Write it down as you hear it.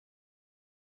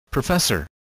Professor.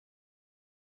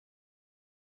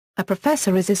 A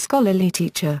professor is a scholarly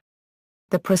teacher.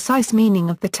 The precise meaning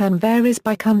of the term varies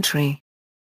by country.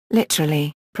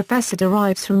 Literally, professor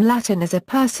derives from Latin as a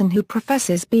person who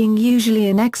professes, being usually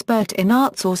an expert in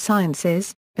arts or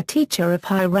sciences, a teacher of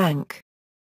high rank.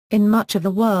 In much of the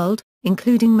world,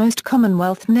 including most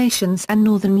Commonwealth nations and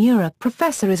Northern Europe,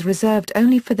 professor is reserved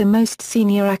only for the most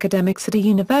senior academics at a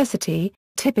university,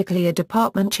 typically a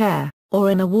department chair, or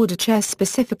an award, a chair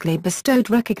specifically bestowed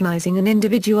recognizing an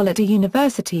individual at a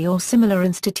university or similar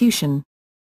institution.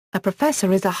 A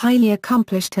professor is a highly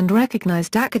accomplished and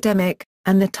recognized academic,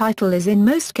 and the title is in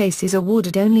most cases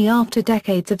awarded only after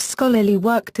decades of scholarly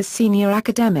work to senior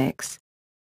academics.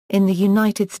 In the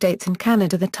United States and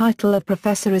Canada, the title of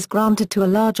professor is granted to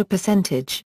a larger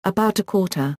percentage, about a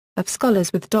quarter, of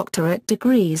scholars with doctorate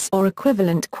degrees or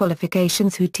equivalent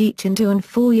qualifications who teach in 2- and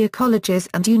 4-year colleges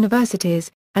and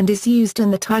universities, and is used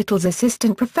in the titles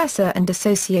assistant professor and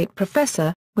associate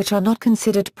professor, which are not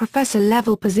considered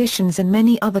professor-level positions in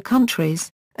many other countries,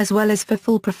 as well as for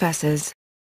full professors.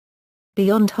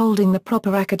 Beyond holding the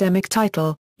proper academic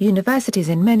title, universities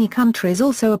in many countries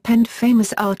also append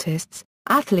famous artists,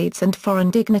 athletes and foreign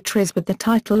dignitaries with the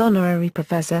title honorary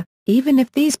professor, even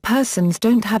if these persons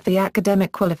don't have the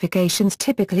academic qualifications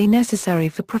typically necessary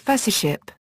for professorship.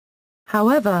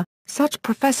 However, such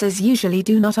professors usually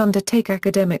do not undertake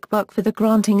academic work for the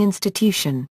granting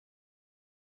institution.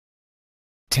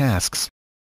 Tasks.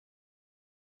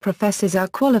 Professors are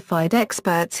qualified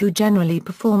experts who generally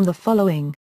perform the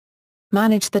following: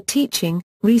 manage the teaching,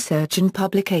 research and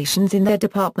publications in their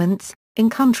departments, in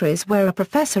countries where a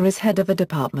professor is head of a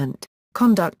department,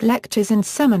 conduct lectures and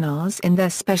seminars in their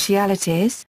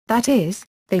specialities, that is,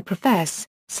 they profess,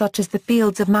 such as the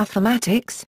fields of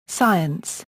mathematics,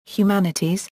 science,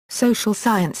 humanities, social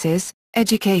sciences,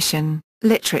 education,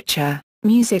 literature,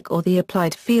 music or the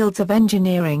applied fields of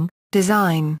engineering,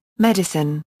 design,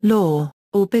 medicine, law,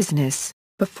 or business,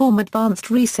 perform advanced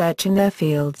research in their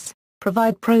fields,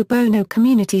 provide pro bono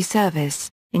community service,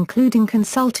 including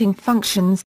consulting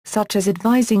functions, such as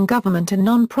advising government and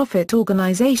non-profit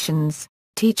organizations,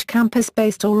 teach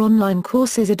campus-based or online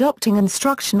courses adopting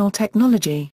instructional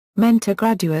technology, mentor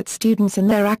graduate students in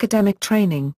their academic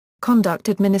training, conduct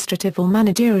administrative or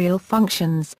managerial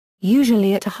functions,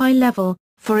 usually at a high level,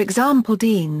 for example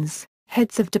deans,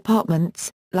 heads of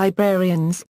departments,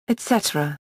 librarians,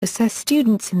 etc., assess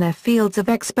students in their fields of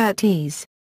expertise.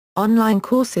 Online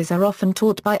courses are often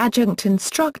taught by adjunct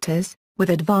instructors, with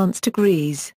advanced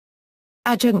degrees.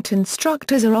 Adjunct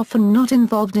instructors are often not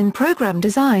involved in program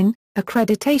design,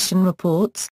 accreditation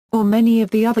reports, or many of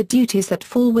the other duties that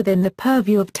fall within the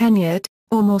purview of tenured,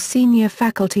 or more senior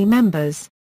faculty members.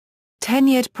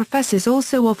 Tenured professors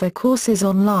also offer courses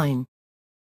online.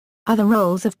 Other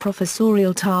roles of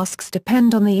professorial tasks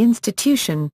depend on the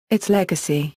institution, its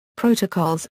legacy,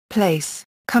 protocols, place,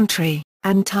 country,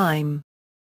 and time.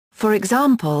 For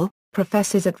example,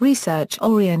 professors at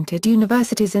research-oriented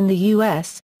universities in the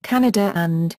US, Canada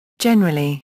and,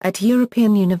 generally, at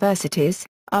European universities,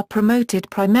 are promoted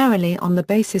primarily on the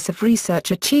basis of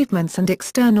research achievements and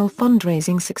external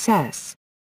fundraising success.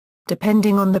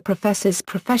 Depending on the professor's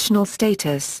professional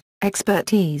status,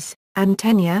 expertise, and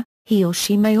tenure, he or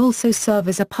she may also serve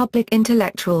as a public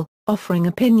intellectual, offering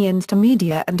opinions to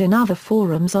media and in other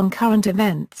forums on current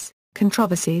events,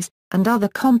 controversies, and other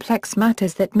complex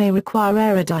matters that may require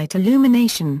erudite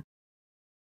illumination.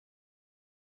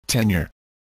 Tenure.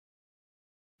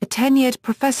 A tenured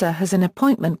professor has an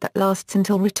appointment that lasts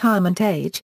until retirement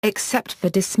age, except for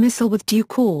dismissal with due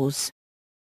cause.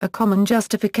 A common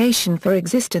justification for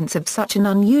existence of such an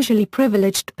unusually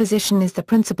privileged position is the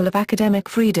principle of academic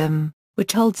freedom,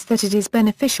 which holds that it is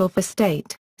beneficial for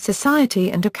state,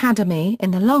 society and academy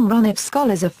in the long run if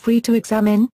scholars are free to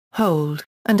examine, hold,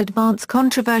 and advance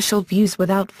controversial views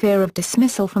without fear of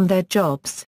dismissal from their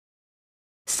jobs.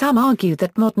 Some argue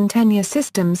that modern tenure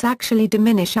systems actually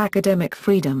diminish academic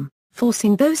freedom,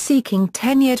 forcing those seeking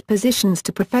tenured positions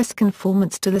to profess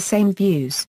conformance to the same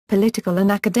views, political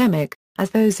and academic, as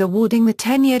those awarding the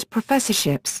tenured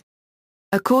professorships.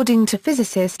 According to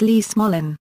physicist Lee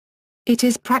Smolin, it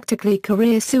is practically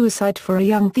career suicide for a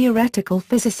young theoretical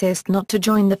physicist not to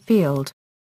join the field.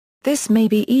 This may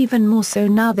be even more so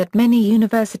now that many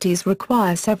universities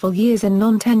require several years in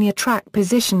non-tenure track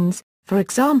positions, for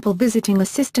example visiting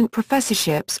assistant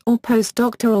professorships or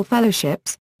postdoctoral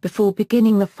fellowships, before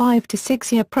beginning the 5- to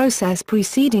 6-year process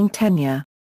preceding tenure.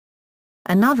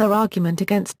 Another argument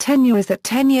against tenure is that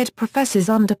tenured professors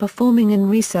underperforming in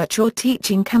research or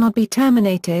teaching cannot be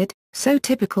terminated, so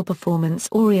typical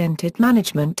performance-oriented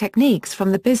management techniques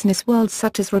from the business world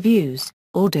such as reviews,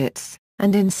 audits,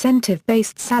 and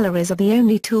incentive-based salaries are the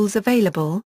only tools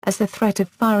available, as the threat of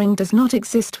firing does not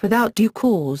exist without due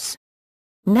cause.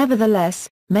 Nevertheless,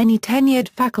 many tenured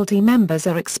faculty members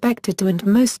are expected to and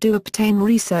most do obtain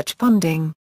research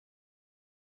funding.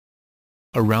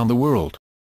 Around the world.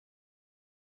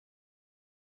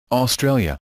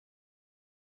 Australia.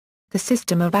 The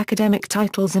system of academic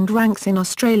titles and ranks in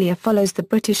Australia follows the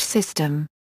British system.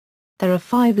 There are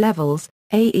 5 levels,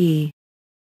 AE.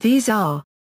 These are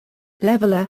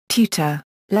Leveller, Tutor,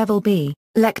 Level B,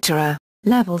 Lecturer,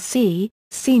 Level C,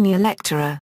 Senior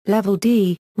Lecturer, Level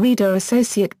D, Reader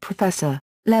Associate Professor,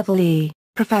 Level E,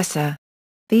 Professor.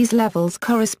 These levels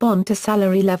correspond to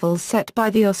salary levels set by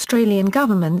the Australian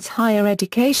Government's Higher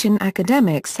Education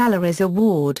Academic Salaries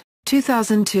Award,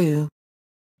 2002.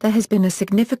 There has been a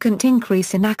significant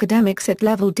increase in academics at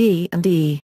Level D and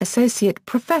E, Associate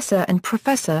Professor and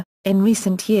Professor, in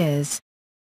recent years.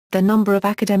 The number of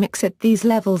academics at these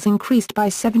levels increased by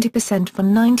 70%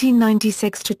 from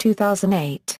 1996 to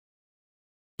 2008.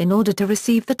 In order to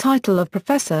receive the title of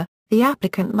professor, the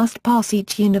applicant must pass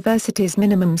each university's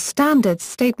minimum standards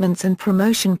statements and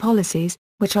promotion policies,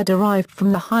 which are derived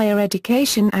from the Higher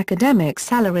Education Academic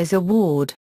Salaries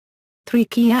Award. 3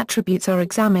 key attributes are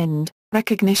examined: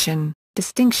 recognition,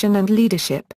 distinction and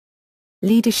leadership.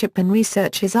 Leadership in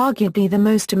research is arguably the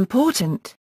most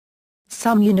important.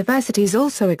 Some universities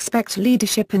also expect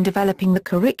leadership in developing the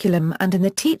curriculum and in the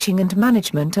teaching and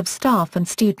management of staff and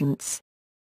students.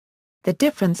 The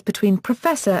difference between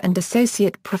professor and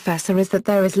associate professor is that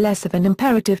there is less of an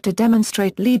imperative to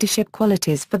demonstrate leadership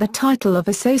qualities for the title of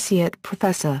associate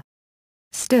professor.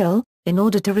 Still, in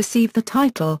order to receive the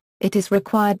title, it is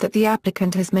required that the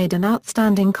applicant has made an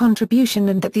outstanding contribution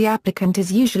and that the applicant is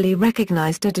usually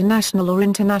recognized at a national or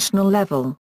international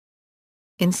level.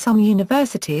 In some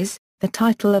universities, the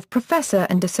title of professor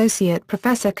and associate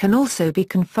professor can also be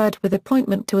conferred with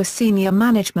appointment to a senior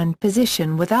management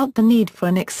position without the need for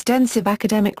an extensive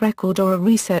academic record or a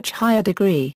research higher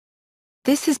degree.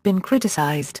 This has been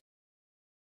criticized.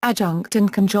 Adjunct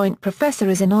and conjoint professor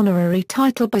is an honorary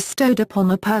title bestowed upon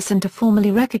a person to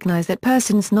formally recognize that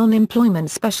person's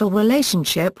non-employment special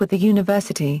relationship with the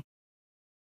university.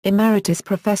 Emeritus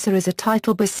professor is a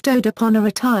title bestowed upon a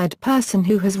retired person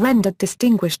who has rendered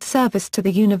distinguished service to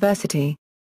the university.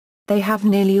 They have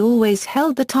nearly always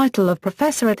held the title of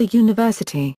professor at the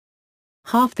university.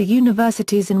 Half the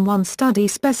universities in one study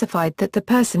specified that the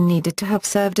person needed to have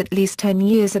served at least 10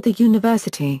 years at the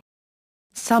university.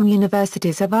 Some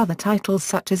universities have other titles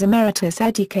such as Emeritus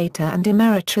Educator and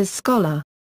Emeritus Scholar.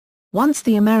 Once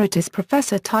the Emeritus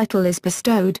Professor title is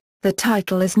bestowed, the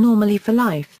title is normally for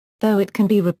life, though it can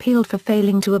be repealed for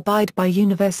failing to abide by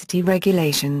university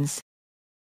regulations.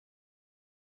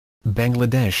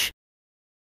 Bangladesh.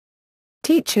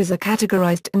 Teachers are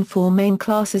categorized in 4 main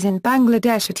classes in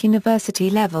Bangladesh at university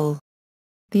level.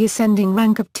 The ascending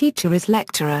rank of teacher is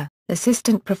lecturer,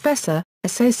 assistant professor,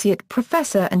 associate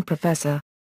professor and professor.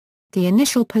 The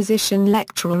initial position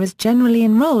lecturer is generally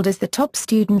enrolled as the top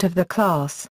student of the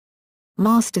class.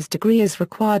 Master's degree is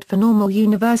required for normal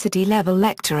university-level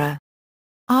lecturer.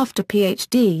 After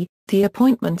PhD, the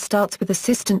appointment starts with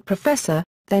assistant professor,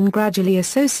 then gradually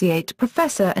associate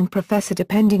professor and professor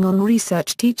depending on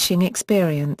research teaching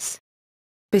experience.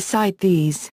 Beside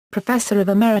these, Professor of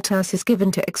Emeritus is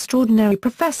given to extraordinary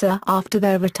professor after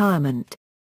their retirement.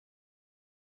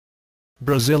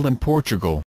 Brazil and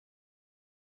Portugal.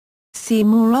 See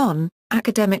more on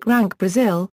Academic Rank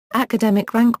Brazil,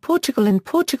 Academic Rank Portugal. In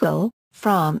Portugal,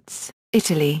 France,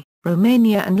 Italy,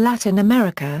 Romania and Latin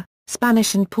America,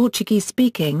 Spanish and Portuguese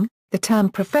speaking, the term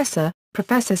professor,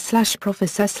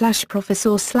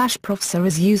 professor/professor/professor/professor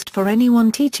is used for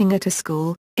anyone teaching at a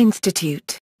school,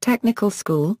 institute, technical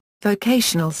school,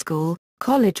 vocational school,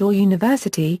 college or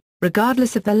university,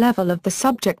 regardless of the level of the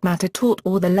subject matter taught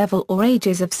or the level or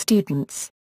ages of students.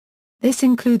 This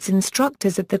includes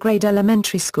instructors at the grade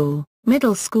elementary school,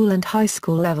 middle school and high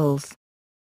school levels.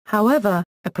 However,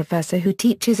 a professor who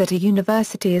teaches at a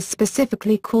university is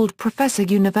specifically called Professor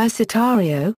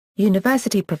Universitario,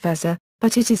 University Professor,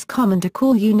 but it is common to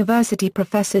call university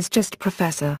professors just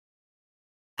professor.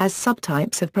 As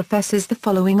subtypes of professors the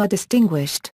following are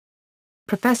distinguished.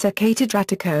 Professor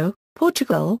Catedrático,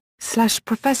 Portugal, /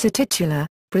 Professor Titular,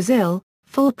 Brazil,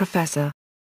 full professor.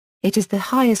 It is the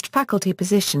highest faculty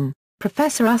position.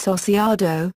 Professor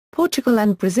Associado, Portugal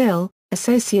and Brazil,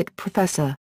 Associate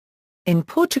Professor. In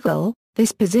Portugal,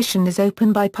 this position is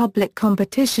open by public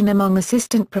competition among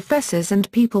assistant professors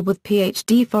and people with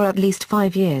PhD for at least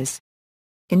 5 years.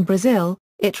 In Brazil,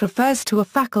 it refers to a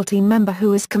faculty member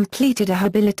who has completed a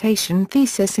habilitation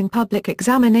thesis in public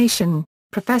examination.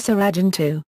 Professor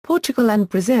Adjunto, Portugal and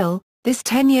Brazil, This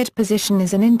tenured position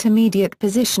is an intermediate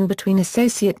position between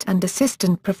associate and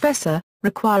assistant professor,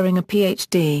 requiring a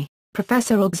PhD,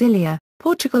 Professor Auxilia,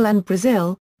 Portugal and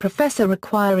Brazil, professor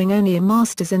requiring only a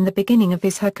master's in the beginning of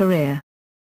his/her career.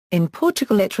 In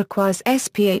Portugal it requires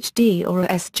SPhD or a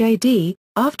SJD,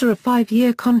 after a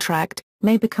 5-year contract,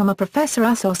 may become a professor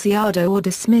associado or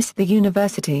dismiss the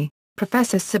university,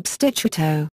 professor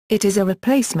substituto. It is a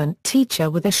replacement teacher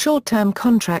with a short-term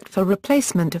contract for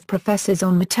replacement of professors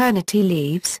on maternity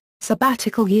leaves,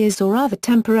 sabbatical years or other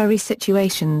temporary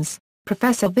situations.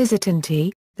 Professor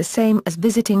visitante, the same as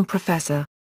visiting professor.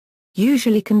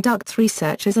 Usually conducts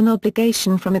research as an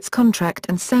obligation from its contract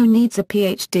and so needs a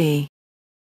PhD.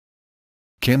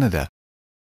 Canada.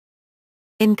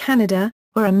 In Canada,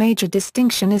 where a major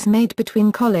distinction is made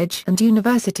between college and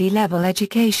university level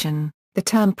education, the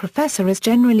term professor is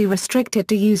generally restricted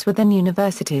to use within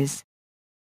universities.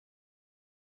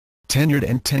 Tenured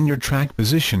and tenure-track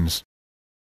positions.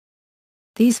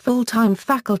 These full-time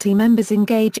faculty members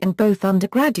engage in both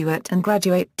undergraduate and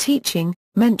graduate teaching,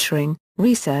 mentoring,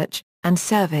 research, and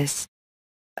service.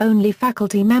 Only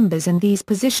faculty members in these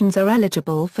positions are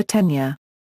eligible for tenure.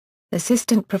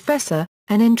 Assistant professor,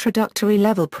 an introductory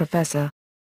level professor.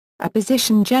 A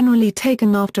position generally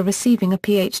taken after receiving a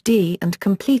PhD and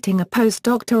completing a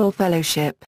postdoctoral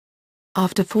fellowship.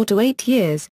 After 4 to 8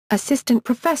 years, assistant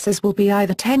professors will be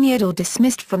either tenured or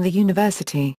dismissed from the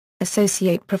university.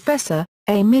 Associate professor,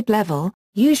 a mid-level,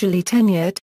 usually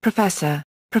tenured, professor,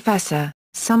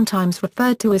 sometimes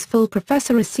referred to as full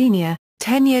professor, a senior,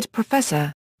 tenured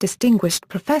professor, distinguished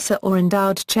professor or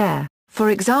endowed chair, for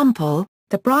example,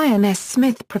 the Brian S.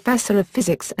 Smith Professor of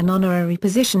Physics, an honorary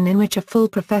position in which a full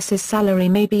professor's salary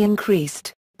may be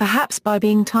increased, perhaps by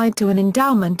being tied to an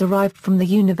endowment derived from the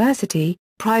university,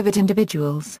 private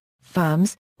individuals,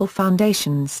 firms, or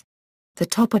foundations. The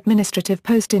top administrative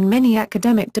post in many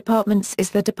academic departments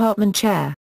is the department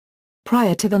chair.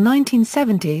 Prior to the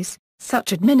 1970s,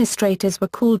 such administrators were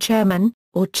called chairmen,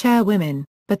 or chairwomen,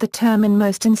 but the term in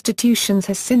most institutions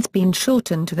has since been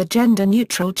shortened to the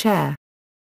gender-neutral chair.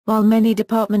 While many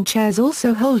department chairs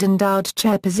also hold endowed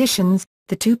chair positions,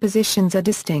 the two positions are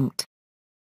distinct.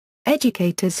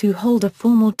 Educators who hold a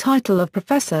formal title of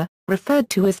professor, referred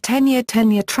to as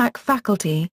tenure-track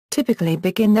faculty, typically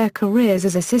begin their careers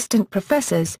as assistant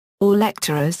professors, or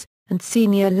lecturers, and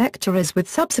senior lecturers with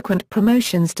subsequent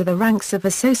promotions to the ranks of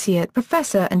associate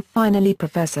professor and finally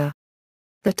professor.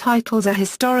 The titles are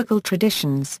historical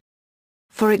traditions.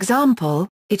 For example,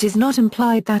 it is not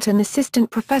implied that an assistant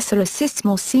professor assists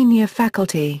more senior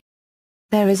faculty.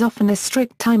 There is often a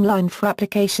strict timeline for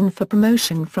application for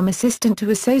promotion from assistant to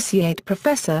associate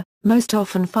professor, most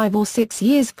often 5 or 6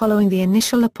 years following the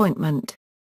initial appointment.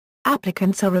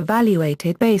 Applicants are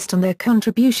evaluated based on their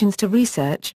contributions to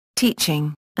research,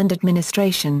 teaching, and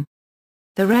administration.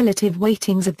 The relative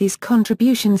weightings of these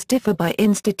contributions differ by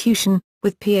institution,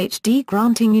 with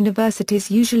PhD-granting universities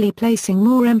usually placing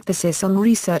more emphasis on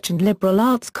research and liberal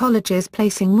arts colleges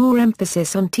placing more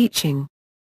emphasis on teaching.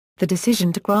 The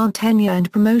decision to grant tenure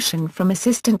and promotion from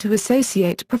assistant to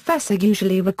associate professor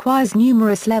usually requires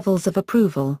numerous levels of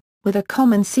approval, with a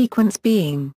common sequence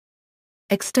being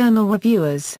external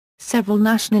reviewers. Several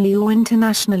nationally or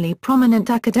internationally prominent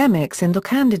academics in the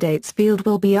candidate's field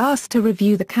will be asked to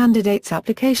review the candidate's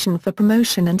application for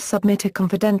promotion and submit a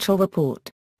confidential report.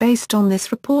 Based on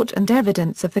this report and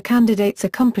evidence of the candidate's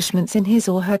accomplishments in his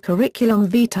or her curriculum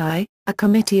vitae, a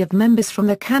committee of members from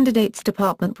the candidate's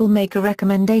department will make a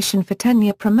recommendation for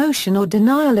tenure, promotion or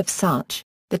denial of such.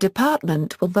 The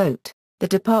department will vote. The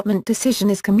department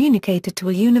decision is communicated to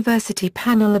a university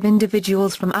panel of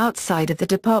individuals from outside of the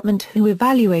department who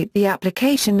evaluate the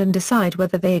application and decide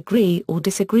whether they agree or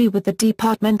disagree with the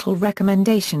departmental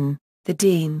recommendation. The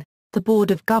dean, the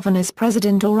board of governors,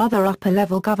 president or other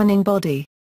upper-level governing body.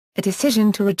 A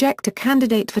decision to reject a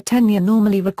candidate for tenure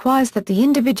normally requires that the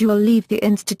individual leave the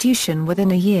institution within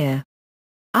a year.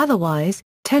 Otherwise,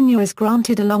 tenure is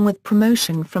granted along with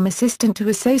promotion from assistant to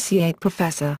associate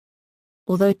professor.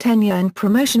 Although tenure and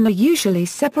promotion are usually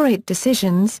separate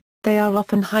decisions, they are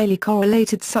often highly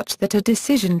correlated such that a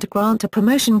decision to grant a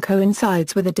promotion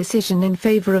coincides with a decision in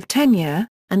favor of tenure,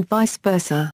 and vice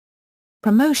versa.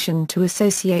 Promotion to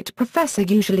associate professor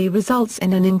usually results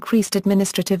in an increased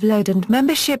administrative load and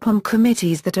membership on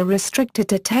committees that are restricted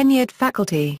to tenured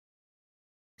faculty.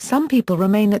 Some people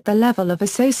remain at the level of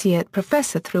associate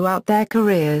professor throughout their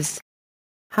careers.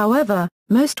 However,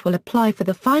 most will apply for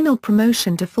the final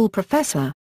promotion to full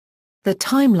professor. The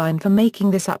timeline for making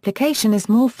this application is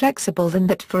more flexible than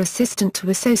that for assistant to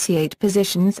associate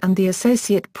positions, and the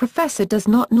associate professor does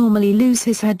not normally lose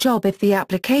his/her job if the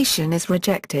application is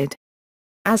rejected.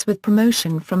 As with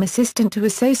promotion from assistant to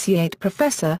associate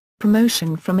professor,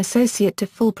 promotion from associate to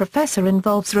full professor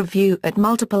involves review at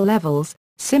multiple levels,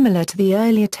 similar to the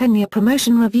earlier tenure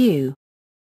promotion review.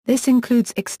 This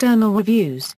includes external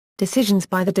reviews, decisions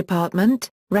by the department,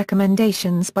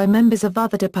 recommendations by members of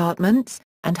other departments,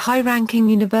 and high-ranking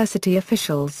university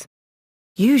officials.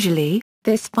 Usually,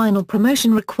 this final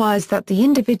promotion requires that the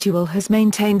individual has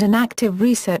maintained an active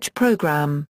research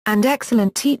program, and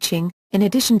excellent teaching, in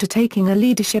addition to taking a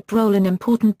leadership role in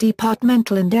important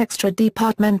departmental and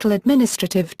extra-departmental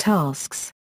administrative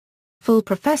tasks. Full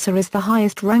professor is the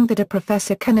highest rank that a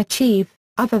professor can achieve,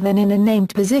 other than in a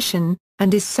named position,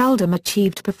 and is seldom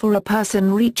achieved before a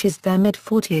person reaches their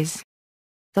mid-40s.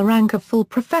 The rank of full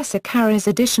professor carries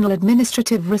additional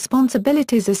administrative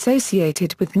responsibilities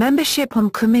associated with membership on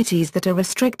committees that are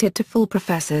restricted to full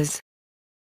professors.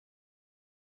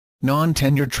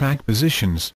 Non-tenure track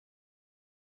positions.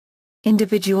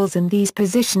 Individuals in these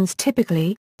positions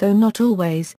typically, though not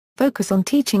always, focus on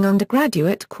teaching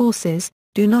undergraduate courses,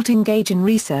 do not engage in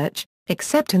research,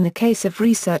 except in the case of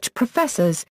research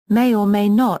professors, may or may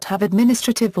not have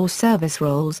administrative or service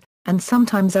roles, and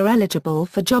sometimes are eligible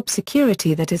for job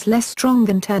security that is less strong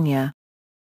than tenure.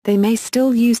 They may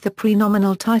still use the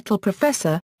prenominal title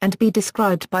professor, and be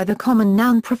described by the common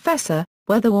noun professor,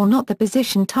 whether or not the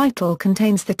position title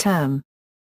contains the term.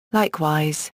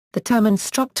 Likewise, the term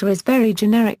instructor is very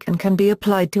generic and can be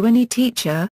applied to any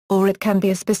teacher, or it can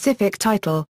be a specific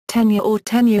title, tenure or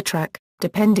tenure track,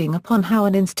 depending upon how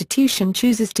an institution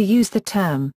chooses to use the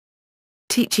term.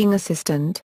 Teaching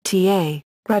assistant, TA,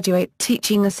 graduate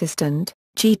teaching assistant,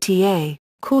 GTA,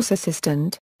 course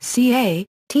assistant, CA,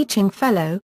 teaching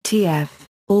fellow, TF,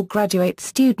 or graduate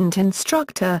student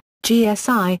instructor,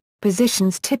 GSI,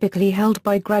 positions typically held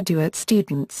by graduate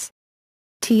students.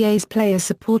 TAs play a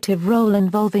supportive role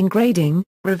involving grading,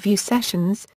 review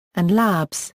sessions, and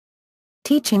labs.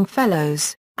 Teaching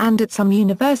fellows, and at some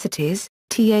universities,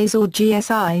 TAs or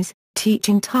GSIs, teach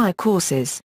entire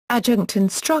courses. Adjunct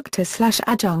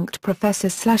instructor/adjunct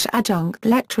professor/adjunct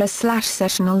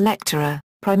lecturer/sessional lecturer,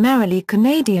 primarily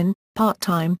Canadian,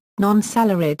 part-time,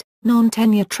 non-salaried,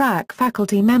 non-tenure track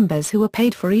faculty members who are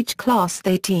paid for each class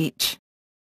they teach.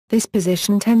 This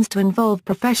position tends to involve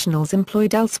professionals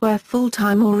employed elsewhere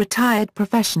full-time or retired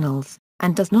professionals,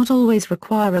 and does not always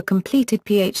require a completed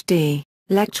PhD.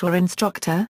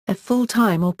 Lecturer-instructor, a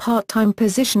full-time or part-time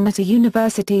position at a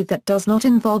university that does not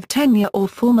involve tenure or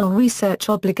formal research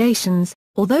obligations,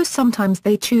 although sometimes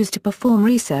they choose to perform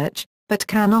research, but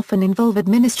can often involve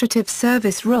administrative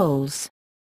service roles.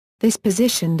 This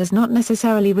position does not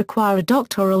necessarily require a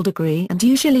doctoral degree and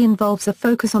usually involves a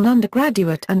focus on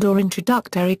undergraduate and/or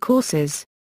introductory courses.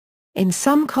 In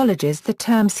some colleges the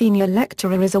term senior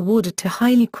lecturer is awarded to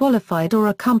highly qualified or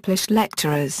accomplished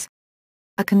lecturers.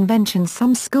 A convention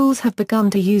some schools have begun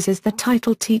to use is the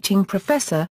title teaching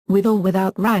professor, with or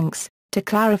without ranks, to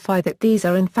clarify that these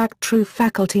are in fact true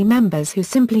faculty members who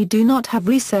simply do not have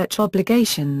research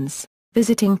obligations.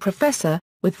 Visiting professor,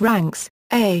 with ranks,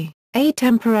 a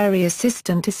temporary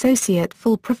assistant associate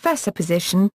full professor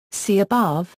position, see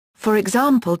above, for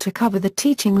example to cover the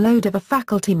teaching load of a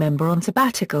faculty member on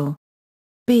sabbatical.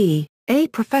 B. A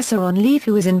professor on leave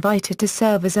who is invited to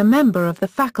serve as a member of the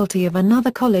faculty of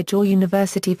another college or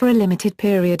university for a limited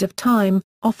period of time,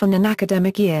 often an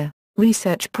academic year.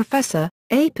 Research professor,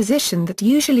 a position that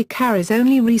usually carries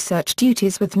only research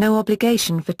duties with no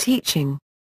obligation for teaching.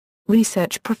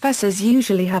 Research professors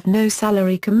usually have no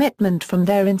salary commitment from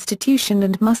their institution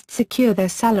and must secure their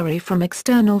salary from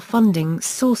external funding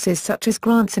sources such as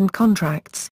grants and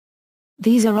contracts.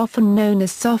 These are often known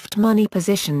as soft money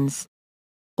positions.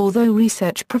 Although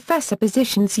research professor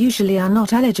positions usually are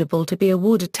not eligible to be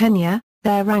awarded tenure,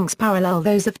 their ranks parallel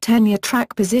those of tenure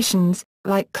track positions,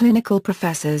 like clinical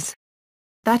professors.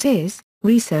 That is,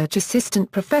 research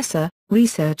assistant professor,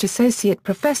 research associate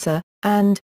professor,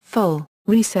 and, full,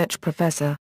 research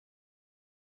professor.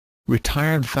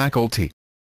 Retired faculty.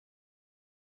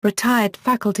 Retired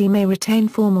faculty may retain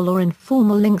formal or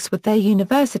informal links with their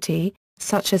university,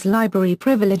 such as library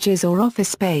privileges or office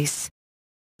space.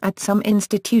 At some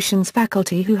institutions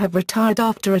faculty who have retired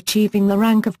after achieving the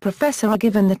rank of professor are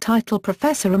given the title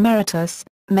Professor Emeritus,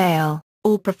 male,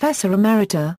 or Professor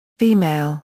Emerita,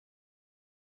 female.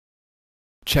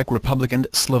 Czech Republic and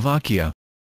Slovakia.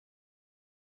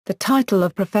 The title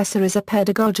of professor is a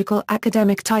pedagogical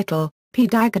academic title,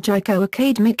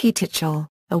 pedagogiko-akademický titul,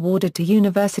 awarded to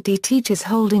university teachers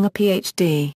holding a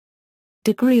Ph.D.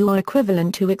 degree or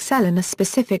equivalent who excel in a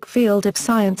specific field of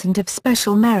science and have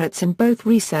special merits in both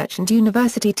research and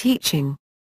university teaching.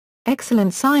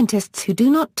 Excellent scientists who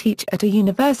do not teach at a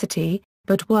university,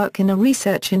 but work in a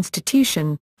research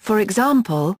institution, for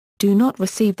example, do not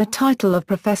receive the title of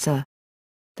professor.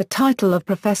 The title of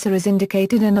professor is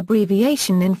indicated in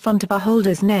abbreviation in front of a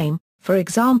holder's name, for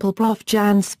example Prof.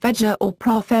 Jan Svedja or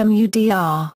Prof.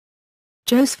 Mudr.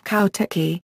 Joseph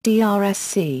Kautecki,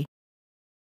 DRSC.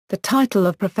 The title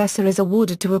of professor is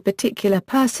awarded to a particular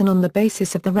person on the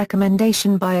basis of the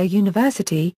recommendation by a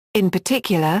university, in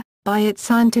particular, by its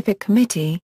scientific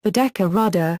committee, Vedeka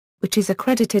Rada, which is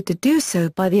accredited to do so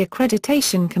by the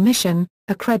Accreditation Commission,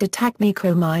 Akreditačni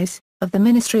komise, of the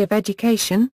Ministry of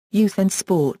Education, Youth and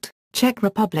Sport, Czech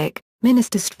Republic,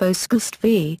 Ministerstvo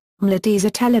školství, mládeže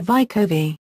a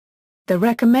tělovýchovy. The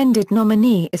recommended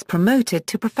nominee is promoted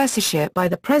to professorship by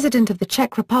the President of the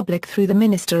Czech Republic through the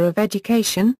Minister of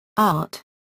Education, Art.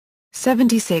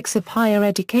 76 of Higher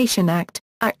Education Act,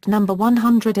 Act No.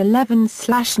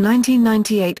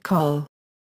 111/1998 Col.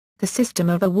 The system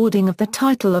of awarding of the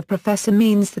title of professor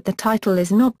means that the title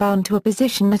is not bound to a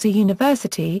position at a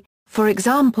university, for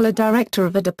example a director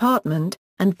of a department,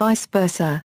 and vice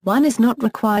versa. One is not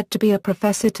required to be a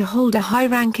professor to hold a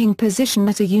high-ranking position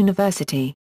at a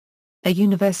university. A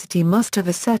university must have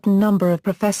a certain number of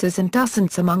professors and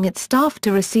docents among its staff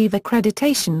to receive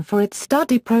accreditation for its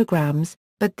study programs,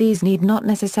 but these need not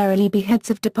necessarily be heads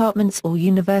of departments or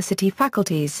university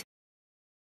faculties.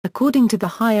 According to the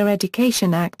Higher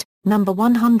Education Act, No.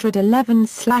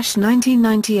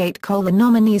 111/1998 Col. The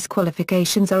nominee's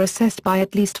qualifications are assessed by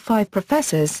at least 5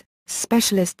 professors,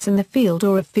 specialists in the field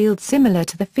or a field similar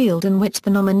to the field in which the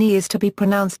nominee is to be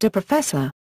pronounced a professor.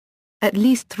 At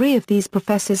least 3 of these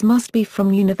professors must be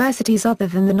from universities other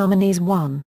than the nominee's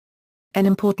one. An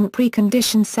important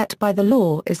precondition set by the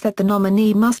law is that the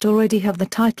nominee must already have the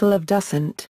title of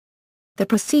docent. The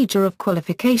procedure of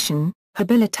qualification,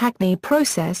 habilitačni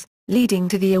process, leading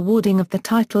to the awarding of the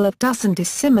title of docent is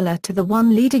similar to the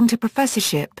one leading to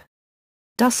professorship.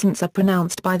 Docents are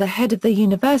pronounced by the head of the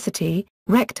university,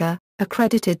 rector,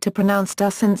 accredited to pronounce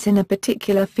docents in a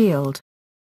particular field.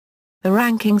 The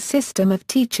ranking system of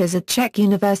teachers at Czech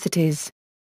universities.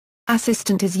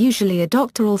 Assistant is usually a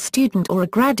doctoral student or a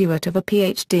graduate of a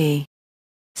PhD.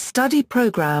 Study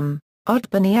program.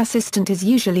 Odborný assistant is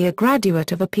usually a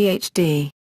graduate of a PhD.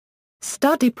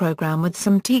 Study program with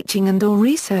some teaching and/or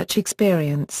research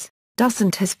experience.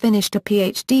 Docent has finished a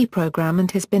PhD program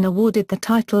and has been awarded the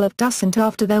title of docent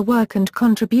after their work and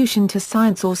contribution to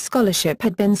science or scholarship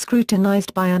had been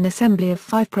scrutinized by an assembly of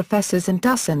 5 professors and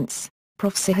docents.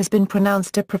 Professor has been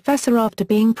pronounced a professor after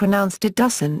being pronounced a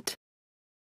docent.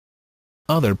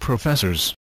 Other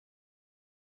professors.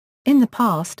 In the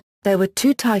past, there were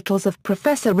 2 titles of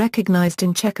professor recognized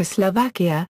in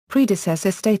Czechoslovakia,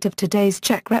 predecessor state of today's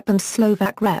Czech Rep and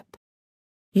Slovak Rep.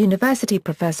 University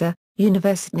professor,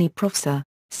 Universitní profesor,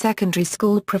 secondary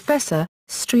school professor,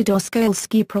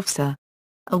 středoškolský professor.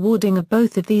 Awarding of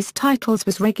both of these titles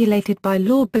was regulated by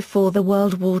law before the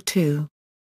World War II.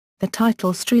 The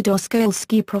title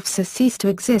středoškolský professor ceased to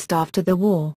exist after the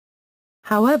war.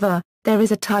 However, there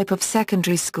is a type of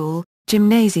secondary school,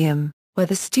 gymnasium, where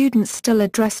the students still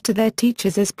address to their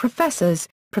teachers as professors,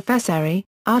 professori,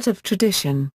 out of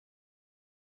tradition.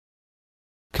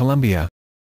 Colombia.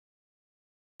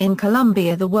 In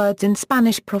Colombia the words in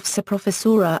Spanish profesor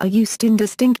profesora are used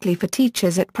indistinctly for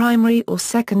teachers at primary or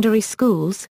secondary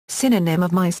schools, synonym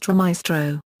of maestro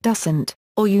maestro, docent,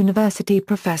 or university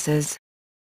professors.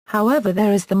 However,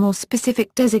 there is the more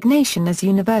specific designation as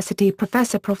university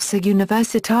professor professor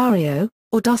universitario,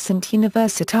 or docent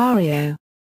universitario.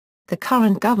 The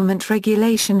current government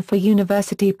regulation for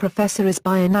university professor is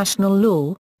by a national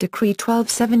law, Decree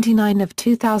 1279 of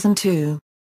 2002.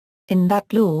 In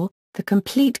that law, the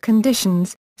complete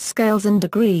conditions, scales and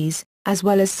degrees, as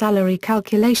well as salary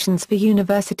calculations for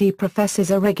university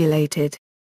professors are regulated.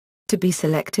 To be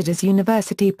selected as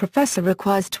university professor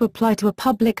requires to apply to a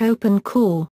public open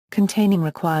call, containing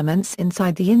requirements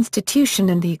inside the institution,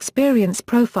 and the experience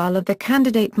profile of the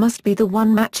candidate must be the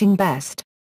one matching best.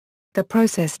 The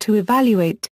process to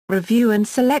evaluate, review and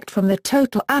select from the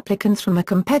total applicants from a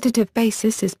competitive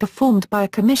basis is performed by a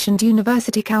commissioned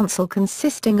university council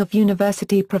consisting of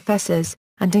university professors,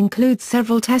 and includes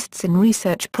several tests in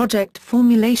research project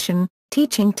formulation,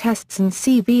 teaching tests and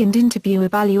CV and interview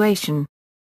evaluation.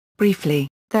 Briefly,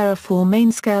 there are 4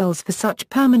 main scales for such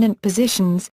permanent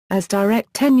positions, as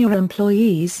direct tenure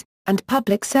employees, and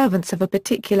public servants of a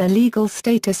particular legal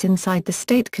status inside the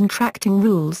state contracting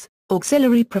rules: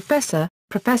 auxiliary professor,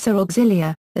 professor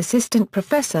auxiliar, assistant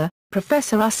professor,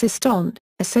 professor assistant,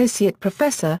 associate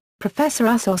professor, professor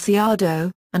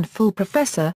asociado, and full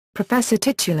professor, professor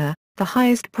titular, the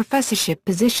highest professorship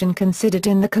position considered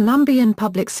in the Colombian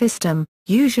public system,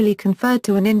 usually conferred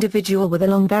to an individual with a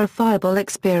long verifiable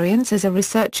experience as a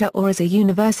researcher or as a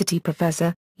university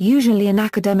professor, usually an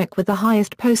academic with the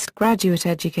highest postgraduate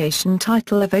education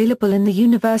title available in the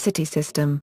university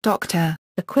system, doctor,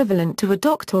 equivalent to a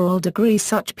doctoral degree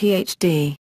such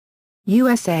Ph.D.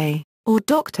 USA, or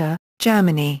doctor,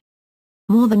 Germany.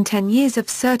 More than 10 years of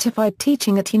certified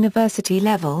teaching at university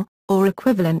level, or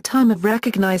equivalent time of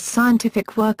recognized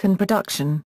scientific work and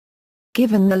production.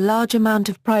 Given the large amount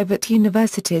of private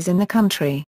universities in the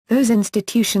country, those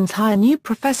institutions hire new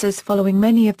professors following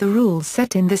many of the rules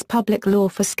set in this public law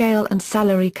for scale and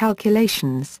salary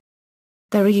calculations.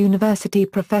 There are university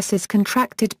professors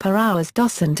contracted per hours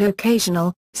docent o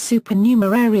occasional,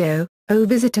 supernumerario, o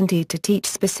visitanti to teach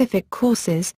specific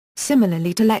courses,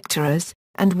 similarly to lecturers,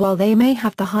 and while they may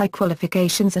have the high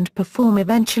qualifications and perform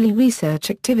eventually research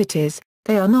activities,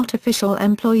 they are not official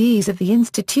employees of the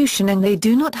institution and they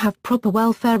do not have proper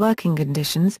welfare working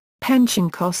conditions, pension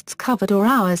costs covered or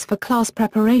hours for class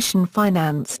preparation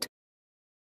financed.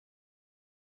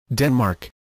 Denmark.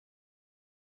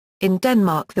 In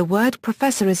Denmark the word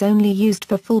professor is only used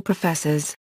for full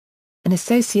professors. An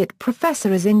associate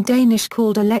professor is in Danish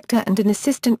called a lector and an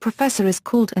assistant professor is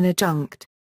called an adjunct.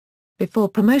 Before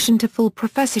promotion to full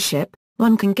professorship,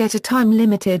 one can get a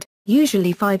time-limited,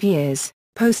 usually 5 years,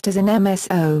 post as an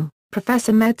MSO,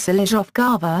 Professor med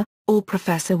Opgaver, or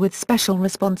professor with special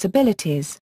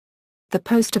responsibilities. The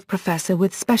post of professor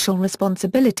with special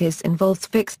responsibilities involves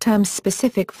fixed-term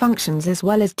specific functions as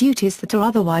well as duties that are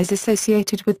otherwise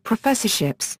associated with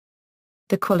professorships.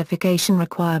 The qualification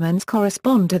requirements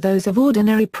correspond to those of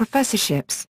ordinary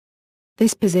professorships.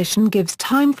 This position gives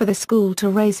time for the school to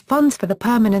raise funds for the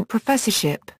permanent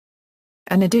professorship.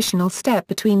 An additional step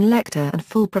between lector and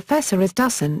full professor is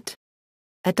docent.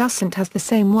 A docent has the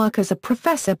same work as a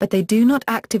professor but they do not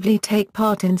actively take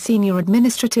part in senior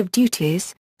administrative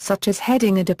duties, such as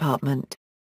heading a department.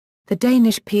 The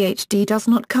Danish PhD does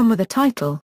not come with a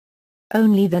title.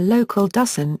 Only the local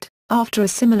docent, after a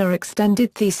similar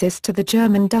extended thesis to the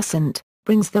German docent,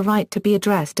 brings the right to be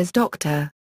addressed as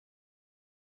doctor.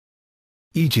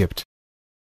 Egypt.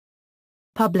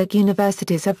 Public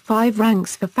universities have 5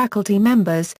 ranks for faculty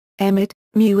members, Emid,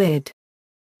 Muid.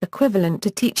 Equivalent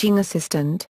to teaching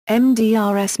assistant,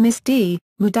 MDRS MIS-D,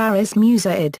 Mudaris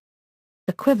Musaid.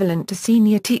 Equivalent to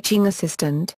senior teaching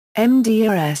assistant,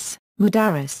 MDRS,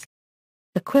 Mudaris.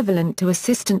 Equivalent to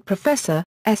assistant professor,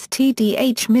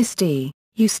 STDH MIS-D,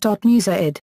 Ustad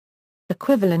Musaid.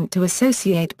 Equivalent to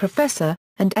associate professor,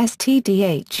 and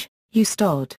STDH,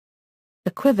 Ustad.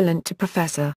 Equivalent to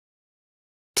professor.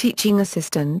 Teaching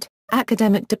assistant.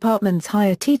 Academic departments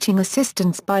hire teaching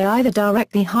assistants by either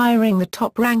directly hiring the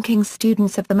top-ranking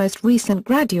students of the most recent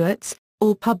graduates,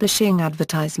 or publishing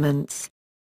advertisements.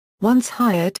 Once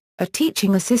hired, a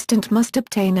teaching assistant must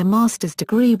obtain a master's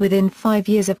degree within 5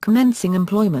 years of commencing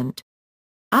employment.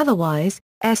 Otherwise,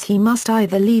 he must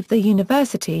either leave the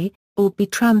university, or be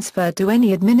transferred to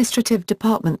any administrative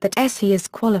department that he is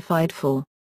qualified for.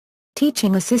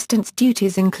 Teaching assistants'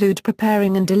 duties include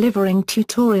preparing and delivering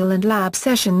tutorial and lab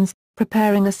sessions,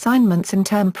 preparing assignments and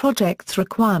term projects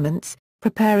requirements,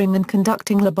 preparing and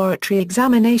conducting laboratory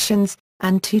examinations,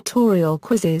 and tutorial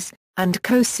quizzes, and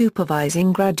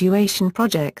co-supervising graduation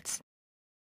projects.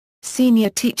 Senior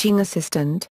teaching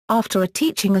assistant. After a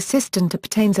teaching assistant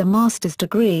obtains a master's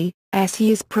degree,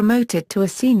 he is promoted to a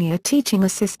senior teaching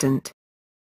assistant.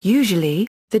 Usually,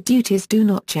 the duties do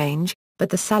not change, but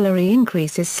the salary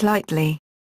increases slightly.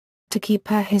 To keep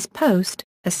his post,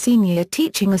 a senior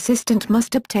teaching assistant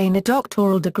must obtain a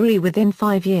doctoral degree within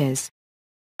 5 years.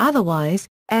 Otherwise,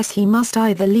 he must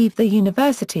either leave the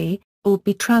university, or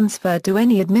be transferred to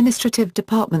any administrative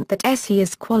department that he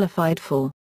is qualified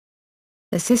for.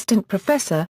 Assistant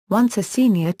professor. Once a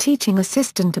senior teaching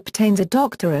assistant obtains a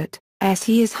doctorate,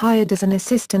 he is hired as an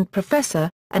assistant professor,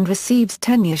 and receives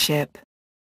tenureship.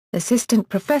 Assistant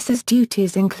professor's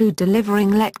duties include delivering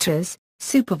lectures,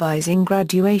 supervising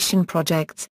graduation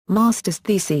projects, master's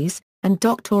theses, and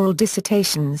doctoral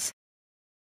dissertations.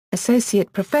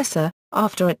 Associate professor.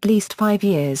 After at least 5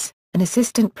 years, an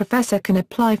assistant professor can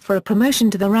apply for a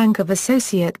promotion to the rank of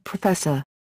associate professor.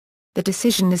 The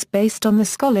decision is based on the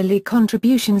scholarly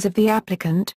contributions of the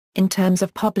applicant, in terms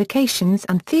of publications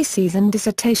and theses and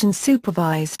dissertations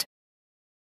supervised.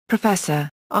 Professor.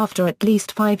 After at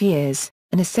least 5 years,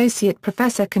 an associate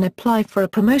professor can apply for a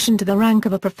promotion to the rank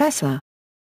of a professor.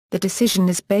 The decision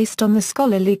is based on the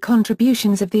scholarly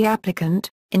contributions of the applicant,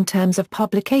 in terms of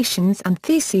publications and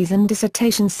theses and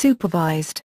dissertations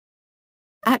supervised.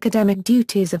 Academic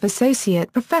duties of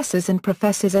associate professors and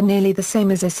professors are nearly the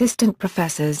same as assistant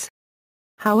professors.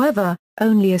 However,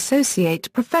 Only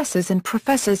associate professors and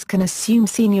professors can assume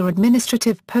senior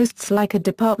administrative posts like a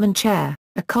department chair,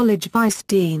 a college vice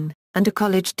dean, and a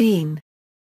college dean.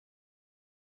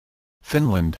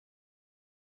 Finland.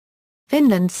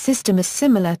 Finland's system is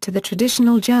similar to the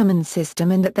traditional German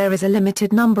system in that there is a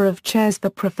limited number of chairs for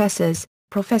professors,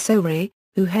 professori,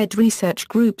 who head research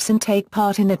groups and take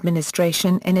part in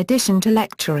administration in addition to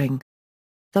lecturing.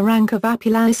 The rank of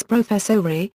apularis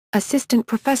professori, assistant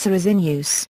professor, is in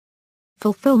use.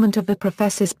 Fulfillment of a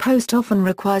professor's post often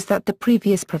requires that the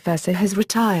previous professor has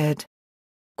retired.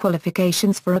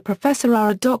 Qualifications for a professor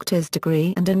are a doctor's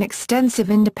degree and an extensive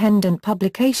independent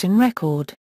publication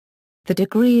record. The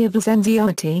degree of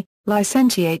licentiate,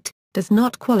 licentiate, does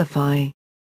not qualify.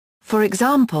 For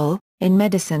example, in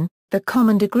medicine, the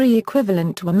common degree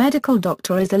equivalent to a medical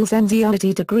doctor is a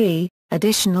licentiate degree.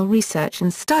 Additional research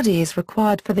and study is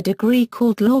required for the degree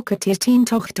called lääketieteen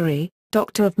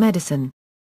Doctor of Medicine.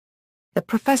 The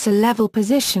professor-level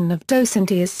position of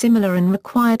docenti is similar in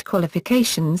required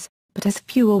qualifications, but has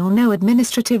fewer or no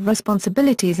administrative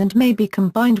responsibilities and may be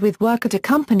combined with work at a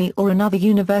company or another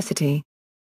university.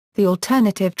 The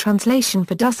alternative translation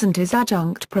for docent is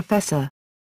adjunct professor.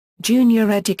 Junior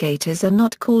educators are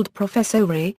not called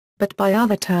professori, but by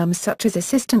other terms such as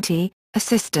assistanti,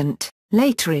 assistant,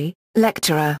 latori,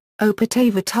 lecturer,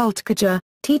 opetavatultkaja,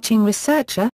 teaching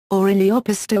researcher, or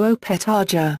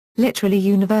yliopisto-opetaja, literally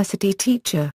university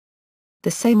teacher.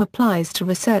 The same applies to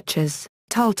researchers,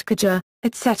 tultkaja,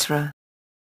 etc.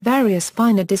 Various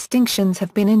finer distinctions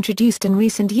have been introduced in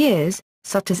recent years,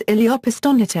 such as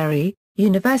yliopistonotary,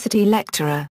 university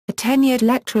lecturer, a tenured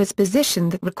lecturer's position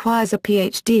that requires a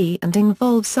PhD and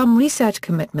involves some research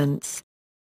commitments.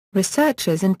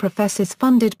 Researchers and professors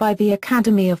funded by the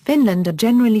Academy of Finland are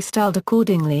generally styled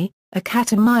accordingly: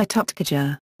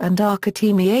 Akatemiatutkija, and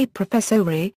Akatemiae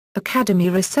Professori, Academy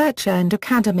Researcher and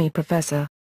Academy Professor.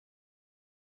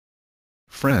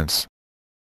 France.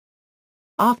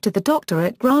 After the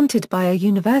doctorate granted by a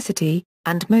university,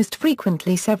 and most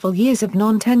frequently several years of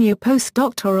non-tenure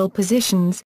postdoctoral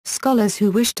positions, scholars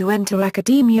who wish to enter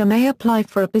academia may apply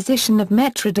for a position of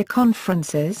Maître de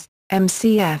Conférences,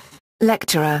 MCF,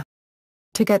 lecturer.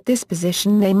 To get this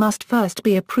position they must first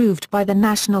be approved by the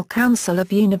National Council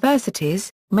of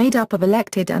Universities, made up of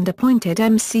elected and appointed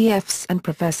MCFs and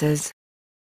professors.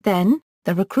 Then,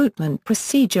 the recruitment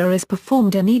procedure is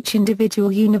performed in each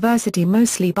individual university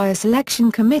mostly by a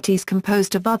selection committees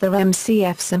composed of other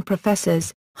MCFs and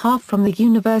professors, half from the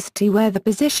university where the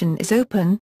position is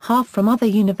open, half from other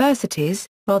universities,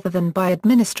 rather than by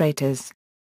administrators.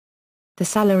 The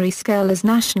salary scale is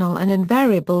national and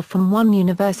invariable from one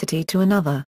university to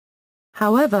another.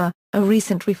 However, a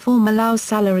recent reform allows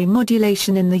salary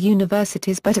modulation in the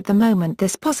universities, but at the moment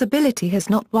this possibility has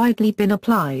not widely been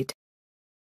applied.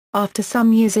 After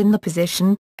some years in the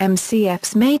position,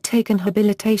 MCFs may take an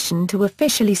habilitation to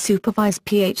officially supervise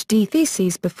PhD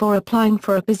theses before applying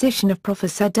for a position of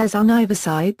Professor des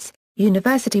Universités,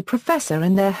 university professor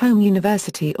in their home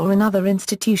university or in other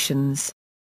institutions.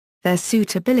 Their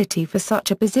suitability for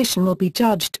such a position will be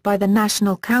judged by the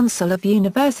National Council of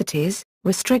Universities,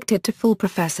 restricted to full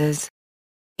professors.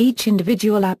 Each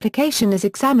individual application is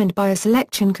examined by a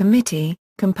selection committee,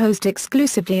 composed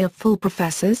exclusively of full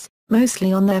professors,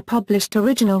 mostly on their published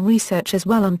original research as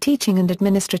well on teaching and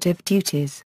administrative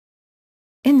duties.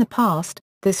 In the past,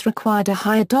 this required a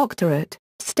higher doctorate,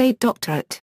 state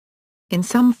doctorate. In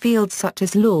some fields such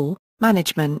as law,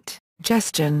 management,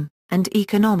 gestion, and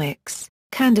economics,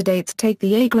 candidates take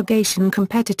the aggregation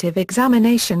competitive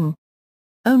examination.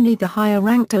 Only the higher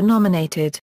ranked are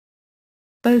nominated.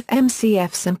 Both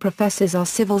MCFs and professors are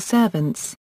civil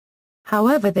servants.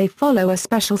 However, they follow a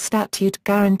special statute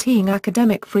guaranteeing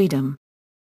academic freedom.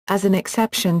 As an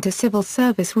exception to civil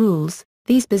service rules,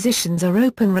 these positions are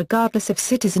open regardless of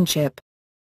citizenship.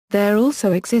 There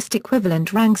also exist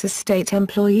equivalent ranks as state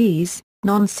employees,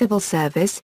 non-civil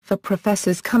service, for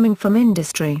professors coming from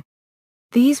industry.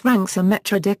 These ranks are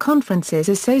Maître de Conférences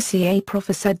Associé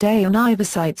Professeur des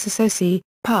Universités Associé,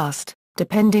 past,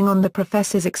 depending on the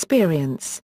professor's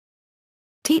experience.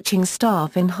 Teaching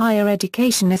staff in higher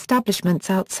education establishments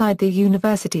outside the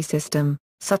university system,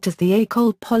 such as the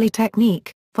École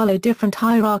Polytechnique, follow different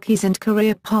hierarchies and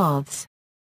career paths.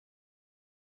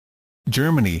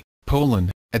 Germany,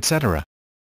 Poland, etc.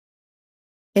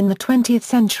 In the 20th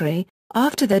century,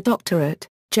 after their doctorate,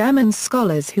 German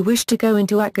scholars who wish to go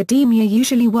into academia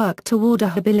usually work toward a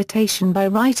habilitation by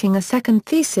writing a second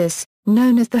thesis,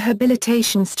 known as the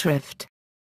Habilitationsschrift.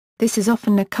 This is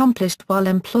often accomplished while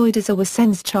employed as a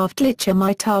wissenschaftlicher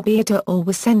Mitarbeiter or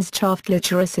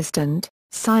wissenschaftlicher assistant,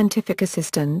 scientific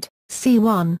assistant,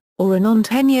 C1, or a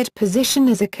non-tenured position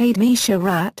as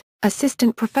academiciate,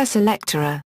 assistant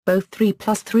professor-lecturer, both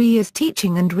 3+3 years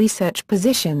teaching and research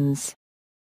positions.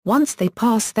 Once they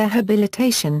pass their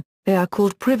habilitation, they are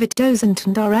called Privatdozent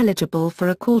and are eligible for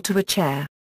a call to a chair.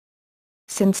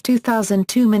 Since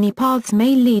 2002, many paths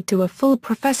may lead to a full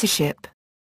professorship.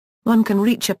 One can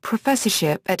reach a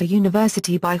professorship at a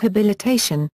university by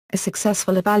habilitation, a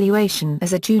successful evaluation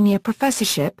as a junior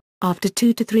professorship, after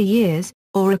 2 to 3 years,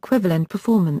 or equivalent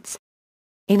performance.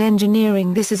 In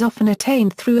engineering, this is often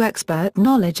attained through expert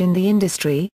knowledge in the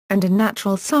industry, and in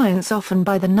natural science often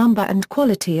by the number and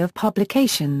quality of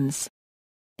publications.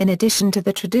 In addition to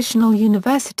the traditional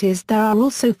universities, there are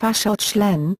also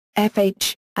Fachhochschulen,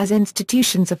 FH, as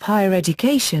institutions of higher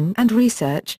education and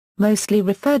research, mostly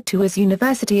referred to as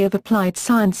University of Applied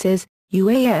Sciences,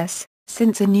 UAS.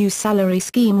 Since a new salary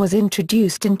scheme was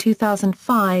introduced in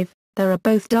 2005, there are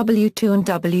both W2 and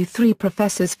W3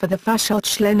 professors for the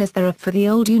Fachhochschulen as there are for the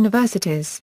old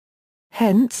universities.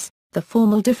 Hence, the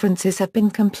formal differences have been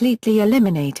completely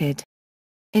eliminated.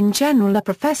 In general, a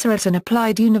professor at an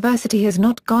applied university has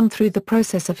not gone through the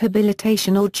process of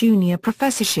habilitation or junior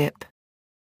professorship.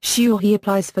 She or he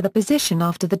applies for the position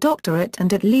after the doctorate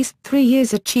and at least 3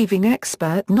 years achieving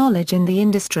expert knowledge in the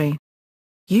industry.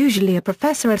 Usually a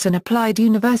professor at an applied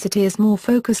university is more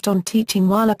focused on teaching,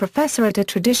 while a professor at a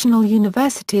traditional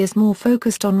university is more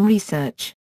focused on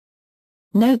research.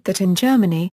 Note that in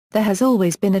Germany, there has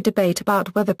always been a debate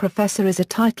about whether professor is a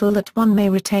title that one may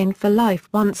retain for life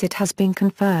once it has been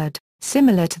conferred,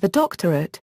 similar to the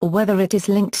doctorate, or whether it is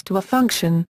linked to a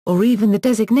function, or even the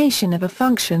designation of a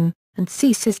function, and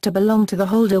ceases to belong to the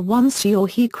holder once she or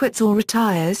he quits or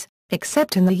retires,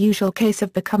 except in the usual case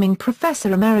of becoming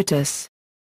professor emeritus.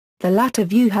 The latter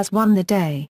view has won the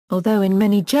day, although in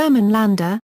many German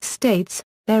Länder, states,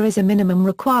 there is a minimum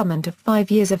requirement of 5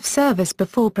 years of service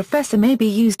before professor may be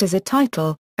used as a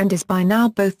title, and is by now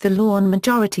both the law and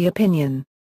majority opinion.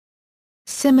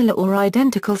 Similar or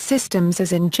identical systems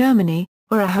as in Germany,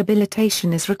 where a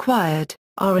habilitation is required,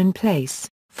 are in place.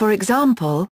 For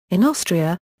example, in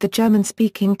Austria, the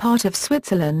German-speaking part of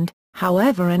Switzerland.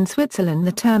 However, in Switzerland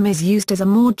the term is used as a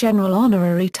more general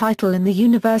honorary title in the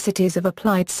universities of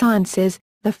applied sciences,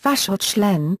 the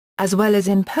Fachhochschulen, as well as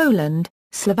in Poland,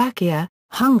 Slovakia,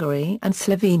 Hungary and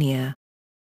Slovenia.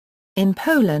 In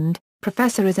Poland,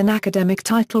 professor is an academic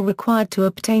title required to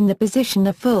obtain the position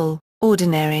of full,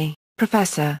 ordinary,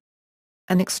 professor.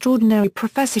 An extraordinary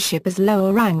professorship is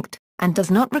lower ranked, and does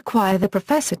not require the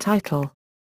professor title.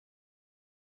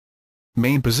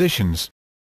 Main positions.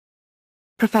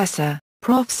 Professor,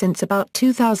 Prof. Since about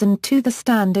 2002 the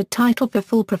standard title for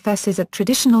full professors at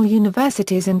traditional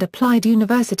universities and applied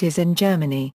universities in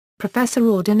Germany, Professor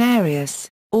Ordinarius,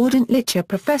 Ordentlicher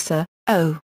Professor,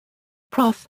 O.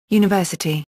 Prof.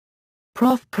 University.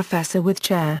 Prof. Professor with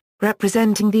chair,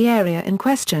 representing the area in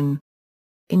question.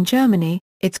 In Germany,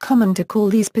 it's common to call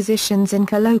these positions in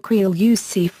colloquial use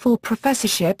C4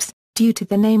 professorships, due to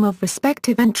the name of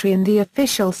respective entry in the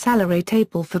official salary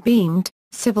table for beamed,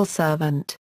 civil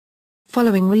servant.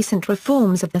 Following recent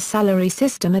reforms of the salary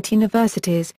system at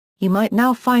universities, you might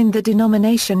now find the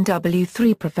denomination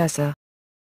W3 professor.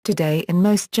 Today in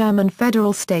most German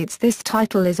federal states this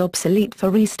title is obsolete for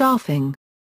restaffing.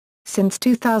 Since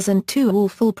 2002 all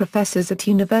full professors at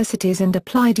universities and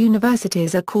applied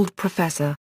universities are called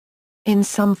professor. In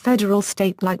some federal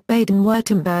state like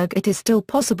Baden-Württemberg it is still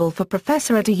possible for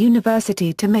professor at a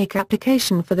university to make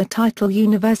application for the title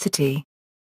university.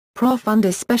 Prof.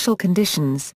 Under special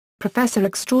conditions, Professor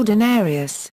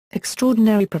Extraordinarius,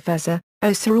 Extraordinary Professor,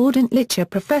 Außerordentlicher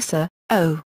Professor,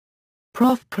 O.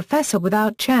 Prof. Professor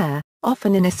without chair,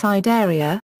 often in a side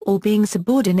area, or being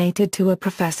subordinated to a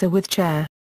professor with chair.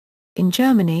 In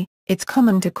Germany, it's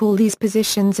common to call these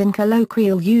positions in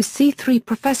colloquial use C3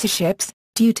 professorships,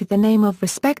 due to the name of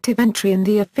respective entry in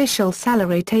the official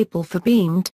salary table for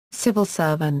beamed, civil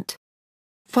servant.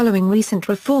 Following recent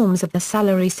reforms of the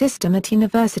salary system at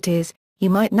universities, you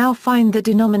might now find the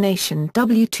denomination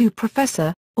W2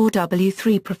 professor, or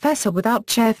W3 professor without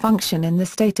chair function in the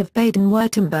state of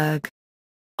Baden-Württemberg.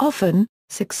 Often,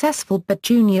 successful but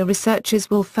junior researchers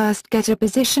will first get a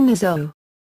position as O.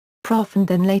 Prof and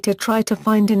then later try to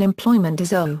find an employment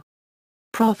as O.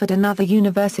 Prof at another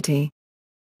university.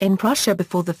 In Prussia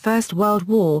before the First World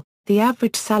War, the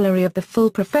average salary of the full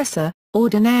professor,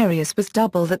 ordinarius, was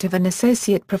double that of an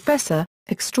associate professor,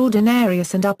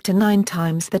 extraordinarius, and up to 9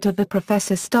 times that of a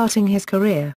professor starting his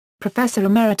career, professor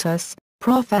emeritus,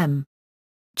 Prof M.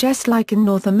 Just like in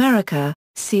North America,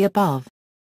 see above.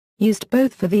 Used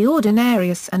both for the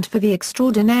ordinarius and for the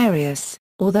extraordinarius,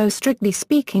 although strictly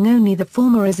speaking only the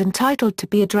former is entitled to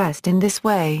be addressed in this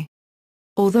way.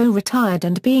 Although retired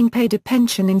and being paid a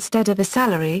pension instead of a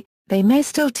salary, they may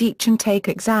still teach and take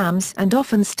exams and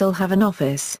often still have an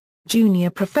office.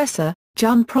 Junior Professor,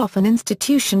 Junprof, an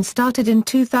institution started in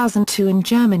 2002 in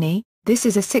Germany. This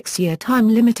is a 6-year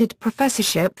time-limited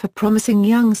professorship for promising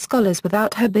young scholars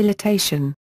without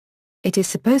habilitation. It is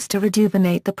supposed to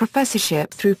rejuvenate the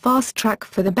professorship through fast track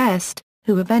for the best,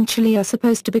 who eventually are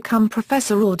supposed to become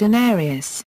Professor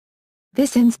Ordinarius.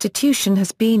 This institution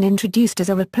has been introduced as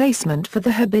a replacement for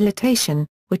the habilitation,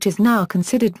 which is now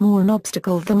considered more an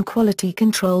obstacle than quality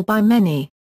control by many.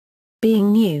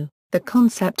 Being new, the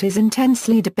concept is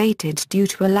intensely debated due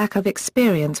to a lack of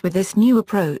experience with this new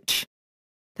approach.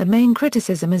 The main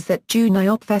criticism is that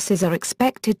junior professors are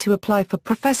expected to apply for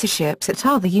professorships at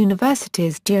other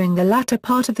universities during the latter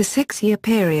part of the 6-year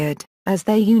period, as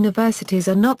their universities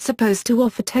are not supposed to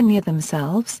offer tenure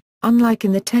themselves, unlike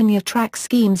in the tenure track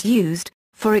schemes used,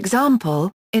 for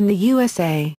example, in the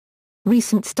USA.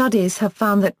 Recent studies have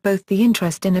found that both the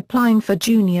interest in applying for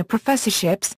junior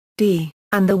professorships,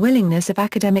 and the willingness of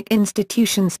academic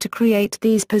institutions to create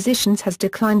these positions has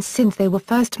declined since they were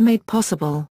first made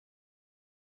possible.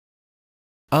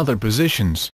 Other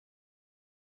positions.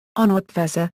 Honorary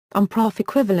Professor, Prof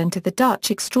equivalent to the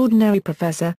Dutch Extraordinary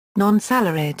Professor,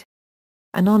 non-salaried.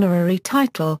 An honorary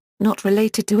title, not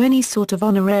related to any sort of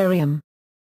honorarium.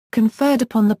 Conferred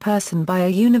upon the person by a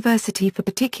university for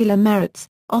particular merits,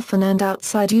 often earned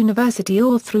outside university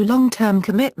or through long-term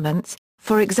commitments,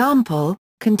 for example,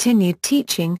 continued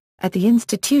teaching, at the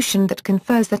institution that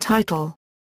confers the title.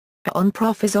 An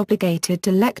prof is obligated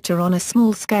to lecture on a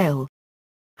small scale.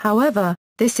 However,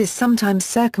 this is sometimes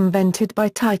circumvented by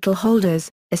title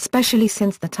holders, especially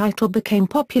since the title became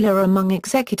popular among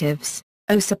executives.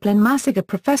 Plenmassiger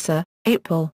Professor,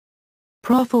 April.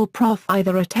 Prof or Prof,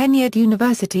 either a tenured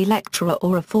university lecturer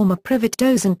or a former private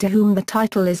docent to whom the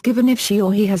title is given if she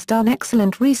or he has done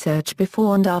excellent research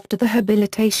before and after the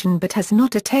habilitation but has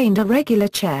not attained a regular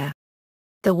chair.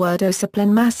 The word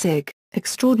Plenmassig,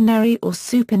 extraordinary or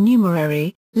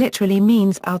supernumerary, literally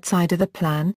means outside of the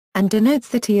plan, and denotes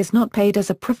that he is not paid as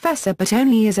a professor but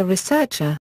only as a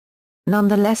researcher.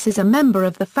 Nonetheless, as a member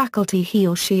of the faculty he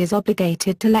or she is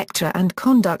obligated to lecture and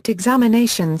conduct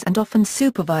examinations and often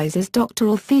supervises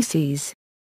doctoral theses.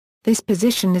 This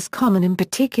position is common in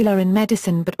particular in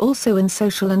medicine but also in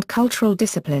social and cultural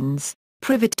disciplines.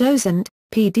 Private docent,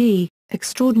 PD,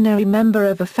 extraordinary member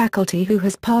of a faculty who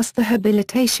has passed the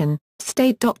habilitation,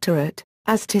 state doctorate,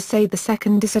 as to say the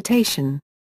second dissertation.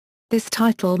 This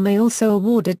title may also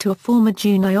awarded to a former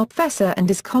junior professor and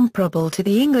is comparable to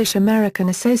the English-American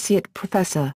associate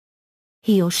professor.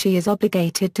 He or she is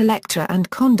obligated to lecture and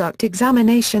conduct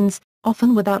examinations,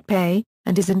 often without pay,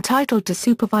 and is entitled to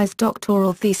supervise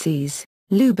doctoral theses.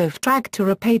 Luboftragter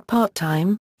are paid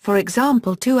part-time, for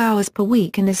example 2 hours per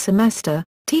week in a semester,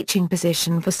 teaching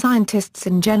position for scientists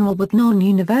in general with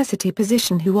non-university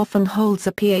position who often holds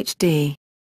a PhD.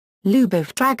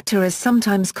 Luboftragter is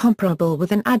sometimes comparable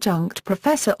with an adjunct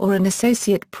professor or an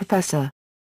associate professor.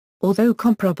 Although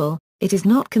comparable, it is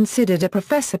not considered a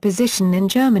professor position in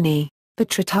Germany.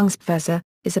 Vertretungsprofessor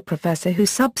is a professor who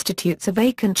substitutes a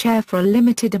vacant chair for a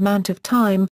limited amount of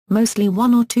time, mostly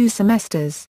 1 or 2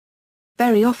 semesters.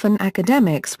 Very often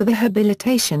academics with a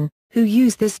habilitation, who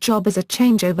use this job as a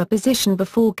changeover position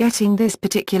before getting this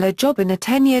particular job in a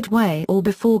tenured way or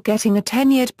before getting a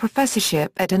tenured professorship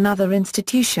at another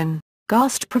institution.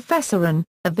 Gastprofessorin,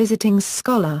 a visiting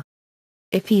scholar.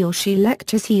 If he or she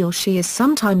lectures, he or she is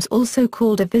sometimes also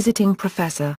called a visiting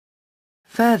professor.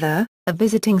 Further, a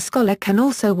visiting scholar can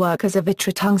also work as a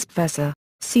Vertretungsprofessor,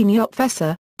 senior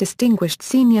professor, distinguished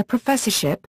senior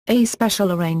professorship, a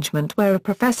special arrangement where a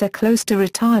professor close to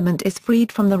retirement is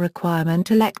freed from the requirement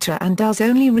to lecture and does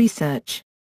only research.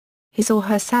 His or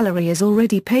her salary is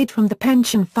already paid from the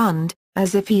pension fund,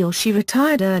 as if he or she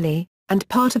retired early, and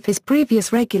part of his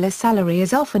previous regular salary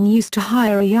is often used to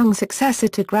hire a young successor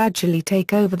to gradually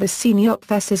take over the senior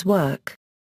professor's work.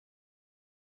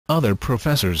 Other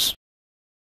professors.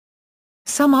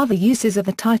 Some other uses of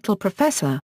the title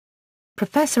professor.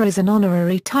 Professor is an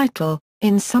honorary title,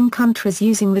 in some countries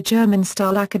using the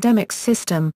German-style academic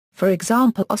system, for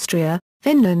example Austria,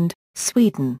 Finland,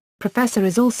 Sweden. Professor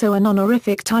is also an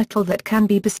honorific title that can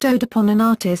be bestowed upon an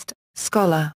artist,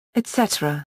 scholar,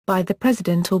 etc., by the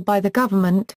president or by the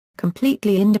government,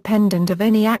 completely independent of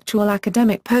any actual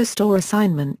academic post or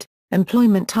assignment.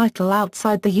 Employment title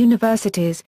outside the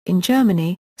universities. In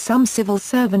Germany, some civil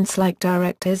servants like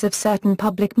directors of certain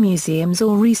public museums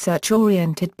or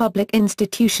research-oriented public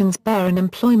institutions bear an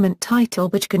employment title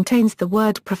which contains the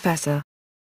word professor.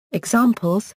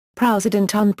 Examples: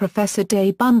 Präsident und Professor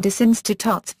des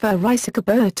Bundesinstituts für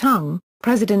Reichsgeburtung,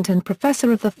 President and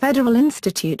Professor of the Federal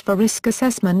Institute for Risk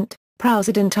Assessment,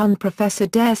 President und Professor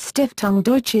der Stiftung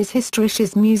Deutsches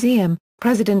Historisches Museum,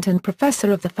 President and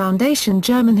Professor of the Foundation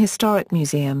German Historic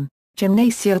Museum,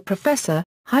 Gymnasial Professor,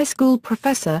 High School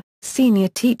Professor, senior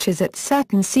teachers at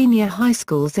certain senior high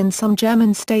schools in some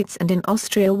German states and in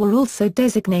Austria were also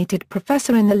designated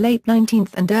professor in the late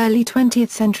 19th and early 20th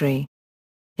century.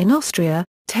 In Austria,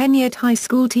 tenured high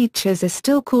school teachers are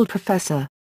still called professor.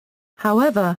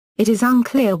 However, it is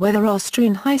unclear whether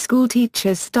Austrian high school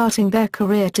teachers starting their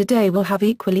career today will have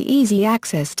equally easy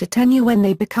access to tenure when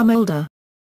they become older.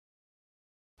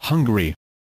 Hungary.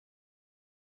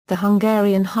 The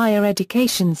Hungarian higher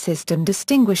education system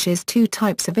distinguishes two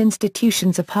types of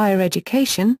institutions of higher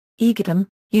education: egyetem,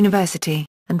 university,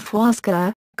 and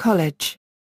főiskola, college.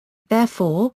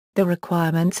 Therefore, the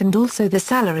requirements and also the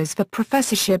salaries for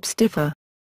professorships differ.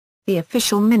 The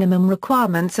official minimum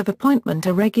requirements of appointment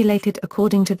are regulated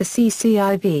according to the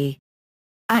CCIV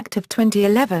Act of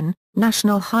 2011,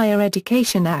 National Higher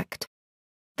Education Act.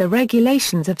 The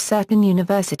regulations of certain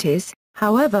universities,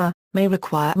 however, may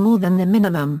require more than the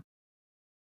minimum.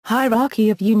 Hierarchy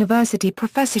of university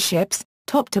professorships,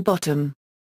 top to bottom.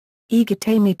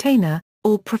 Egyetemű tanár,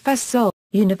 or professor,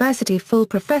 university full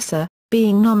professor,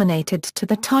 being nominated to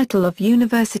the title of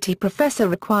university professor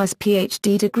requires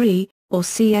PhD degree, or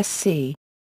CSc.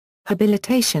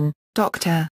 Habilitation,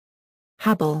 doctor.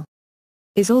 Habl.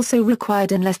 Is also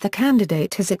required unless the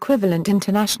candidate has equivalent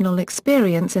international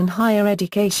experience in higher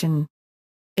education.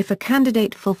 If a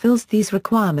candidate fulfills these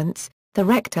requirements, the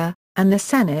rector, and the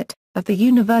senate, of the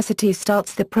university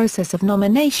starts the process of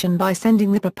nomination by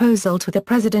sending the proposal to the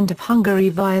President of Hungary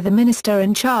via the Minister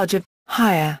in charge of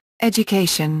higher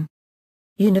education.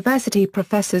 University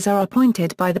professors are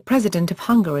appointed by the President of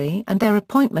Hungary and their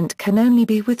appointment can only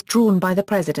be withdrawn by the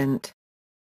President.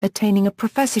 Attaining a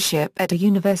professorship at a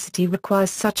university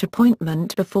requires such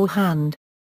appointment beforehand.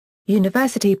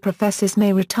 University professors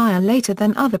may retire later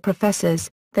than other professors.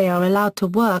 They are allowed to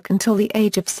work until the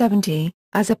age of 70,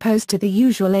 as opposed to the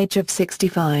usual age of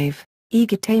 65.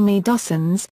 Egyetemű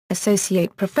docens,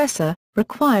 associate professor,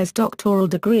 requires doctoral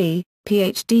degree,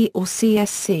 PhD or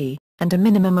CSc, and a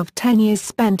minimum of 10 years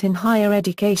spent in higher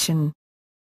education.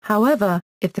 However,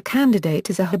 if the candidate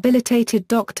is a habilitated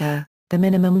doctor, the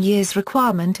minimum years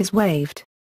requirement is waived.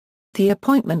 The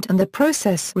appointment and the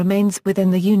process remains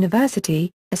within the university.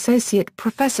 Associate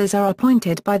professors are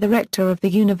appointed by the rector of the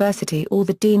university or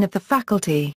the dean of the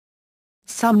faculty.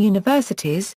 Some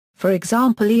universities, for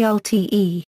example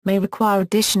ELTE, may require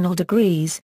additional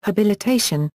degrees,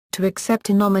 habilitation, to accept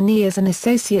a nominee as an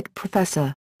associate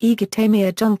professor. Egyetemű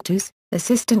adjunctus,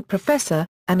 assistant professor,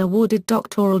 an awarded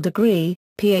doctoral degree,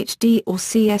 PhD or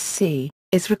CSc,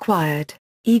 is required.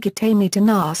 Egyetemű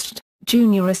tanárt,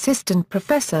 junior assistant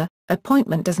professor,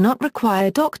 appointment does not require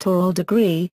a doctoral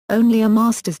degree, only a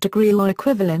master's degree or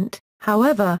equivalent.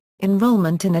 However,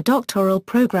 enrollment in a doctoral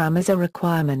program is a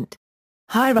requirement.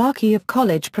 Hierarchy of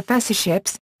college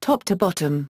professorships, top to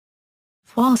bottom.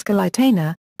 Főiskola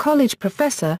tanár, college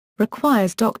professor,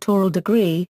 requires doctoral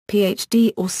degree,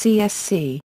 PhD or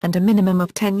CSc, and a minimum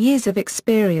of 10 years of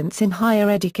experience in higher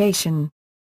education.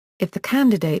 If the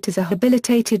candidate is a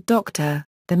habilitated doctor,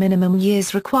 the minimum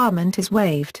years requirement is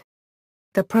waived.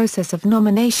 The process of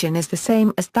nomination is the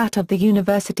same as that of the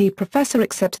university professor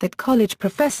except that college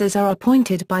professors are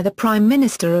appointed by the Prime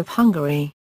Minister of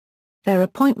Hungary. Their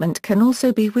appointment can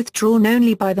also be withdrawn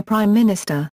only by the Prime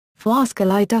Minister.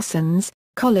 Főiskola docens,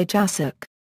 college ASUC.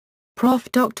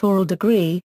 Prof. doctoral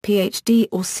degree, PhD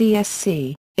or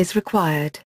CSc, is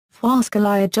required.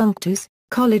 Főiskola adjunctus,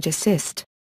 college assist.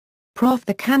 Prof.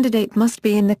 The candidate must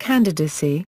be in the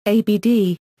candidacy,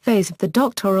 ABD, phase of the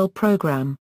doctoral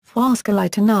program. Főiskola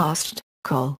tanárt,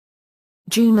 Col.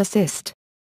 Jun assist.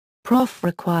 Prof.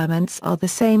 requirements are the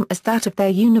same as that of their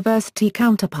university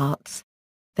counterparts.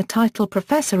 The title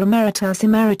Professor Emeritus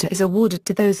Emerita is awarded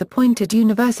to those appointed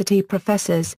university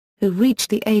professors, who reach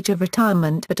the age of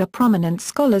retirement but are prominent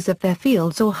scholars of their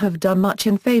fields or have done much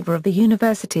in favor of the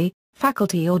university,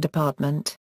 faculty or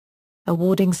department.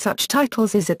 Awarding such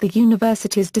titles is at the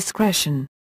university's discretion.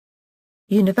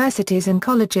 Universities and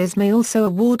colleges may also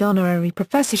award honorary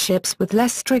professorships with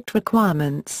less strict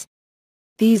requirements.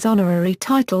 These honorary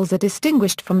titles are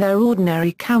distinguished from their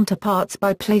ordinary counterparts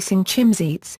by placing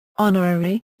chimseats,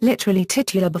 honorary, literally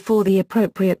titular before the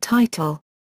appropriate title.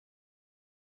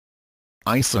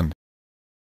 Iceland.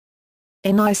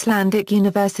 In Icelandic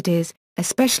universities,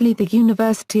 especially the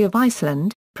University of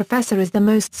Iceland, professor is the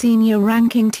most senior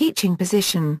ranking teaching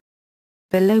position.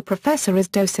 Below professor is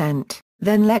docent,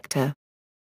 then lector.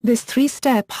 This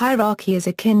three-step hierarchy is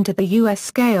akin to the U.S.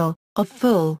 scale, of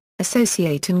full,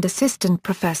 associate and assistant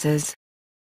professors.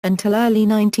 Until early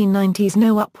 1990s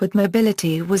no upward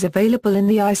mobility was available in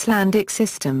the Icelandic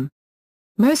system.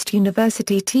 Most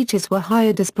university teachers were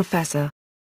hired as professor.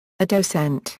 A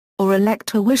docent, or a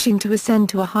lecturer wishing to ascend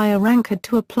to a higher rank had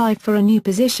to apply for a new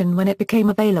position when it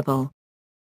became available.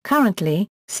 Currently,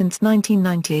 since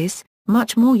 1990s,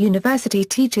 much more university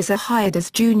teachers are hired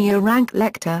as junior rank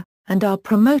lecturer, and are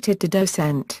promoted to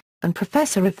docent and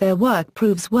professor if their work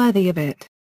proves worthy of it.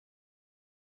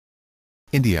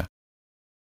 India.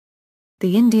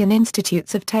 The Indian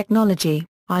Institutes of Technology,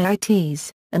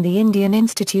 IITs, and the Indian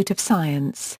Institute of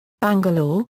Science,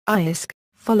 Bangalore, IISc,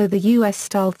 follow the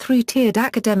US-style three-tiered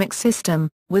academic system,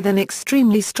 with an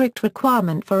extremely strict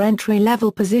requirement for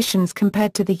entry-level positions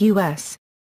compared to the US.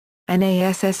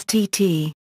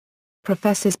 NASSTT.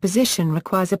 Professor's position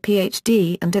requires a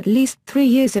PhD and at least 3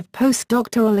 years of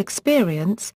postdoctoral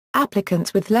experience.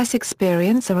 Applicants with less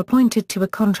experience are appointed to a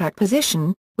contract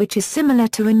position, which is similar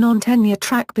to a non-tenure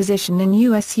track position in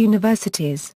U.S.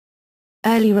 universities.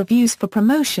 Early reviews for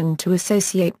promotion to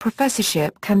associate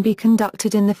professorship can be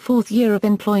conducted in the 4th year of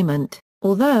employment,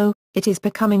 although, it is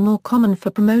becoming more common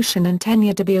for promotion and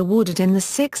tenure to be awarded in the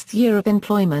 6th year of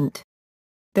employment.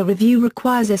 The review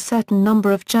requires a certain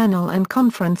number of journal and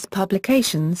conference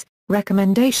publications,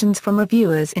 recommendations from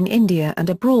reviewers in India and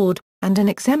abroad, and an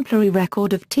exemplary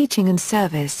record of teaching and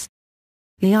service.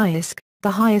 The IISc,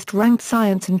 the highest-ranked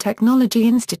science and technology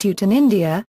institute in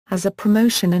India, has a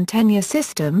promotion and tenure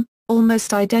system,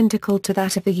 almost identical to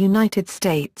that of the United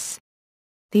States.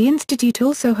 The institute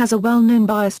also has a well-known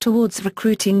bias towards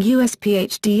recruiting US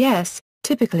PhDs,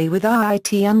 typically with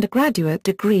IIT undergraduate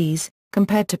degrees,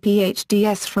 compared to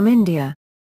PhDs from India.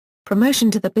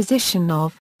 Promotion to the position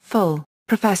of full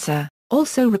professor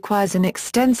also requires an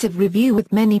extensive review,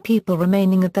 with many people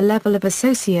remaining at the level of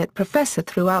associate professor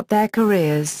throughout their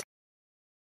careers.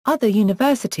 Other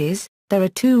universities, there are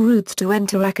 2 routes to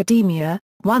enter academia,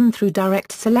 one through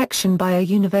direct selection by a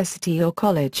university or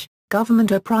college,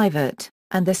 government or private,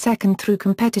 and the second through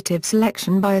competitive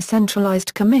selection by a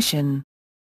centralized commission.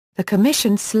 The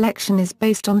commission's selection is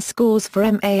based on scores for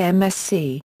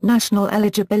MAMSC, National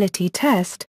Eligibility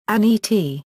Test, NET,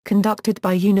 conducted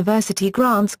by University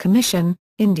Grants Commission,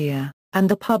 India, and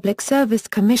the Public Service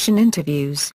Commission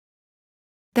interviews.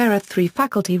 There are 3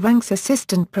 faculty ranks: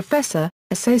 assistant professor,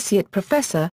 associate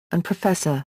professor, and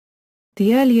professor.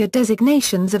 The earlier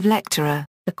designations of lecturer,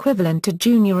 equivalent to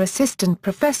junior assistant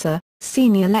professor,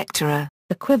 senior lecturer,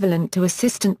 equivalent to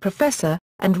assistant professor,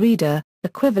 and reader,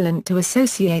 equivalent to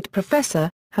associate professor,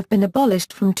 have been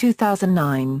abolished from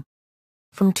 2009.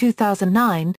 From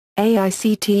 2009,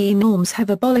 AICTE norms have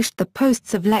abolished the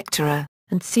posts of lecturer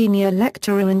and senior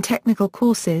lecturer in technical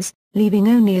courses, leaving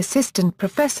only assistant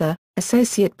professor,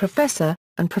 associate professor,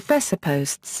 and professor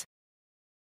posts.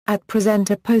 At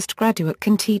present, a postgraduate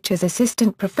can teach as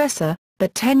assistant professor,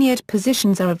 but tenured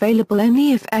positions are available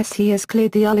only if he has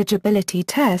cleared the eligibility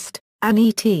test,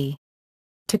 NET.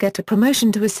 To get a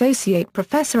promotion to associate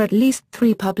professor, at least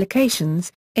 3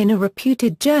 publications, in a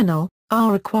reputed journal,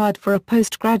 are required for a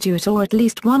postgraduate, or at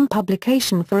least 1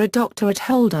 publication for a doctorate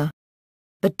holder.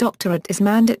 The doctorate is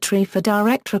mandatory for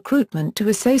direct recruitment to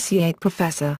associate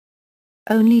professor.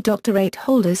 Only doctorate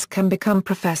holders can become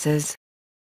professors.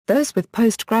 Those with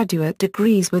postgraduate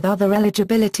degrees with other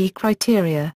eligibility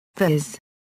criteria, viz.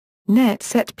 Net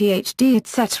Set PhD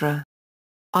etc.,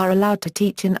 are allowed to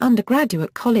teach in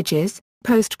undergraduate colleges,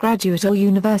 postgraduate or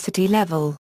university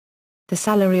level. The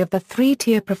salary of the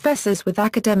 3-tier professors with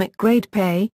academic grade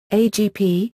pay,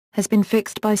 AGP, has been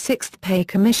fixed by 6th Pay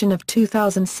Commission of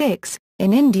 2006,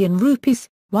 in Indian rupees,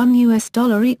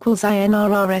 $1 equals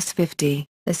INR Rs 50,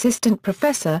 assistant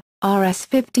professor, Rs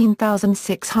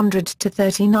 15,600 to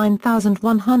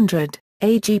 39,100,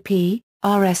 AGP,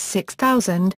 Rs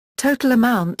 6,000, total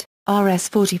amount, Rs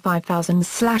 45,000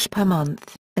 per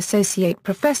month, associate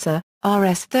professor,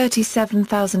 Rs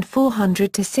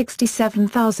 37,400 to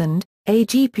 67,000,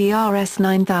 AGP Rs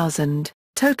 9,000,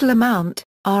 total amount,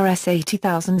 Rs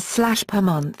 80,000 per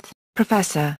month,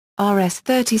 professor, Rs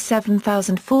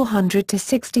 37,400 to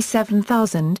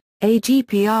 67,000,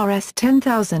 AGP Rs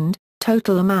 10,000,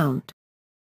 total amount,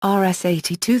 Rs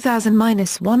 82,000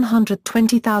 minus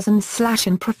 120,000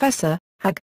 and professor,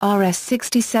 HAG, Rs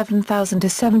 67,000 to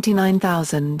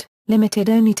 79,000, limited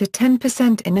only to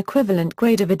 10% in equivalent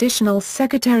grade of additional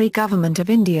Secretary Government of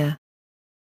India.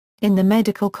 In the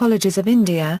medical colleges of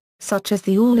India, such as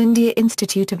the All India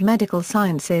Institute of Medical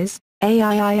Sciences,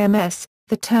 AIIMS,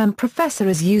 the term professor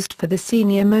is used for the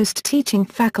senior-most teaching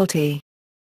faculty.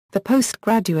 The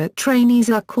postgraduate trainees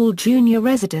are called junior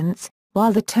residents,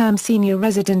 while the term senior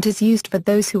resident is used for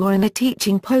those who are in a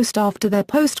teaching post after their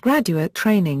postgraduate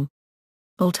training.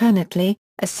 Alternately,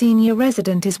 a senior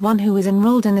resident is one who is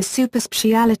enrolled in a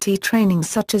superspecialty training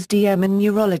such as DM in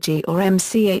neurology or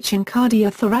MCH in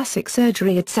cardiothoracic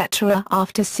surgery etc.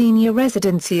 After senior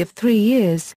residency of 3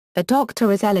 years, a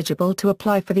doctor is eligible to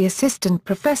apply for the assistant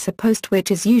professor post,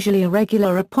 which is usually a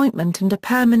regular appointment and a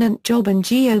permanent job in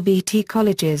GOVT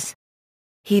colleges.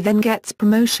 He then gets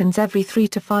promotions every 3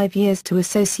 to 5 years to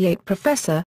associate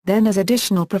professor, then as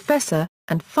additional professor,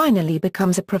 and finally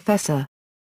becomes a professor.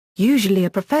 Usually a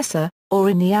professor, or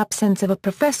in the absence of a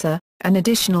professor, an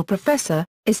additional professor,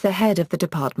 is the head of the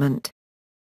department.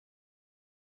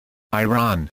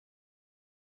 Iran.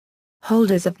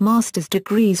 Holders of master's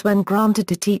degrees when granted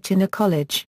to teach in a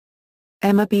college.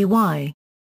 MBY.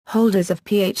 Holders of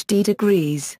PhD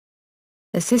degrees.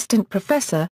 Assistant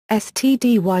professor,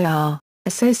 STDYR,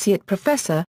 associate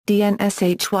professor,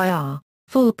 DNSHYR,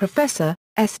 full professor,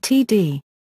 STD.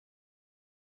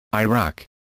 Iraq.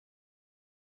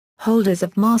 Holders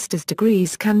of master's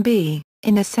degrees can be,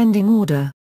 in ascending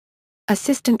order: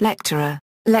 assistant lecturer,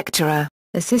 lecturer,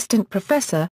 assistant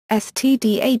professor,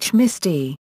 STDH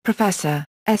MSD, professor,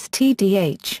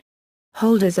 STDH.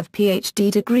 Holders of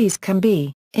PhD degrees can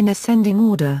be, in ascending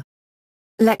order: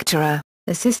 lecturer,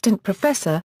 assistant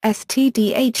professor,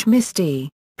 STDH MSD,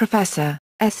 professor,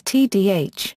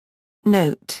 STDH.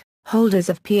 Note: holders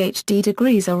of PhD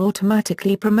degrees are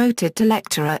automatically promoted to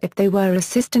lecturer if they were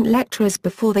assistant lecturers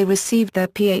before they received their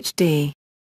PhD.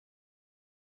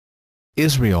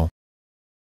 Israel.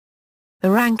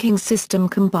 The ranking system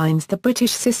combines the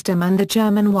British system and the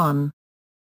German one.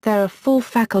 There are 4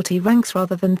 faculty ranks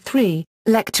rather than 3: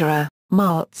 lecturer,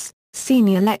 Marz,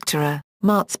 senior lecturer,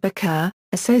 Marzbecker,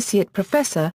 associate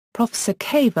professor, Professor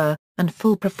Kaver, and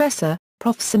full professor,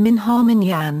 Professor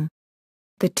Minharminyan.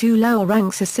 The 2 lower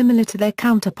ranks are similar to their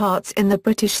counterparts in the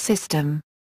British system.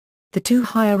 The 2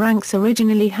 higher ranks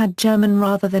originally had German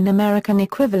rather than American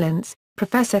equivalents.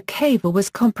 Professor Kaver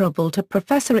was comparable to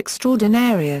Professor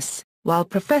Extraordinarius, while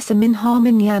Professor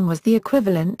Minharminyan was the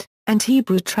equivalent, and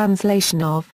Hebrew translation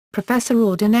of, Professor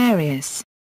Ordinarius.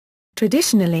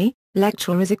 Traditionally,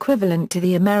 lecturer is equivalent to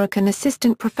the American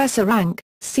assistant professor rank,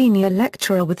 senior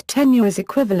lecturer with tenure is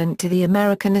equivalent to the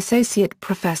American associate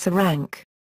professor rank.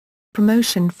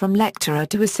 Promotion from lecturer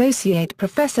to associate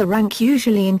professor rank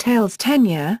usually entails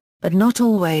tenure, but not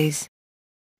always.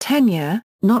 Tenure,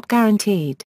 not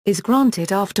guaranteed, is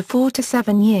granted after 4 to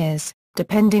 7 years,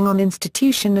 depending on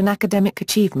institution and academic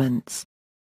achievements.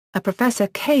 A Professor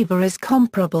Kaver is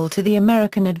comparable to the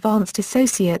American Advanced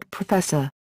Associate Professor.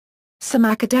 Some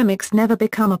academics never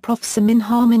become a Professor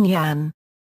Minharminyan.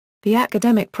 The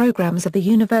academic programs of the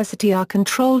university are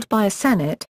controlled by a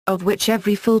senate, of which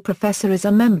every full professor is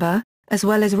a member, as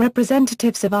well as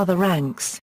representatives of other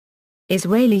ranks.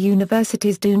 Israeli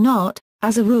universities do not,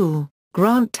 as a rule,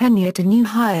 grant tenure to new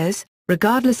hires,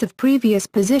 regardless of previous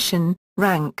position,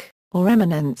 rank, or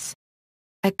eminence.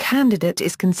 A candidate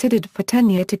is considered for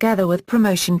tenure together with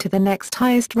promotion to the next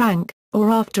highest rank, or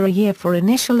after a year for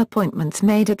initial appointments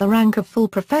made at the rank of full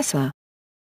professor.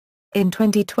 In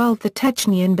 2012 the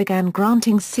Technion began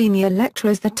granting senior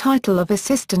lecturers the title of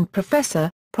assistant professor,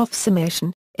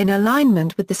 Professormission, in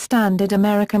alignment with the standard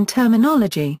American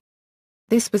terminology.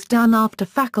 This was done after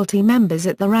faculty members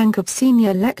at the rank of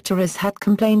senior lecturers had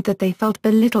complained that they felt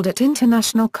belittled at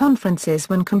international conferences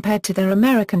when compared to their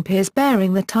American peers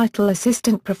bearing the title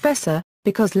assistant professor,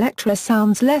 because lecturer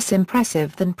sounds less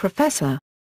impressive than professor.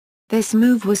 This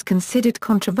move was considered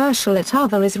controversial at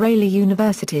other Israeli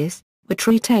universities, which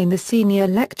retain the senior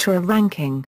lecturer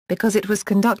ranking, because it was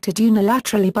conducted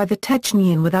unilaterally by the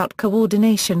Technion without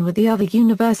coordination with the other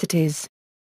universities.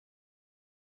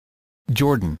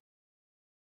 Jordan.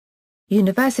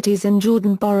 Universities in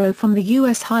Jordan borrow from the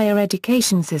U.S. higher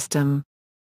education system.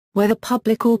 Whether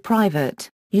public or private,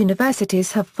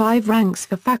 universities have 5 ranks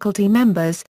for faculty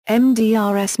members: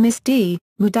 MDRS MSD,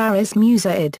 Mudaris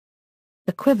Musaid.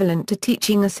 Equivalent to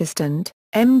teaching assistant,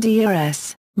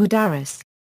 MDRS, Mudaris.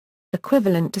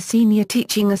 Equivalent to senior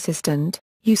teaching assistant,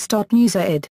 Ustad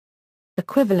Musaid.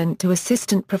 Equivalent to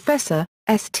assistant professor,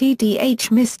 STDH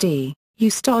MSD,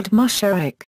 Ustad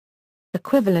Musharik.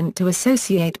 Equivalent to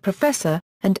associate professor,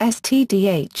 and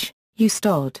STDH,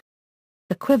 Ustad.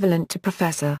 Equivalent to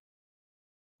professor.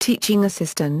 Teaching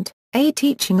assistant. A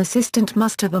teaching assistant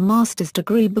must have a master's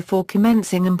degree before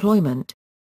commencing employment.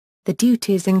 The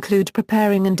duties include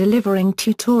preparing and delivering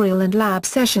tutorial and lab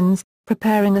sessions,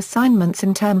 preparing assignments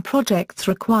and term projects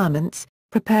requirements,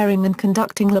 preparing and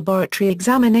conducting laboratory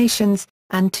examinations,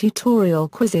 and tutorial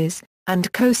quizzes,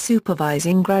 and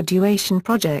co-supervising graduation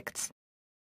projects.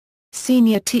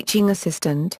 Senior Teaching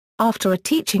Assistant. After a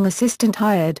teaching assistant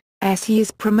hired, he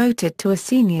is promoted to a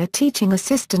senior teaching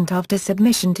assistant after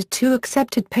submission to 2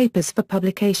 accepted papers for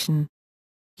publication.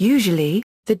 Usually,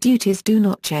 the duties do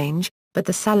not change, but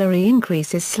the salary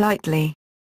increases slightly.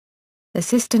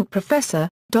 Assistant Professor.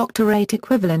 Doctorate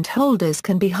equivalent holders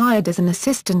can be hired as an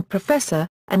assistant professor,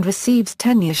 and receives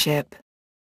tenureship.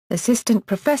 Assistant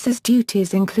professors'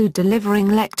 duties include delivering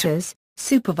lectures,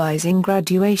 supervising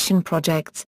graduation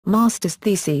projects, master's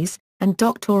theses, and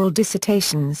doctoral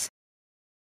dissertations.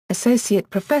 Associate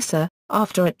Professor.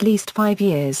 After at least 5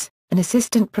 years, an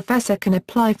assistant professor can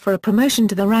apply for a promotion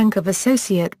to the rank of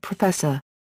Associate Professor.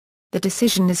 The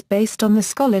decision is based on the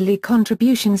scholarly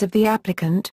contributions of the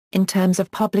applicant, in terms of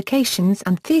publications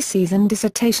and theses and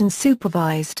dissertations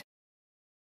supervised.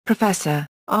 Professor.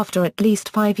 After at least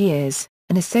 5 years,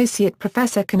 an associate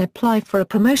professor can apply for a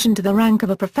promotion to the rank of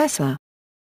a professor.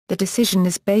 The decision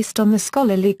is based on the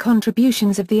scholarly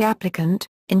contributions of the applicant,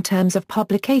 in terms of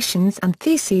publications and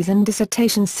theses and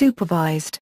dissertations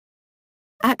supervised.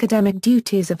 Academic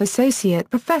duties of associate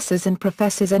professors and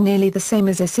professors are nearly the same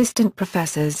as assistant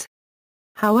professors.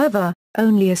 However,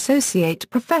 only associate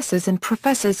professors and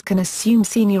professors can assume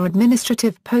senior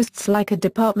administrative posts like a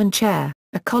department chair,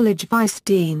 a college vice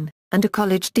dean, and a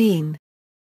college dean.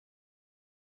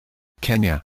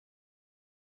 Kenya.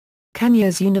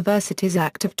 Kenya's Universities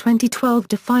Act of 2012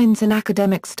 defines an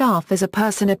academic staff as a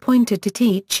person appointed to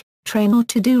teach, train or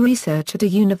to do research at a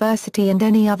university and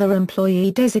any other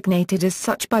employee designated as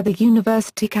such by the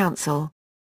University Council.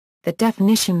 The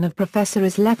definition of professor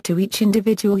is left to each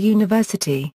individual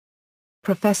university.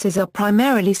 Professors are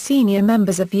primarily senior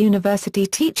members of university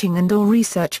teaching and/or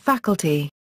research faculty.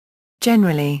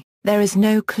 Generally, there is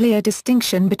no clear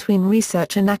distinction between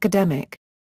research and academic.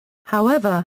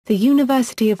 However, the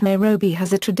University of Nairobi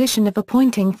has a tradition of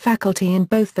appointing faculty in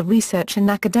both the research and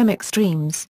academic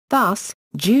streams. Thus,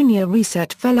 junior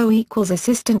research fellow equals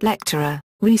assistant lecturer,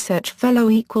 research fellow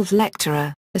equals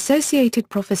lecturer, associated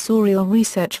professorial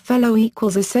research fellow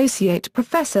equals associate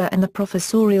professor, and the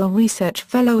professorial research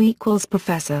fellow equals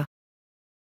professor.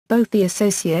 Both the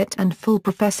associate and full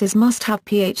professors must have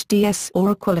PhDs or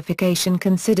a qualification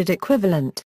considered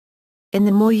equivalent. In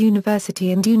the Moi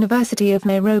University and University of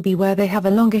Nairobi, where they have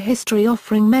a longer history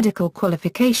offering medical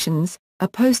qualifications, a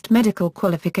post-medical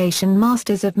qualification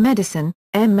Masters of Medicine,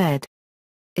 M.Med,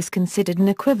 is considered an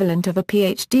equivalent of a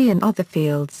PhD in other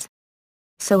fields.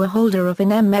 So a holder of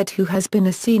an M.Med who has been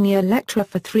a senior lecturer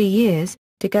for 3 years,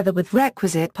 together with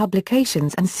requisite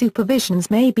publications and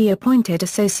supervisions, may be appointed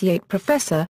associate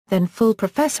professor, then full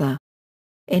professor.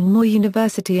 In Moi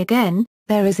University again,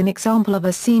 there is an example of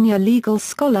a senior legal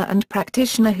scholar and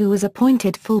practitioner who was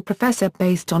appointed full professor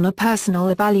based on a personal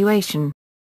evaluation.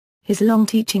 His long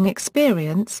teaching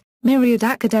experience, myriad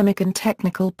academic and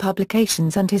technical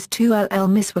publications, and his 2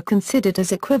 LL.Ms were considered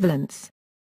as equivalents.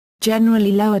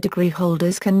 Generally, lower degree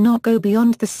holders cannot go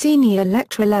beyond the senior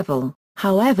lecturer level,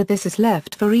 however this is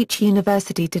left for each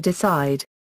university to decide.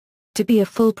 To be a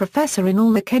full professor in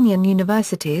all the Kenyan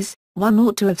universities, one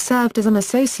ought to have served as an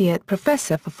associate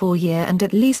professor for 4 years and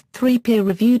at least 3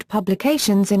 peer-reviewed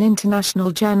publications in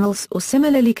international journals or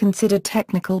similarly considered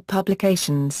technical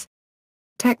publications.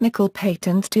 Technical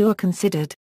patents too are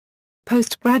considered.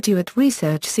 Postgraduate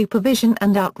research supervision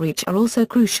and outreach are also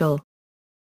crucial.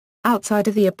 Outside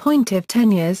of the appointive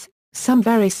tenures, some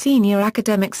very senior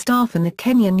academic staff in the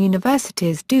Kenyan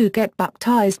universities do get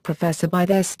baptized professor by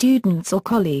their students or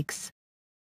colleagues.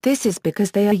 This is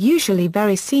because they are usually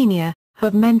very senior,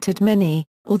 have mentored many,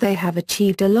 or they have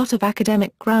achieved a lot of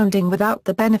academic grounding without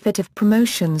the benefit of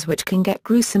promotions, which can get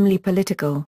gruesomely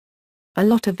political. A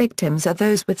lot of victims are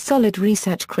those with solid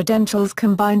research credentials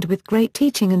combined with great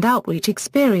teaching and outreach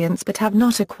experience but have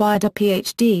not acquired a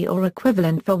PhD or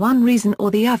equivalent for one reason or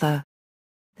the other.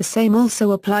 The same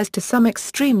also applies to some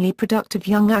extremely productive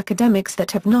young academics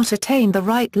that have not attained the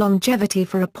right longevity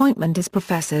for appointment as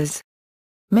professors.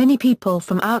 Many people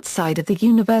from outside of the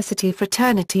university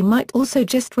fraternity might also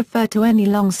just refer to any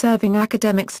long-serving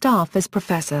academic staff as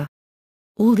professor.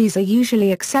 All these are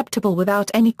usually acceptable without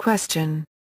any question.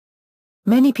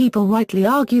 Many people rightly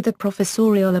argue that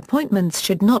professorial appointments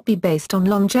should not be based on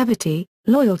longevity,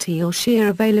 loyalty or sheer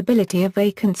availability of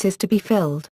vacancies to be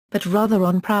filled, but rather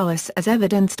on prowess as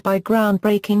evidenced by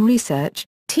groundbreaking research,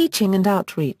 teaching and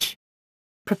outreach.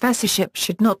 Professorship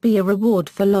should not be a reward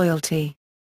for loyalty.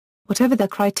 Whatever the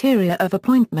criteria of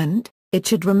appointment, it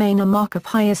should remain a mark of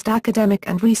highest academic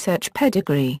and research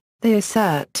pedigree, they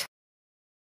assert.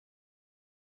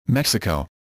 Mexico.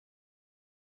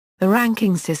 The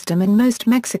ranking system in most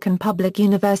Mexican public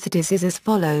universities is as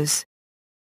follows.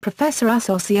 Professor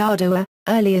Asociado A,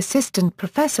 Early Assistant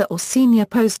Professor or Senior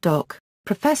Postdoc,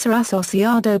 Professor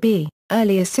Asociado B,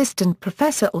 Early Assistant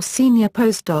Professor or Senior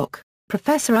Postdoc,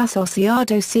 Professor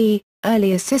Asociado C,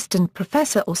 Early Assistant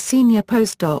Professor or Senior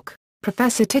Postdoc,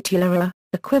 Professor Titular A,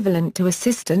 equivalent to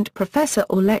Assistant Professor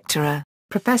or Lecturer,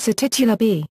 Professor Titular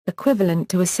B, equivalent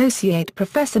to Associate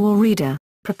Professor or Reader,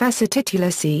 Professor Titular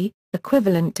C,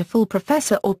 equivalent to Full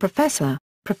Professor or Professor,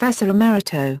 Professor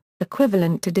Emerito,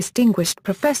 equivalent to Distinguished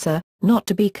Professor, not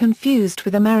to be confused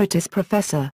with Emeritus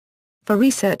Professor. For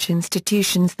research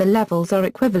institutions the levels are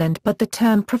equivalent but the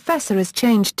term professor is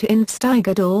changed to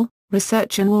investigador,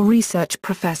 researcher or research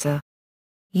professor.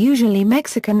 Usually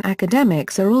Mexican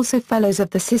academics are also fellows of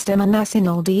the Sistema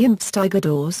Nacional de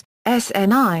Investigadores,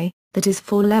 SNI, that is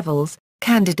 4 levels,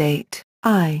 candidate,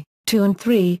 I, 2 and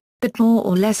 3, that more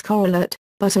or less correlate,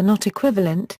 but are not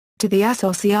equivalent, to the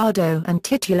Asociado and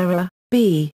Titular A,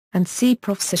 B, and C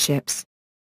professorships.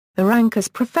 The rank as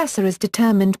professor is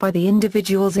determined by the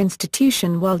individual's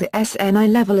institution while the SNI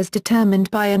level is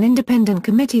determined by an independent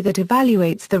committee that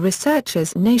evaluates the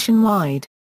researchers nationwide.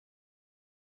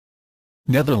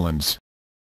 Netherlands.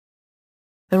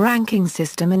 The ranking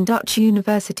system in Dutch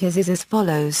universities is as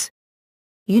follows.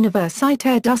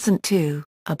 Universitair Docent 2,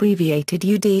 abbreviated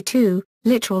UD2,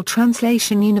 literal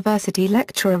translation University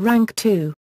Lecturer Rank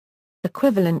 2.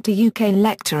 Equivalent to UK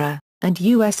Lecturer, and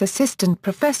US Assistant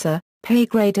Professor, pay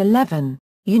grade 11,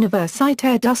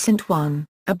 Universitair Docent 1,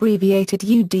 abbreviated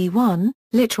UD1,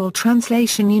 literal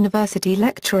translation University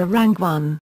Lecturer Rank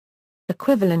 1.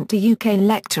 Equivalent to UK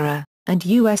Lecturer, and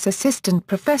US Assistant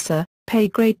Professor, pay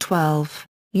grade 12,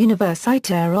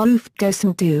 Universitair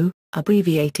Hoofddocent 2,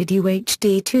 abbreviated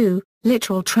UHD2,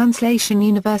 literal translation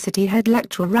University Head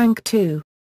Lecturer Rank 2.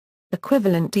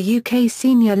 Equivalent to UK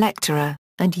Senior Lecturer,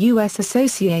 and US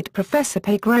Associate Professor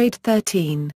pay grade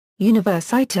 13,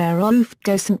 Universitair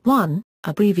Hoofddocent 1,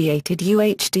 abbreviated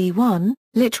UHD1,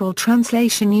 literal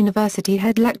translation University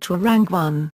Head Lecturer Rank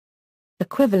 1.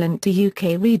 Equivalent to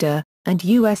UK Reader, and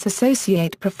US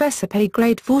Associate Professor pay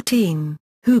grade 14,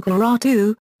 Hoogleraar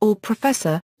 2, or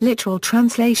Professor, literal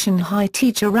translation High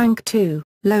Teacher Rank 2,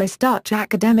 lowest Dutch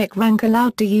academic rank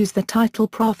allowed to use the title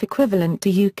Prof equivalent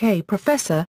to UK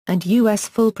Professor, and US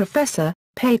Full Professor,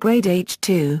 pay grade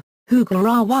H2,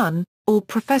 Hoogleraar 1, or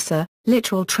Professor,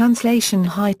 literal translation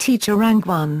High Teacher Rank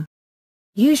 1.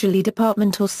 Usually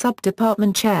Department or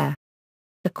Sub-Department Chair.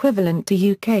 Equivalent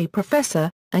to UK Professor,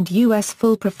 and US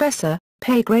Full Professor,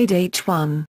 pay grade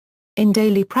H1. In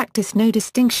daily practice no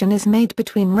distinction is made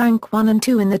between rank 1 and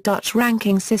 2 in the Dutch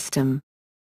ranking system.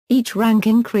 Each rank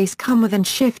increase come with an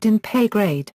shift in pay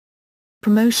grade.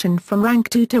 Promotion from rank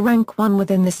 2 to rank 1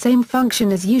 within the same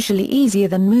function is usually easier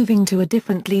than moving to a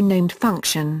differently named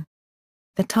function.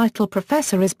 The title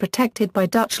professor is protected by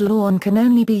Dutch law and can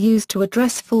only be used to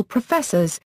address full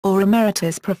professors, or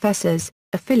emeritus professors,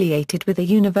 affiliated with a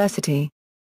university.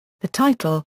 The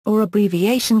title, or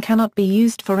abbreviation cannot be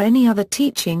used for any other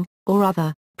teaching, or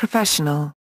other,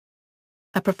 professional.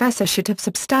 A professor should have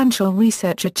substantial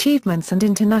research achievements and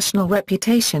international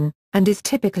reputation, and is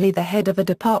typically the head of a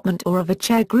department or of a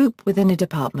chair group within a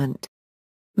department.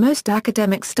 Most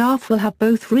academic staff will have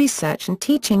both research and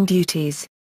teaching duties.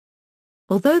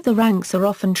 Although the ranks are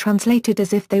often translated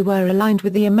as if they were aligned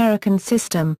with the American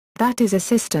system, that is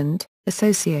assistant,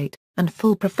 associate, and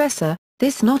full professor,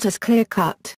 this not as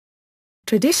clear-cut.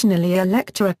 Traditionally a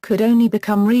lecturer could only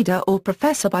become reader or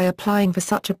professor by applying for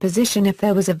such a position if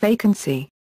there was a vacancy.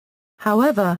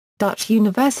 However, Dutch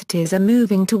universities are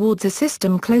moving towards a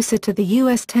system closer to the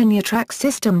US tenure-track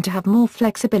system to have more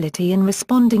flexibility in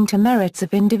responding to merits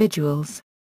of individuals.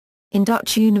 In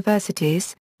Dutch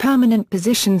universities, permanent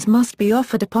positions must be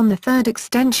offered upon the third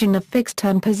extension of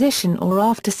fixed-term position or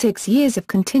after 6 years of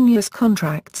continuous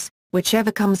contracts,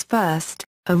 whichever comes first,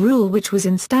 a rule which was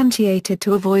instantiated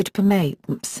to avoid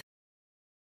permanence.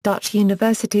 Dutch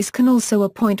universities can also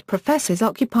appoint professors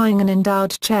occupying an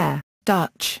endowed chair,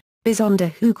 Dutch, bijzonder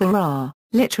hoogleraar,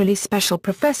 literally special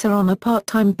professor on a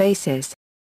part-time basis.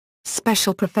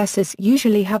 Special professors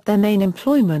usually have their main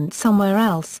employment somewhere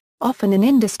else, often in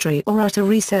industry or at a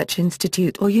research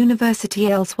institute or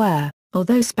university elsewhere,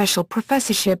 although special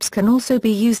professorships can also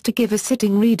be used to give a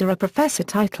sitting reader a professor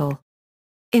title.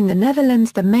 In the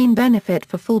Netherlands the main benefit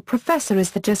for full professor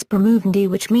is the justpromovendi,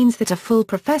 which means that a full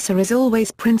professor is always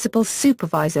principal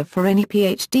supervisor for any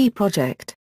PhD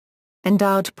project.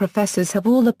 Endowed professors have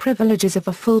all the privileges of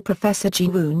a full professor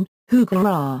gewoon,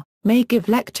 hoogleraar, may give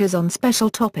lectures on special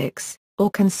topics, or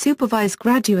can supervise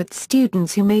graduate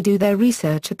students who may do their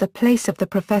research at the place of the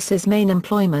professor's main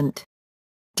employment.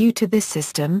 Due to this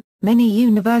system, many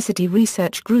university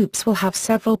research groups will have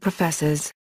several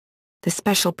professors. The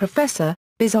special professor,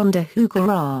 Besonder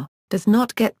Hugara, does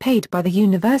not get paid by the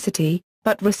university,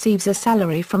 but receives a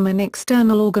salary from an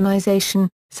external organization,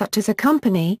 such as a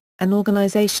company, an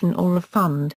organization or a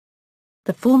fund.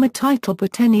 The former title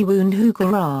Buteni Woon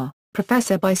Hugara,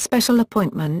 professor by special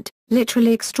appointment,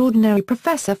 literally extraordinary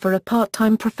professor for a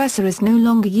part-time professor, is no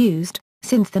longer used,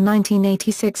 since the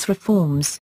 1986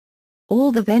 reforms.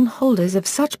 All the then holders of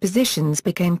such positions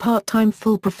became part-time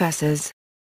full professors.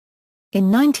 In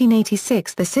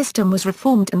 1986 the system was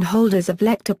reformed and holders of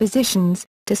lector positions,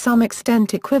 to some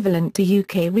extent equivalent to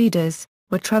UK readers,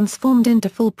 were transformed into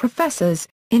full professors,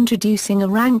 introducing a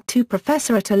rank 2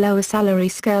 professor at a lower salary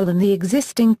scale than the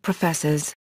existing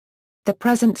professors. The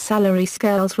present salary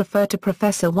scales refer to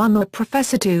Professor 1 or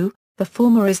Professor 2, the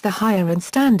former is the higher in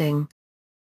standing.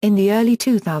 In the early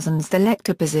 2000s the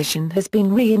lector position has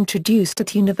been reintroduced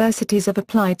at universities of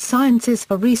applied sciences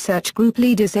for research group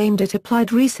leaders aimed at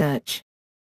applied research.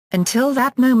 Until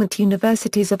that moment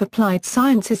universities of applied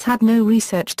sciences had no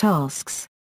research tasks.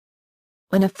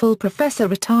 When a full professor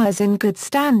retires in good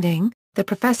standing, the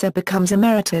professor becomes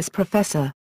emeritus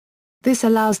professor. This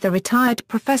allows the retired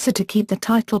professor to keep the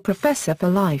title professor for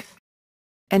life.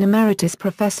 An emeritus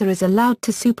professor is allowed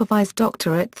to supervise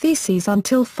doctorate theses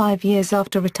until 5 years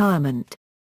after retirement.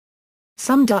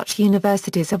 Some Dutch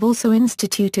universities have also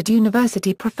instituted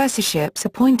university professorships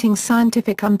appointing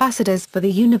scientific ambassadors for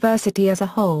the university as a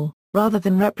whole, rather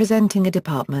than representing a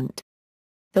department.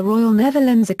 The Royal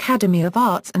Netherlands Academy of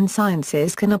Arts and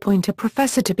Sciences can appoint a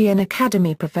professor to be an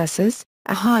academy professors,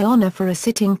 a high honor for a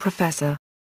sitting professor.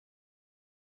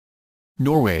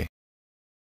 Norway.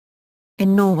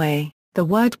 In Norway, the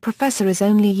word professor is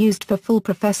only used for full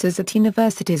professors at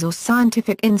universities or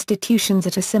scientific institutions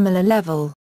at a similar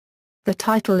level. The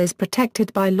title is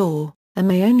protected by law, and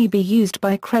may only be used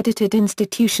by accredited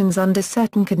institutions under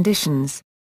certain conditions.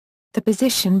 The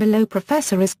position below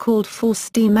professor is called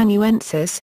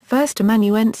førsteamanuensis,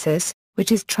 first-amanuensis,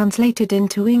 which is translated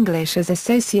into English as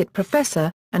associate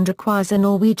professor, and requires a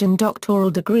Norwegian doctoral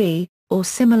degree, or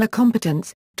similar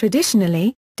competence.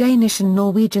 Traditionally, Danish and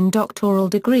Norwegian doctoral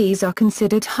degrees are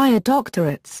considered higher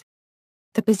doctorates.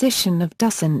 The position of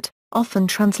docent, often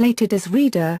translated as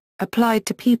reader, applied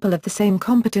to people of the same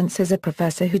competence as a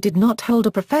professor who did not hold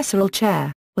a professorial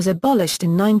chair, was abolished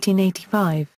in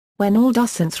 1985, when all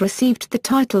docents received the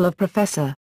title of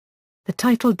professor. The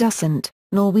title docent,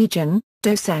 Norwegian,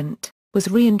 docent, was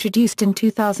reintroduced in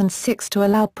 2006 to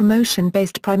allow promotion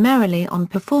based primarily on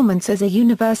performance as a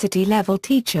university-level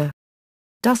teacher.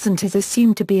 Docent is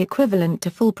assumed to be equivalent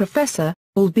to full professor,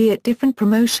 albeit different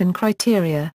promotion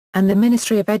criteria, and the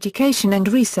Ministry of Education and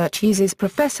Research uses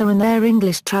professor in their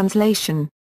English translation.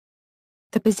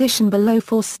 The position below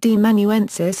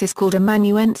førsteamanuensis is called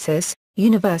amanuensis,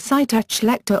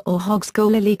 universitetslektor or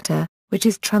hogskolelektor, which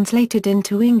is translated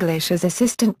into English as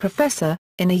assistant professor,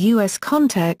 in a US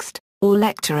context, or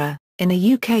lecturer, in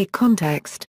a UK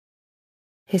context.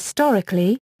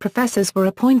 Historically, professors were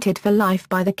appointed for life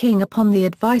by the King upon the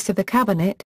advice of the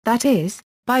Cabinet, that is,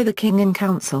 by the King in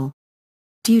Council.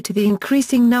 Due to the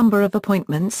increasing number of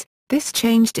appointments, this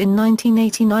changed in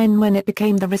 1989 when it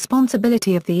became the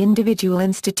responsibility of the individual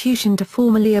institution to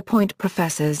formally appoint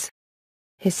professors.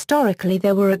 Historically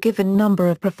there were a given number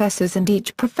of professors and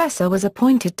each professor was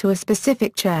appointed to a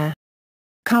specific chair.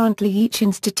 Currently each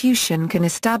institution can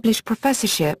establish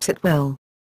professorships at will.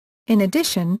 In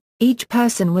addition, each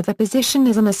person with a position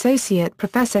as an associate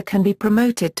professor can be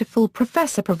promoted to full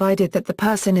professor provided that the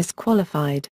person is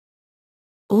qualified.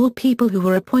 All people who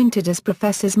were appointed as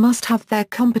professors must have their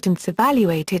competence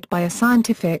evaluated by a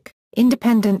scientific,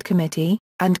 independent committee,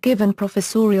 and given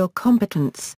professorial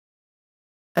competence.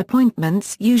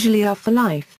 Appointments usually are for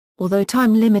life, although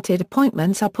time-limited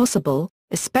appointments are possible,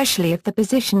 especially if the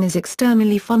position is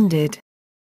externally funded.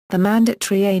 The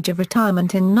mandatory age of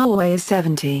retirement in Norway is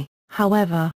 70,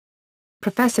 however.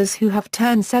 Professors who have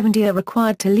turned 70 are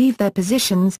required to leave their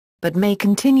positions, but may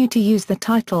continue to use the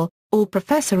title, or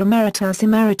Professor Emeritus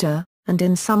Emerita, and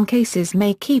in some cases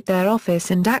may keep their office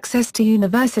and access to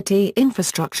university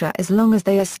infrastructure as long as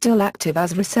they are still active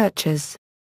as researchers.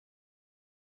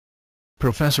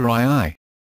 Professor II.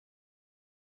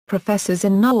 Professors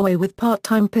in Norway with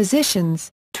part-time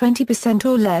positions, 20%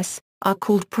 or less, are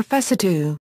called Professor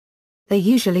II. They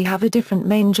usually have a different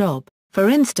main job, for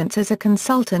instance as a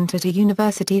consultant at a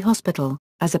university hospital,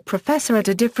 as a professor at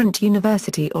a different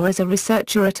university or as a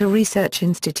researcher at a research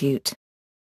institute.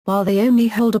 While they only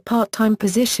hold a part-time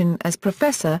position as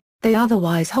professor, they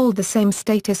otherwise hold the same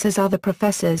status as other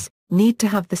professors, need to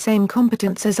have the same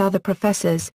competence as other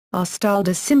professors, are styled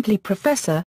as simply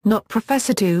professor, not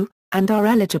Professor II, and are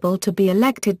eligible to be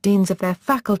elected deans of their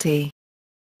faculty.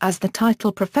 as the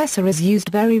title professor is used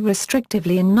very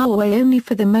restrictively in Norway only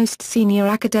for the most senior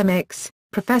academics.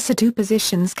 Professor II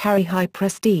positions carry high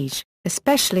prestige,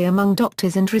 especially among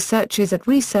doctors and researchers at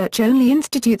research-only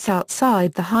institutes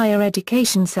outside the higher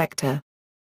education sector.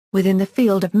 Within the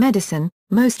field of medicine,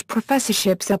 most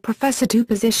professorships are Professor II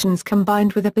positions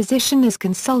combined with a position as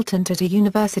consultant at a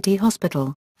university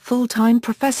hospital. Full-time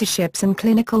professorships in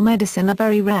clinical medicine are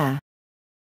very rare.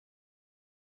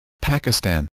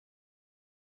 Pakistan.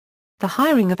 The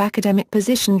hiring of academic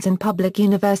positions in public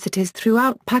universities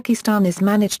throughout Pakistan is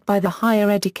managed by the Higher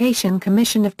Education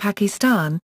Commission of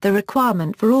Pakistan. The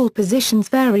requirement for all positions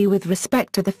vary with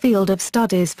respect to the field of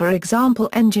studies, for example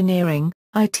engineering,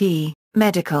 IT,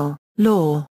 medical,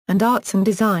 law, and arts and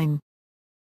design.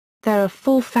 There are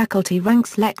 4 faculty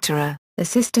ranks: lecturer,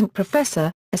 assistant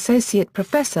professor, associate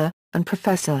professor, and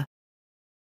professor.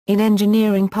 In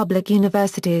engineering public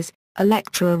universities, a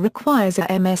lecturer requires a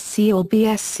MSc or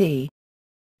BSc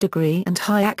degree and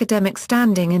high academic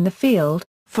standing in the field,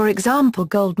 for example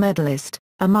gold medalist,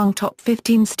 among top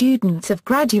 15 students of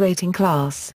graduating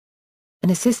class. An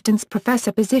assistant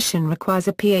professor position requires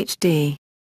a PhD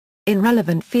in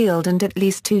relevant field and at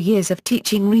least 2 years of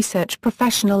teaching research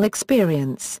professional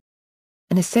experience.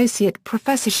 An associate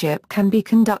professorship can be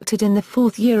conducted in the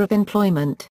 4th year of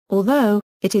employment, although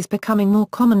it is becoming more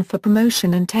common for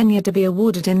promotion and tenure to be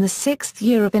awarded in the 6th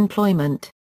year of employment.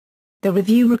 The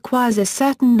review requires a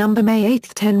certain number May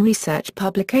 8-10 research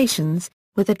publications,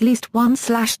 with at least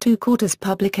 1/2 quarters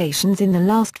publications in the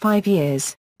last 5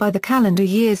 years, by the calendar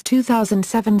years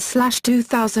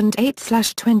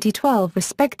 2007/2008/2012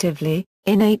 respectively,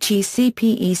 in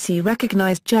HECPEC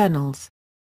recognized journals.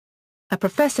 A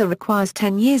professor requires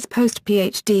 10 years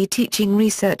post-PhD teaching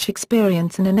research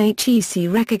experience in an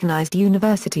HEC-recognized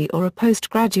university or a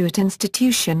postgraduate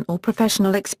institution, or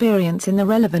professional experience in the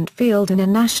relevant field in a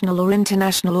national or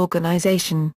international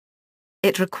organization.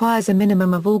 It requires a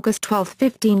minimum of August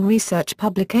 12-15 research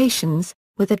publications,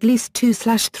 with at least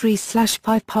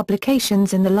 2/3/5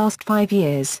 publications in the last 5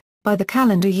 years, by the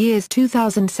calendar years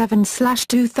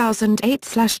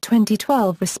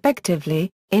 2007/2008/2012 respectively,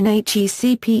 in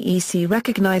HECPEC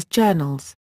recognized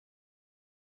journals.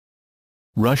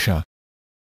 Russia.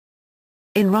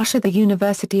 In Russia, the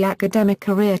university academic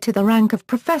career to the rank of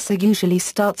professor usually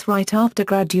starts right after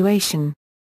graduation.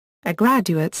 A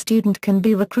graduate student can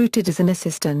be recruited as an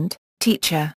assistant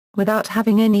teacher, without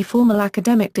having any formal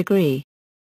academic degree.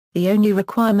 The only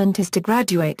requirement is to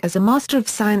graduate as a Master of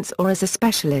Science or as a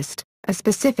specialist, a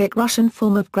specific Russian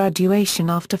form of graduation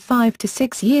after 5 to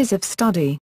 6 years of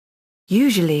study.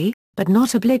 Usually, but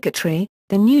not obligatory,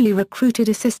 the newly recruited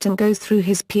assistant goes through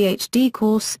his PhD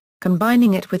course,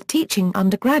 combining it with teaching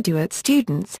undergraduate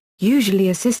students. Usually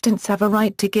assistants have a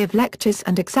right to give lectures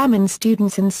and examine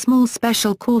students in small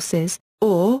special courses,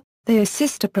 or they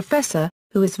assist a professor,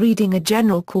 who is reading a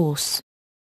general course.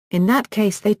 In that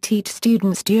case they teach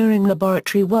students during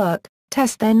laboratory work,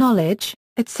 test their knowledge,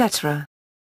 etc.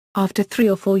 After 3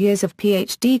 or 4 years of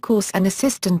PhD course, an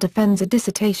assistant defends a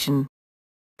dissertation.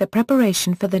 The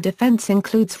preparation for the defense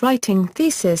includes writing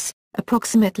thesis,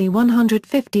 approximately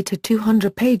 150 to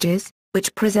 200 pages,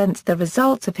 which presents the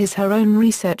results of his/her own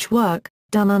research work,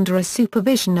 done under a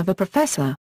supervision of a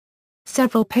professor.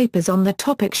 Several papers on the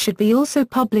topic should be also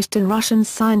published in Russian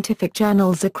scientific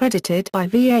journals accredited by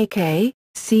VAK,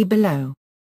 see below.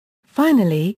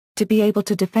 Finally, to be able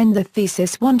to defend the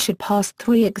thesis one should pass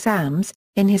 3 exams,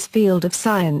 in his field of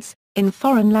science, in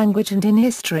foreign language and in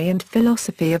history and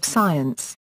philosophy of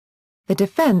science. The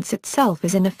defense itself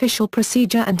is an official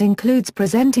procedure and includes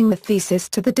presenting the thesis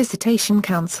to the dissertation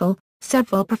council,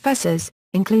 several professors,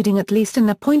 including at least an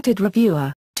appointed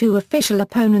reviewer, 2 official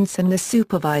opponents and the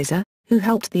supervisor, who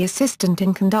helped the assistant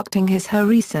in conducting his/her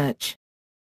research.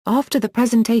 After the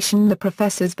presentation the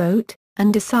professors vote,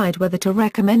 and decide whether to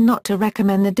recommend/not to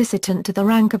recommend the dissertant to the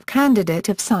rank of candidate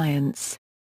of science.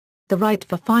 The right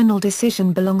for final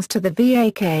decision belongs to the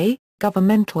VAK,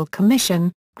 governmental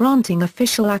commission, granting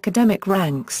official academic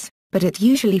ranks, but it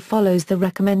usually follows the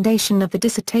recommendation of the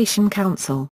dissertation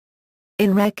council.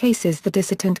 In rare cases the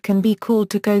dissertant can be called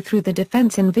to go through the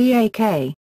defense in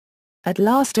VAK. At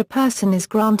last a person is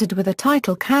granted with a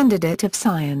title candidate of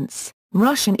science,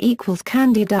 Russian equals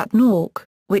kandidat nauk,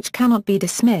 which cannot be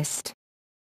dismissed.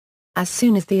 As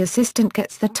soon as the assistant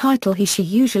gets the title he/she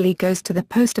usually goes to the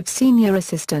post of senior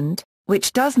assistant,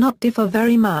 which does not differ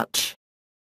very much.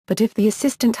 But if the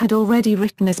assistant had already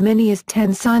written as many as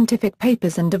 10 scientific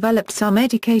papers and developed some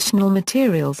educational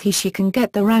materials he/she can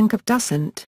get the rank of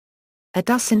docent. A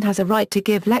docent has a right to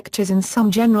give lectures in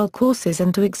some general courses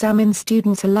and to examine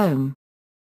students alone.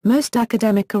 Most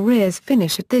academic careers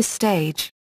finish at this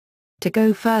stage. To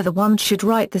go further, one should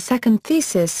write the second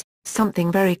thesis,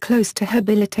 something very close to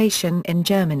habilitation in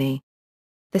Germany.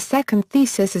 The second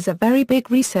thesis is a very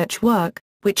big research work,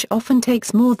 which often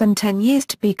takes more than 10 years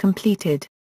to be completed.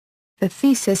 The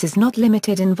thesis is not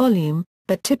limited in volume,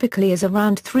 but typically is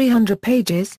around 300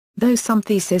 pages, though some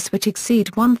theses which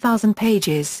exceed 1,000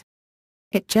 pages.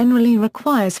 It generally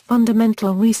requires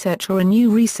fundamental research or a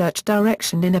new research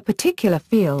direction in a particular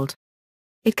field.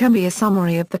 It can be a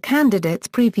summary of the candidate's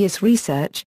previous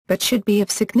research, but should be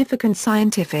of significant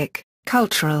scientific,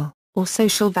 cultural, or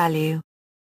social value.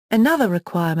 Another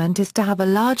requirement is to have a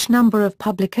large number of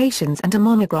publications and a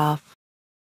monograph.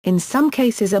 In some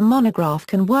cases, a monograph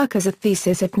can work as a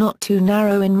thesis if not too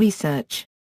narrow in research.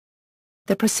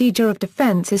 The procedure of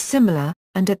defense is similar,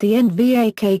 and at the end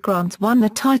VAK grants one the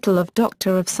title of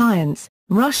Doctor of Science,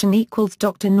 Russian equals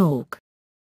Dr. Nauk.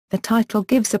 The title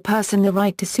gives a person the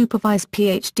right to supervise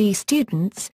PhD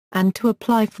students, and to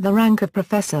apply for the rank of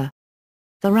professor.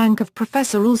 The rank of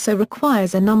professor also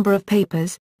requires a number of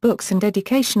papers, books and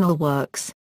educational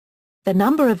works. The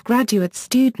number of graduate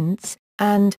students,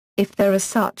 and, if there are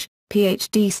such,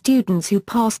 PhD students who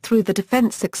pass through the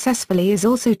defense successfully is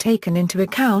also taken into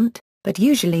account, but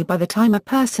usually by the time a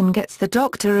person gets the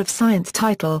Doctor of Science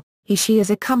title, he/she has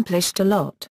accomplished a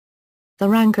lot. The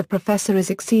rank of professor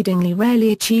is exceedingly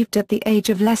rarely achieved at the age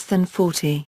of less than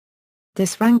 40.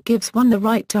 This rank gives one the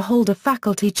right to hold a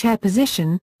faculty chair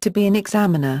position, to be an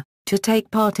examiner, to take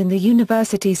part in the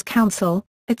university's council,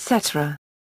 etc.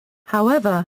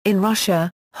 However, in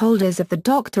Russia, holders of the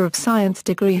Doctor of Science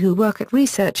degree who work at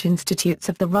research institutes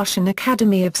of the Russian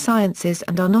Academy of Sciences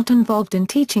and are not involved in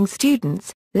teaching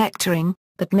students, lecturing,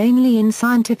 but mainly in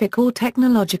scientific or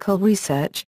technological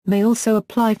research, may also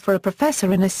apply for a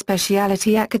professor in a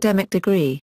specialty academic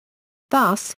degree.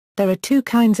 Thus, there are two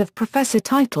kinds of professor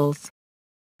titles.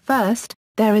 First,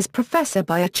 there is professor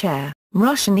by a chair,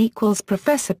 Russian equals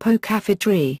professor po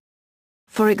cafedri.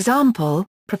 For example,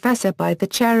 professor by the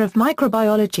chair of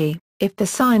microbiology, if the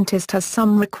scientist has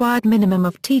some required minimum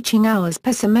of teaching hours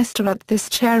per semester at this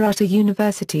chair at a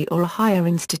university or a higher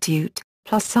institute,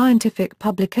 plus scientific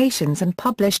publications and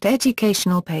published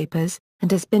educational papers, and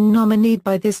has been nominated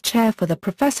by this chair for the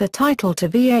professor title to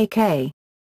VAK.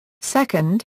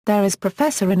 Second, there is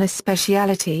professor in a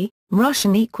specialty,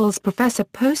 Russian equals professor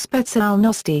po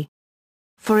specialnosti.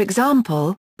 For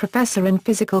example, professor in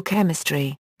physical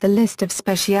chemistry, the list of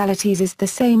specialities is the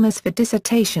same as for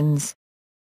dissertations.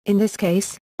 In this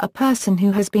case, a person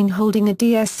who has been holding a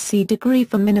DSc degree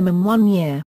for minimum 1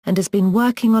 year, and has been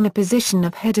working on a position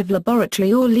of head of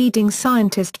laboratory or leading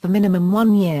scientist for minimum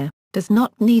 1 year, does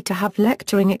not need to have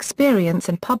lecturing experience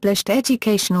and published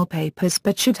educational papers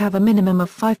but should have a minimum of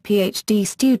 5 PhD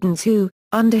students who,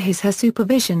 under his/her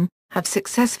supervision, have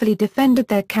successfully defended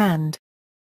their cand.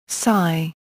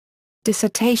 Sci.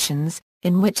 dissertations,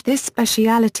 in which this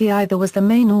speciality either was the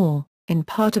main or, in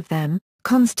part of them,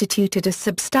 constituted a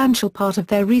substantial part of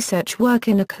their research work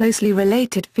in a closely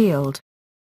related field.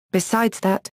 Besides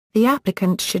that, the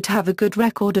applicant should have a good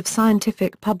record of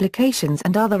scientific publications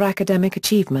and other academic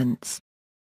achievements.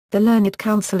 The Learned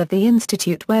Council of the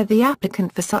institute where the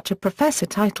applicant for such a professor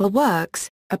title works,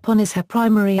 upon his/her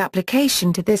primary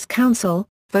application to this council,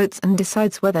 votes and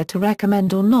decides whether to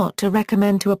recommend or not to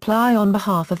recommend to apply on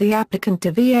behalf of the applicant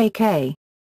to VAK.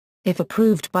 If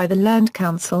approved by the Learned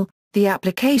Council, the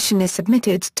application is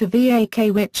submitted to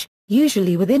VAK which,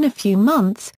 usually within a few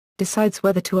months, decides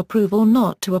whether to approve or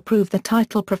not to approve the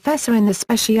title professor in the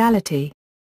speciality.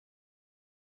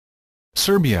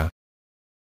 Serbia.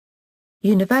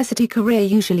 University career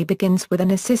usually begins with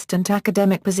an assistant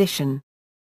academic position.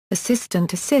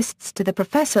 Assistant assists to the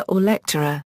professor or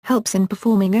lecturer, helps in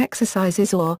performing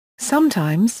exercises or,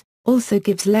 sometimes, also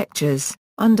gives lectures,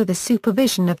 under the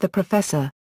supervision of the professor.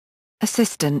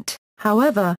 Assistant,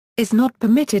 however, is not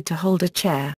permitted to hold a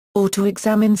chair, or to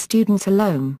examine students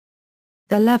alone.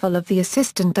 The level of the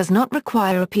assistant does not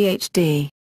require a PhD,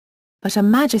 but a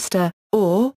magister,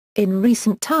 or, in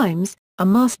recent times, a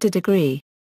master degree.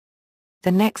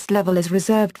 The next level is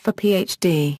reserved for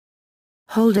PhD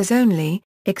holders only,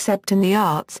 except in the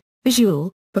arts,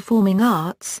 visual, performing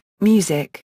arts,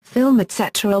 music, film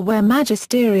etc. where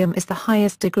magisterium is the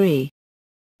highest degree.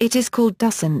 It is called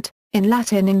docent, in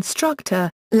Latin instructor,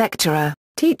 lecturer,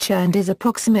 teacher and is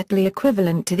approximately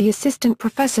equivalent to the assistant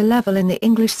professor level in the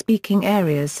English-speaking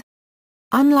areas.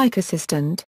 Unlike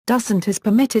assistant, docent is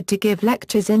permitted to give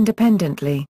lectures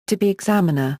independently, to be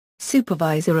examiner,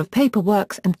 supervisor of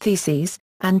paperworks and theses,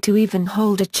 and to even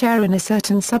hold a chair in a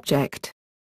certain subject.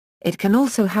 It can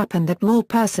also happen that more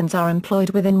persons are employed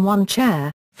within one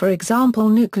chair, for example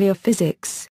nuclear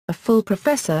physics, a full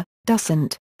professor,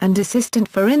 docent, and assistant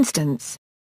for instance.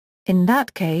 In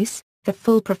that case, the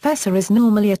full professor is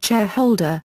normally a chair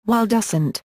holder, while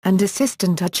docent and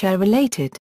assistant are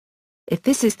chair-related. If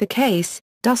this is the case,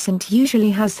 docent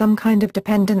usually has some kind of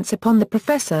dependence upon the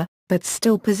professor, but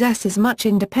still possesses much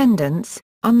independence,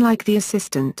 unlike the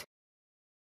assistant.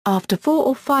 After 4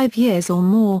 or 5 years or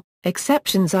more,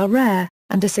 exceptions are rare,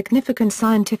 and a significant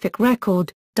scientific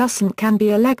record, docent can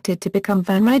be elected to become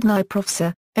vanredni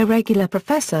professor, a regular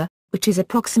professor, which is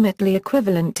approximately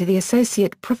equivalent to the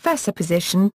associate professor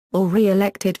position, or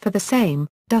re-elected for the same,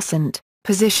 docent,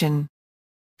 position.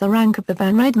 The rank of the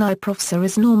vanredni professor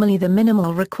is normally the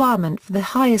minimal requirement for the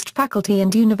highest faculty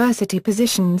and university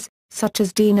positions, such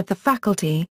as dean of the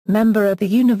faculty, member of the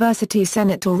university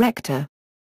senate or rector.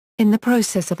 In the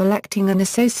process of electing an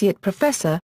associate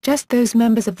professor, just those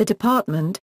members of the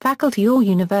department, faculty or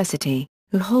university,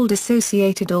 who hold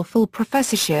associated or full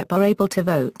professorship are able to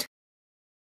vote.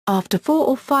 After 4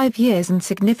 or 5 years and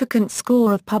significant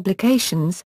score of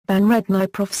publications, vanredni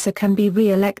professor can be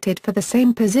re-elected for the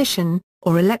same position,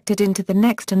 or elected into the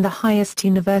next and the highest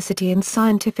university and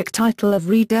scientific title of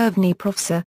redurvni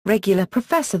professor, regular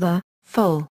professor, the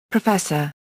full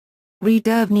professor.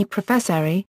 Redurvni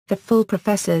professori, the full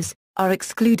professors, are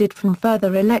excluded from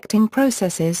further electing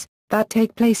processes that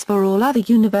take place for all other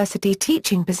university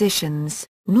teaching positions,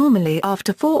 normally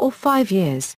after 4 or 5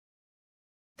 years.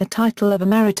 The title of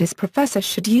emeritus professor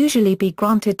should usually be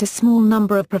granted to small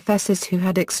number of professors who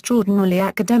had extraordinarily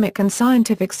academic and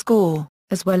scientific score,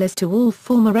 as well as to all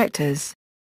former rectors.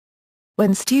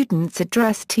 When students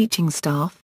address teaching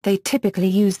staff, they typically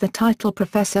use the title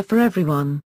professor for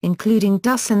everyone, including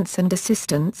docents and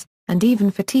assistants, and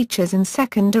even for teachers in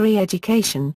secondary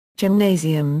education,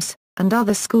 gymnasiums, and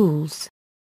other schools.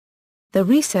 The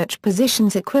research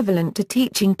positions equivalent to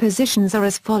teaching positions are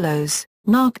as follows: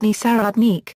 Narkni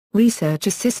Saradnik, research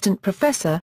assistant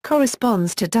professor,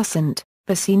 corresponds to docent,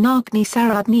 Vasi Narkni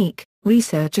Saradnik,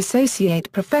 research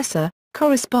associate professor,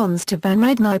 corresponds to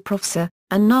vanredni professor,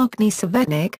 and Narkni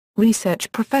Savetnik,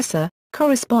 research professor,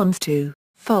 corresponds to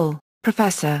full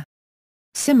professor.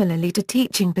 Similarly to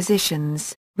teaching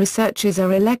positions, researchers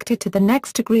are elected to the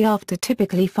next degree after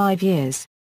typically 5 years.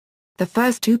 The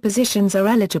first 2 positions are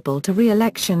eligible to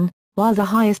re-election, while the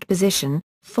highest position,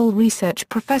 full research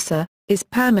professor, is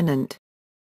permanent.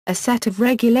 A set of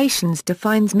regulations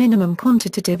defines minimum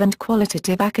quantitative and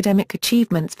qualitative academic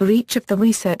achievements for each of the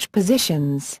research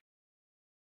positions.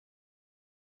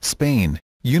 Spain,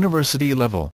 university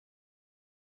level.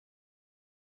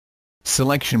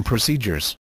 Selection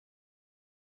procedures.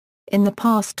 In the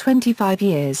past 25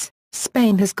 years,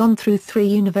 Spain has gone through 3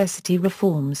 university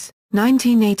reforms: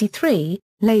 1983,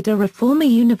 Ley de Reforma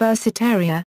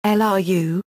Universitaria,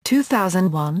 LRU,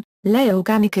 2001, Ley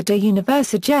Orgánica de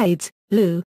Universidades,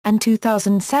 LU, and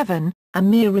 2007, a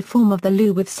mere reform of the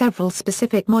LU with several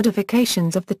specific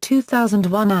modifications of the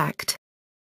 2001 Act.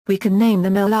 We can name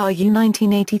them LRU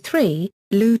 1983,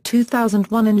 LU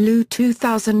 2001 and LU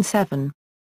 2007.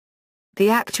 The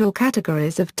actual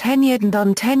categories of tenured and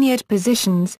untenured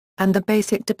positions, and the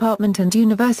basic department and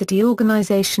university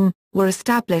organization, were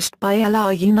established by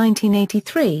LRU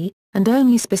 1983, and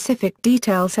only specific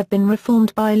details have been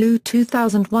reformed by LU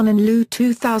 2001 and LU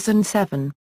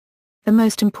 2007. The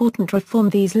most important reform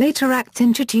these later acts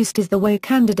introduced is the way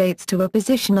candidates to a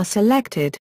position are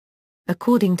selected.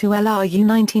 According to LRU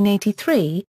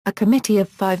 1983, a committee of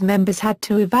 5 members had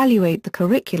to evaluate the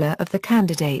curricula of the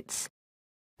candidates.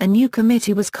 A new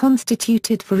committee was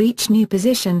constituted for each new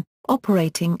position,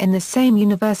 operating in the same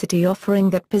university offering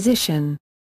that position.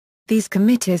 These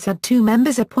committees had 2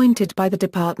 members appointed by the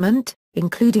department,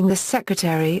 including the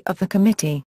secretary of the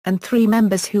committee, and 3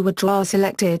 members who were draw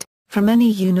selected, from any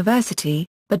university,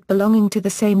 but belonging to the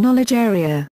same knowledge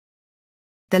area.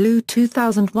 The LU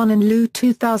 2001 and LU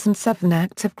 2007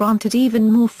 Acts have granted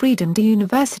even more freedom to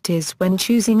universities when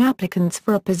choosing applicants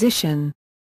for a position.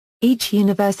 Each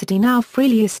university now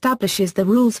freely establishes the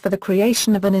rules for the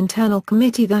creation of an internal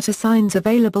committee that assigns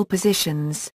available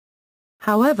positions.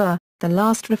 However, the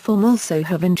last reform also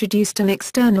have introduced an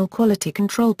external quality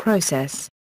control process.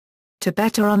 To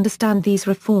better understand these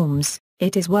reforms,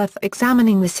 it is worth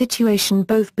examining the situation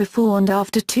both before and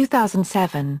after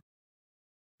 2007.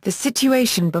 The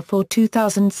situation before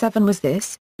 2007 was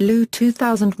this: LU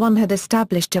 2001 had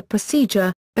established a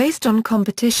procedure, based on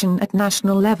competition at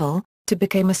national level, to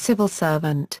become a civil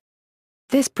servant.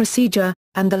 This procedure,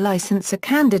 and the license a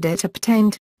candidate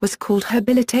obtained, was called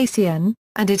habilitation,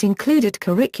 and it included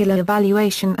curricular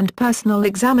evaluation and personal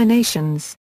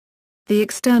examinations. The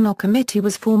external committee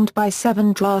was formed by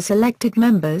 7 draws elected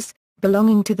members,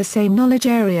 belonging to the same knowledge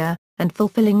area, and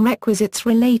fulfilling requisites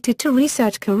related to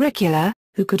research curricula,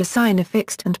 who could assign a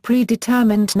fixed and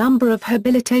predetermined number of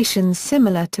habilitations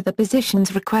similar to the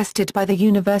positions requested by the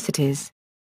universities.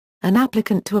 An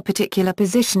applicant to a particular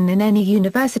position in any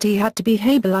university had to be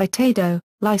habilitado,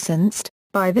 licensed,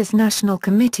 by this national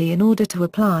committee in order to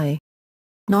apply.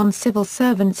 Non-civil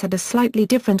servants had a slightly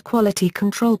different quality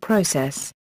control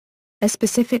process. A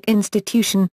specific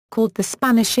institution, called the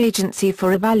Spanish Agency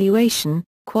for Evaluation,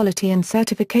 Quality and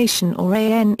Certification or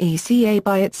ANECA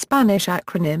by its Spanish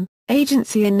acronym,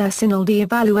 Agencia Nacional de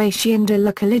Evaluación de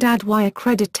la Calidad y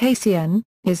Acreditación,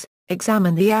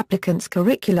 examined the applicants'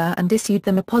 curricula and issued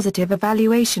them a positive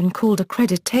evaluation called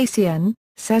accreditation,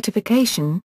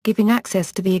 certification, giving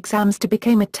access to the exams to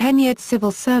become a tenured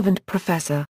civil servant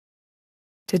professor.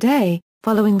 Today,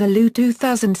 following the LU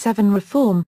 2007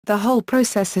 reform, the whole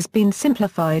process has been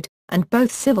simplified, and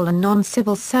both civil and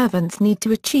non-civil servants need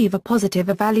to achieve a positive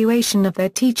evaluation of their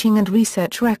teaching and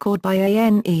research record by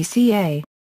ANECA.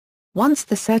 Once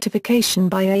the certification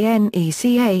by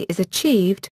ANECA is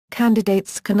achieved,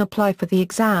 candidates can apply for the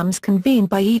exams convened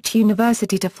by each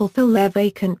university to fulfill their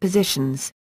vacant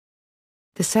positions.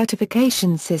 The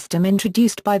certification system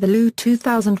introduced by the LU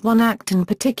 2001 Act and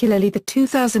particularly the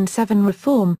 2007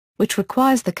 reform, which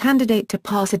requires the candidate to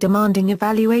pass a demanding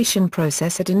evaluation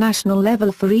process at a national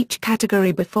level for each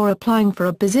category before applying for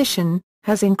a position,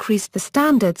 has increased the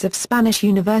standards of Spanish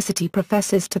university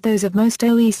professors to those of most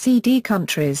OECD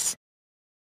countries.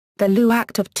 The LU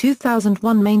Act of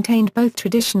 2001 maintained both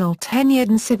traditional tenured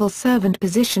and civil servant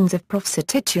positions of professor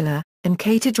titular, and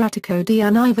catedrático de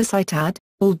universidad,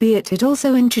 albeit it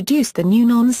also introduced the new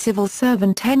non-civil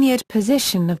servant tenured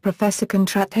position of professor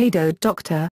contratado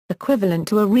doctor, equivalent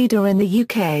to a reader in the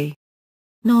UK.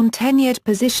 Non-tenured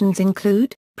positions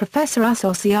include, professor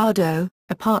asociado,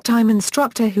 a part-time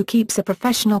instructor who keeps a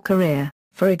professional career,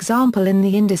 for example in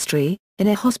the industry, in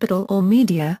a hospital or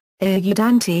media,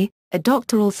 ayudante, a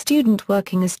doctoral student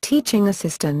working as teaching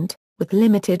assistant, with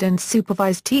limited and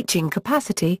supervised teaching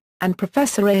capacity, and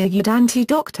professor ayudante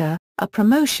doctor, a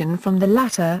promotion from the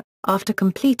latter, after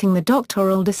completing the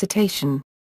doctoral dissertation.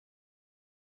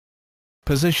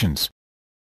 Positions.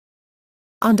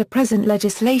 Under present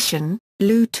legislation,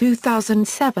 LU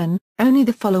 2007, only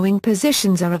the following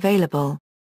positions are available.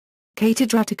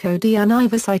 Catedrático de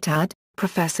Universidad,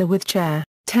 professor with chair,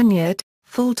 tenured,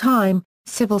 full-time,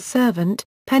 civil servant,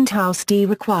 penthouse D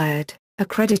required,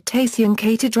 accreditation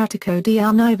catedrático de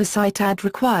Universidad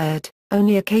required,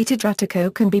 only a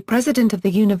catedrático can be president of the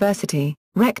university,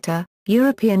 rector,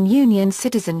 European Union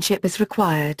citizenship is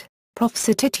required,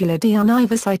 professor titular de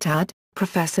Universidad,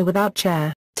 professor without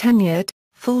chair, tenured,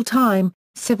 full-time,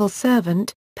 civil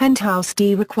servant, penthouse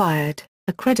D required,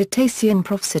 accreditation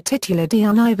professor titular de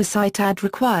Universidad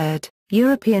required,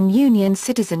 European Union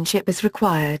citizenship is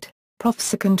required,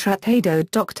 professor contratado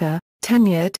doctor,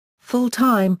 tenured,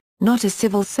 full-time, not a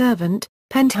civil servant,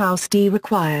 penthouse D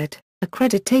required,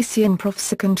 accreditation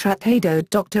professor contratado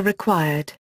doctor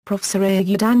required, professor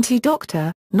ayudante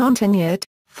doctor, non-tenured,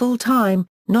 full-time,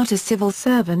 not a civil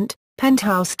servant,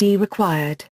 penthouse D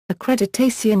required,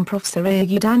 accreditation professor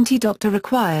ayudante doctor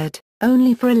required,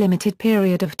 only for a limited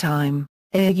period of time,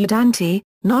 ayudante,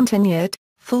 non-tenured,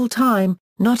 full-time,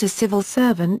 not a civil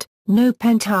servant, no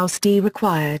penthouse D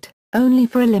required, only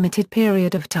for a limited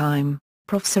period of time,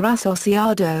 professor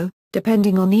asociado,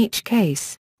 depending on each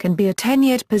case, can be a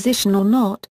tenured position or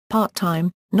not,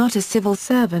 part-time, not a civil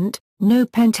servant, no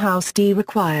penthouse D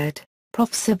required,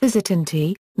 professor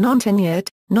visitante, non-tenured,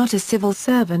 not a civil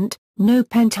servant, no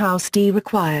penthouse D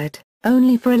required,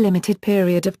 only for a limited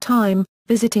period of time,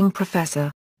 visiting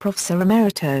professor, professor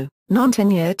emerito,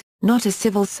 non-tenured, not a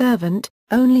civil servant,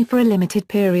 only for a limited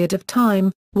period of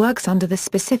time, works under the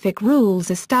specific rules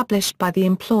established by the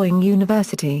employing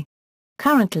university.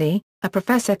 Currently, a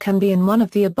professor can be in one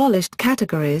of the abolished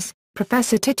categories,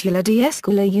 professor titular de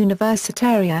escuela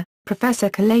universitaria, professor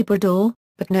colaborador,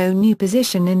 but no new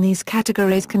position in these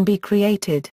categories can be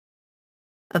created.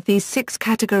 Of these 6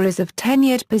 categories of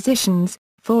tenured positions,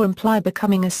 4 imply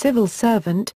becoming a civil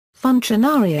servant,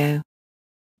 funcionario.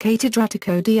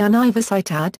 Catedrático de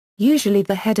Universidad, usually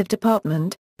the head of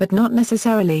department, but not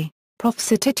necessarily,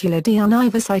 professor titular de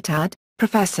Universidad,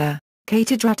 professor,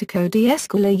 catedrático de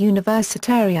escuela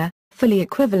universitaria, fully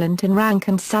equivalent in rank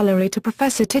and salary to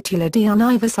professor titular de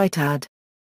Universidad.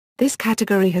 This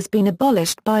category has been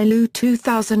abolished by LU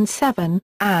 2007,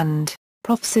 and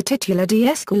professor titular de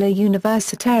escuela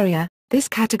universitaria, this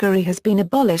category has been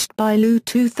abolished by LU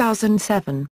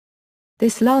 2007.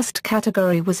 This last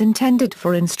category was intended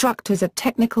for instructors at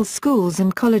technical schools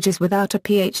and colleges without a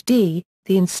PhD.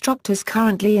 The instructors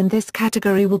currently in this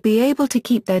category will be able to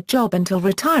keep their job until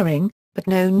retiring, but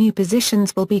no new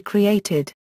positions will be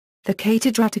created. The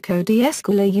Catedrático de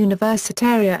Escuela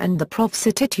Universitaria and the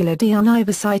Professor Titular de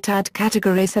Universidad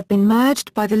categories have been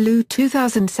merged by the LU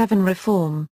 2007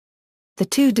 reform. The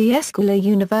two de Escuela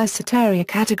Universitaria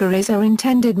categories are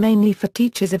intended mainly for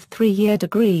teachers of 3-year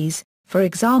degrees, for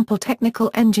example technical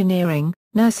engineering,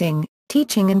 nursing,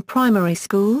 teaching in primary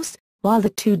schools, while the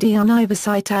two de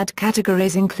Universidad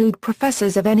categories include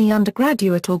professors of any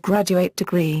undergraduate or graduate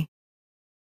degree.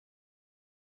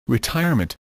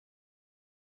 Retirement.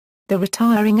 The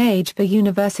retiring age for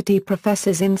university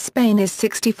professors in Spain is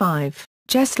 65,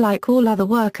 just like all other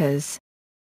workers.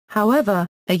 However,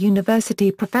 a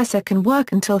university professor can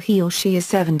work until he or she is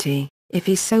 70, if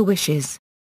he so wishes.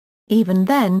 Even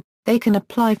then, they can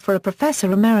apply for a Professor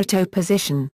Emerito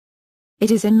position. It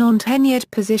is a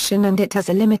non-tenured position and it has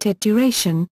a limited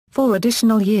duration, 4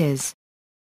 additional years.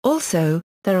 Also,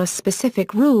 there are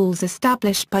specific rules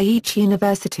established by each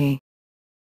university.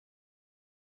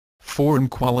 Foreign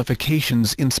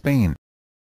qualifications in Spain.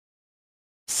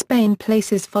 Spain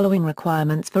places following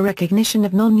requirements for recognition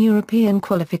of non-European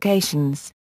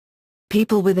qualifications.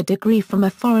 People with a degree from a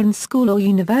foreign school or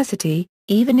university,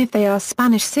 even if they are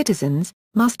Spanish citizens,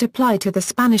 must apply to the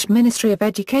Spanish Ministry of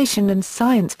Education and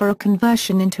Science for a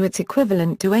conversion into its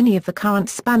equivalent to any of the current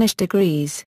Spanish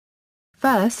degrees.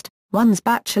 First, one's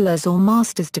bachelor's or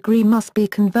master's degree must be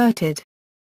converted.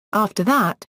 After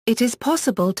that, it is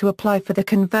possible to apply for the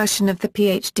conversion of the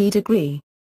PhD degree.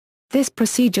 This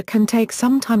procedure can take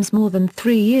sometimes more than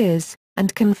 3 years,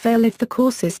 and can fail if the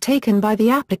courses taken by the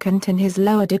applicant in his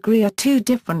lower degree are too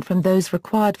different from those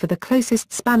required for the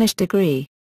closest Spanish degree.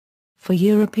 For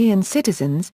European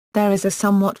citizens, there is a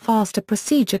somewhat faster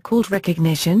procedure called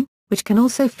recognition, which can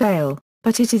also fail,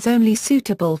 but it is only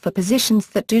suitable for positions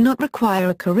that do not require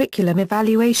a curriculum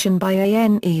evaluation by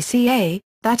ANECA,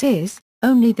 that is,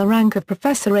 only the rank of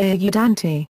Professor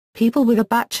Ayudante. People with a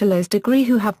bachelor's degree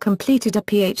who have completed a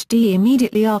PhD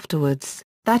immediately afterwards,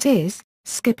 that is,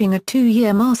 skipping a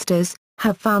 2-year master's,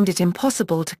 have found it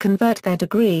impossible to convert their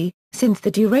degree, since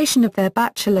the duration of their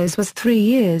bachelor's was 3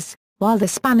 years, while the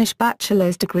Spanish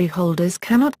bachelor's degree holders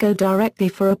cannot go directly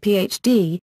for a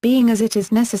PhD, being as it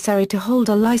is necessary to hold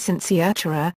a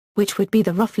licenciatura, which would be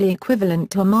the roughly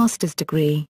equivalent to a master's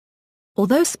degree.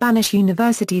 Although Spanish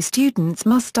university students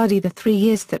must study the 3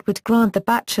 years that would grant the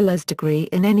bachelor's degree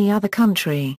in any other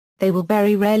country, they will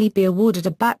very rarely be awarded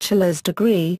a bachelor's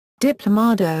degree,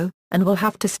 diplomado, and will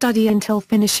have to study until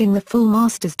finishing the full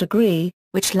master's degree,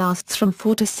 which lasts from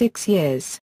 4 to 6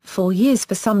 years, 4 years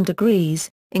for some degrees,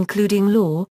 including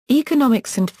law,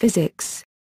 economics and physics.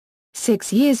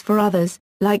 6 years for others,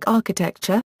 like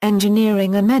architecture,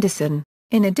 engineering and medicine.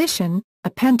 In addition, a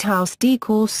Penthouse D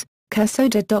course, Curso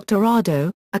de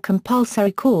Doctorado, a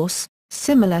compulsory course,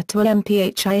 similar to a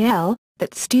MPHIL,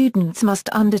 that students must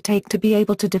undertake to be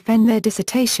able to defend their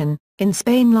dissertation, in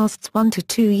Spain lasts 1 to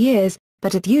 2 years,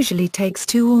 but it usually takes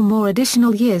 2 or more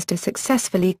additional years to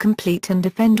successfully complete and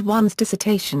defend one's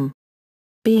dissertation.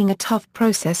 Being a tough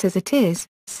process as it is,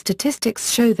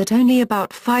 statistics show that only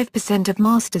about 5% of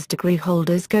master's degree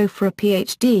holders go for a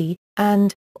PhD,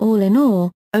 and, all in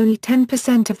all, only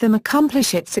 10% of them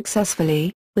accomplish it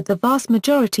successfully, with the vast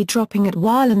majority dropping it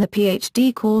while in the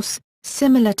PhD course,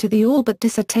 similar to the all but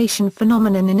dissertation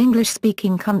phenomenon in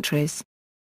English-speaking countries.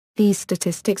 These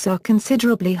statistics are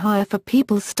considerably higher for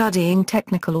people studying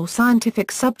technical or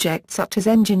scientific subjects such as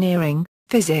engineering,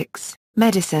 physics,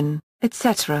 medicine,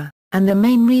 etc., and the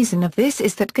main reason of this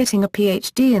is that getting a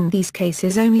PhD in these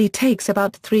cases only takes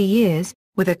about 3 years,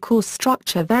 with a course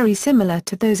structure very similar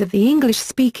to those of the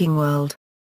English-speaking world.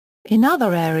 In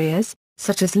other areas,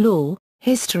 such as law,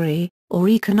 history, or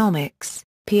economics,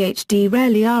 PhD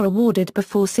rarely are awarded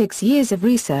before 6 years of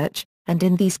research, and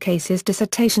in these cases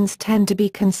dissertations tend to be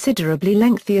considerably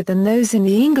lengthier than those in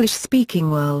the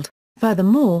English-speaking world.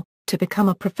 Furthermore, to become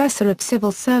a professor of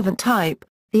civil servant type,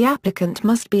 the applicant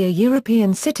must be a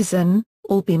European citizen,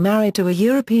 or be married to a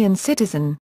European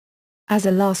citizen. As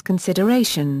a last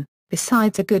consideration,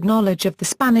 besides a good knowledge of the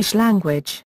Spanish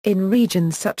language, in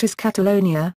regions such as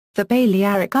Catalonia, the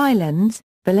Balearic Islands,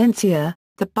 Valencia,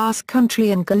 the Basque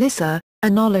Country and Galicia, a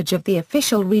knowledge of the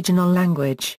official regional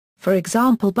language, for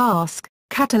example Basque,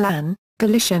 Catalan,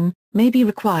 Galician, may be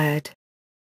required.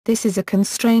 This is a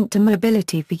constraint to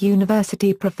mobility for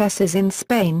university professors in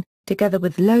Spain, together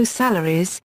with low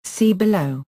salaries, see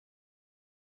below.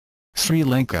 Sri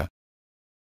Lanka.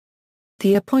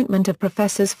 The appointment of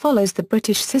professors follows the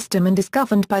British system and is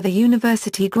governed by the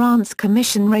University Grants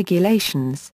Commission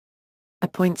regulations. A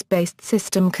points-based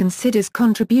system considers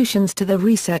contributions to the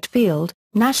research field,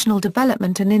 national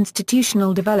development and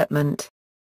institutional development.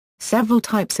 Several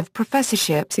types of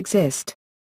professorships exist.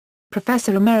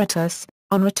 Professor Emeritus,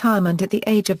 On retirement at the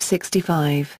age of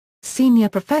 65, senior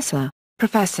professor,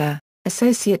 professor,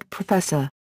 associate professor.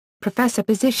 Professor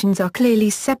positions are clearly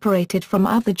separated from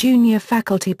other junior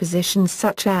faculty positions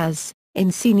such as,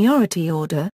 in seniority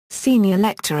order, senior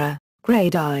lecturer,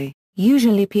 grade I,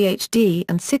 usually PhD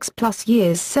and 6+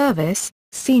 years service,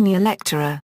 senior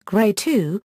lecturer, grade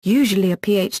II, usually a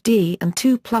PhD and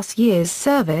 2+ years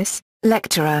service,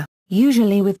 lecturer,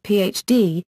 usually with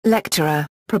PhD, lecturer,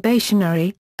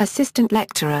 probationary, assistant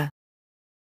lecturer.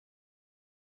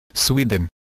 Sweden.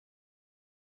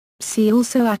 See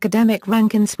also academic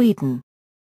rank in Sweden.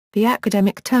 The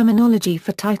academic terminology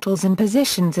for titles and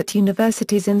positions at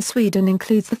universities in Sweden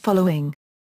includes the following.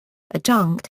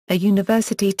 Adjunct, a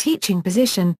university teaching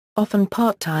position, often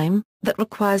part-time, that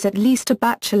requires at least a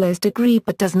bachelor's degree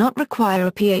but does not require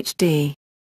a PhD.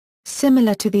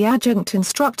 Similar to the adjunct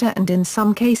instructor and in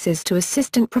some cases to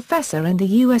assistant professor in the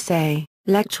USA,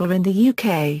 lecturer in the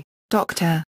UK,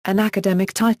 doctor, an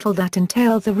academic title that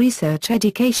entails a research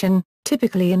education,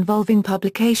 typically involving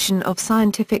publication of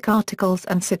scientific articles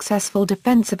and successful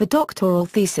defense of a doctoral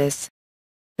thesis.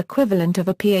 Equivalent of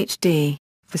a PhD,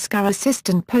 FSCA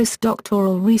assistant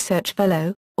postdoctoral research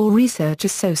fellow, or research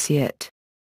associate.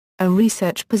 A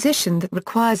research position that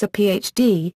requires a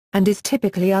PhD, and is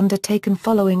typically undertaken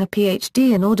following a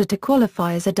PhD in order to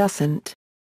qualify as a docent.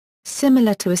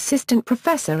 Similar to assistant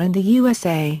professor in the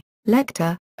USA,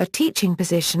 lecturer, a teaching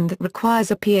position that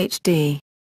requires a PhD.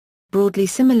 Broadly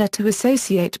similar to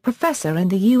associate professor in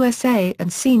the USA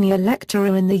and senior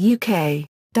lecturer in the UK,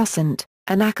 docent,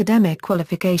 an academic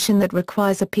qualification that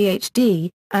requires a PhD,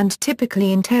 and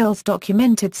typically entails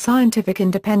documented scientific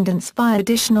independence via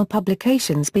additional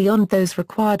publications beyond those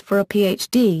required for a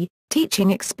PhD, teaching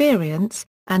experience,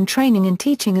 and training in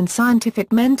teaching and scientific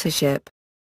mentorship.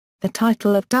 The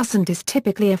title of docent is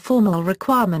typically a formal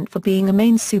requirement for being a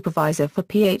main supervisor for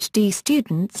PhD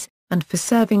students, and for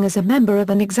serving as a member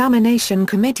of an examination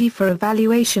committee for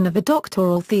evaluation of a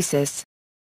doctoral thesis.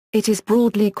 It is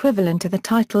broadly equivalent to the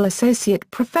title associate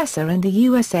professor in the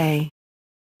USA.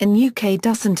 In UK,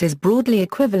 docent is broadly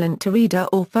equivalent to reader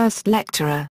or first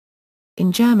lecturer.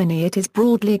 In Germany it is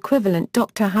broadly equivalent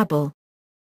Dr. Habel.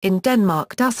 In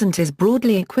Denmark, docent is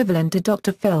broadly equivalent to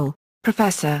Dr. Phil,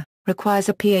 professor, requires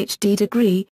a PhD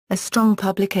degree, a strong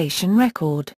publication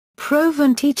record,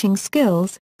 proven teaching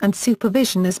skills, and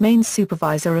supervision as main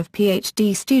supervisor of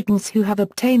PhD students who have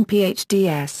obtained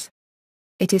PhDs.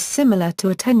 It is similar to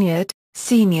a tenured,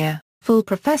 senior, full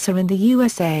professor in the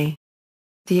USA.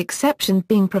 The exception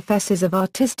being professors of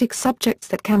artistic subjects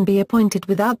that can be appointed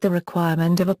without the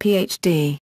requirement of a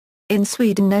PhD. In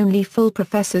Sweden only full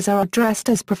professors are addressed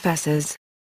as professors.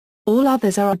 All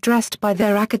others are addressed by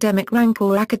their academic rank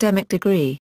or academic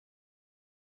degree.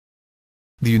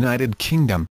 The United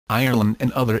Kingdom, Ireland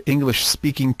and other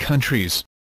English-speaking countries.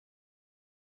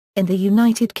 In the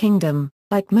United Kingdom,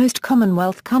 like most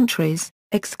Commonwealth countries,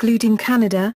 excluding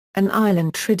Canada, and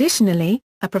Ireland traditionally,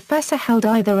 a professor held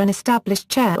either an established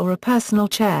chair or a personal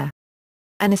chair.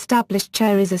 An established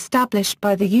chair is established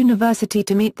by the university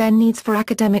to meet their needs for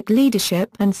academic leadership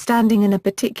and standing in a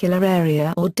particular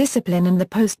area or discipline, and the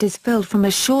post is filled from a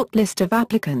short list of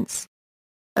applicants.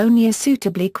 Only a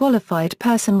suitably qualified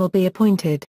person will be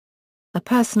appointed. A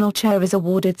personal chair is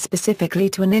awarded specifically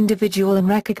to an individual in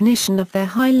recognition of their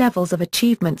high levels of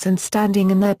achievements and standing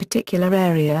in their particular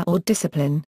area or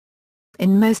discipline.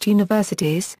 In most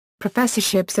universities,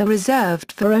 professorships are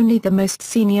reserved for only the most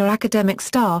senior academic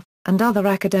staff, and other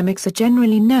academics are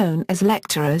generally known as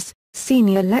lecturers,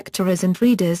 senior lecturers and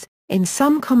readers. In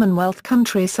some Commonwealth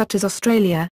countries such as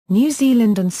Australia, New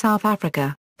Zealand and South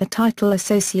Africa, the title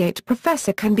associate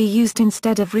professor can be used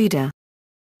instead of reader.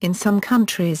 In some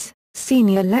countries,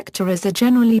 senior lecturers are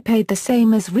generally paid the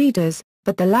same as readers,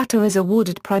 but the latter is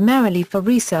awarded primarily for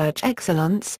research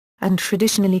excellence, and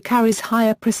traditionally carries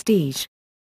higher prestige.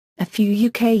 A few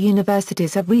UK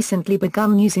universities have recently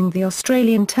begun using the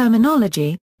Australian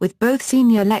terminology, with both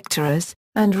senior lecturers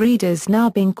and readers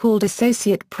now being called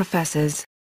associate professors.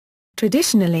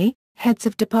 Traditionally, heads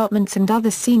of departments and other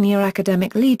senior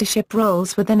academic leadership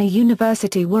roles within a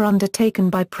university were undertaken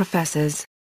by professors.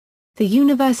 The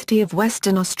University of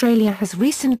Western Australia has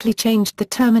recently changed the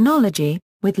terminology,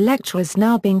 with lecturers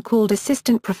now being called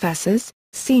assistant professors,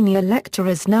 senior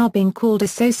lecturers now being called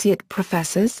associate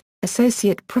professors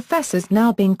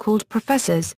now being called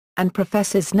professors, and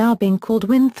professors now being called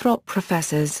Winthrop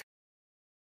professors.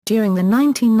 During the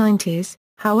 1990s,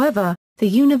 however, the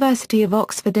University of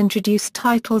Oxford introduced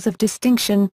titles of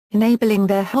distinction, enabling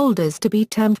their holders to be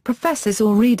termed professors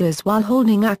or readers while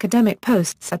holding academic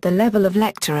posts at the level of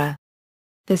lecturer.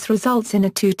 This results in a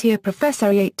two-tier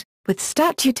professoriate, with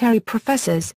statutory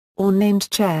professors, or named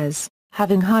chairs,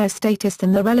 having higher status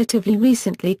than the relatively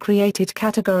recently created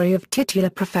category of titular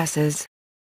professors.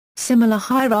 Similar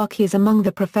hierarchies among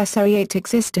the professoriate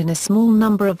exist in a small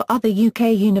number of other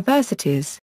UK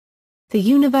universities. The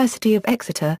University of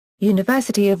Exeter,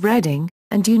 University of Reading,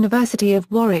 and University of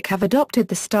Warwick have adopted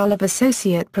the style of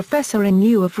associate professor in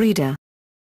lieu of reader.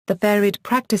 The varied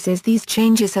practices these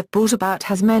changes have brought about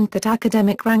has meant that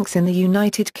academic ranks in the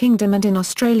United Kingdom and in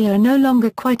Australia are no longer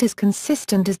quite as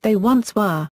consistent as they once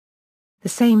were. The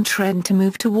same trend to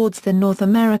move towards the North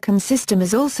American system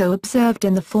is also observed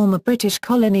in the former British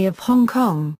colony of Hong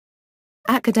Kong.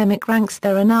 Academic ranks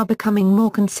there are now becoming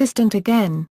more consistent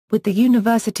again, with the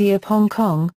University of Hong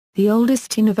Kong, the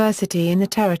oldest university in the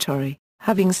territory,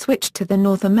 having switched to the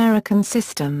North American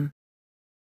system.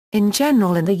 In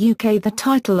general in the UK the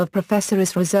title of professor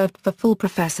is reserved for full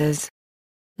professors.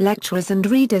 Lecturers and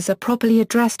readers are properly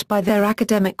addressed by their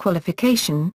academic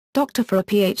qualification, Doctor for a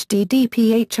PhD,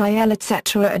 DPhil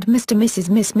etc. and Mr.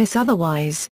 Mrs. Miss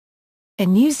otherwise.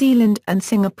 In New Zealand and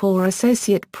Singapore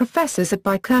associate professors are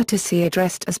by courtesy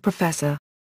addressed as professor.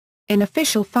 In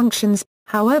official functions,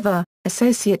 however,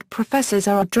 associate professors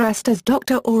are addressed as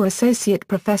doctor or associate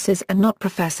professors and not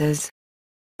professors.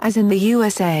 As in the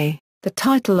USA, the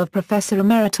title of Professor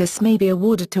Emeritus may be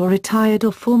awarded to a retired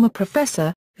or former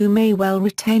professor, who may well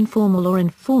retain formal or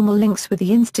informal links with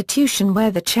the institution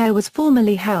where the chair was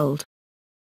formerly held.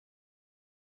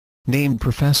 Named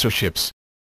professorships.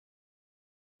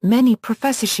 Many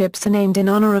professorships are named in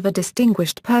honor of a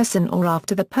distinguished person or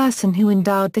after the person who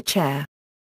endowed the chair.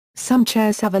 Some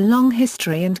chairs have a long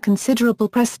history and considerable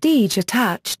prestige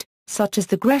attached, such as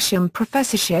the Gresham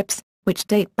professorships, which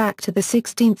date back to the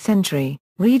 16th century.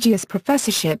 Regius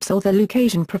professorships or the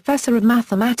Lucasian Professor of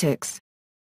Mathematics.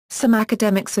 Some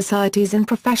academic societies and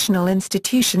professional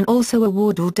institutions also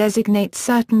award or designate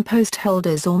certain post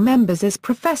holders or members as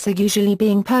professor, usually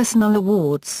being personal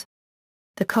awards.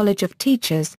 The College of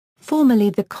Teachers,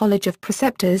 formerly the College of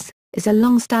Preceptors, is a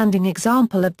long-standing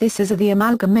example of this, as are the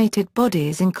amalgamated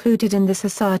bodies included in the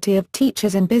Society of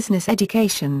Teachers in Business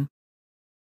Education.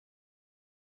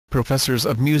 Professors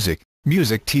of music,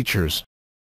 music teachers.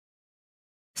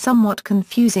 Somewhat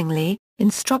confusingly,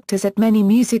 instructors at many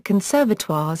music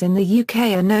conservatoires in the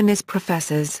UK are known as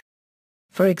professors.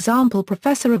 For example,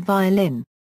 Professor of Violin.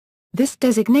 This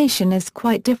designation is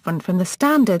quite different from the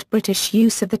standard British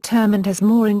use of the term and has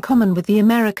more in common with the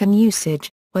American usage,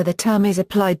 where the term is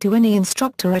applied to any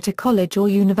instructor at a college or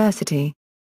university.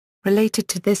 Related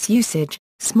to this usage,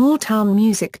 small-town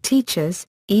music teachers,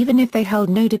 even if they held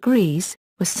no degrees,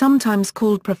 were sometimes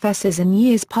called professors in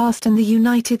years past in the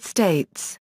United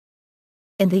States.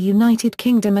 In the United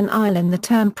Kingdom and Ireland the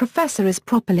term professor is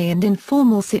properly and in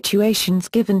formal situations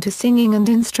given to singing and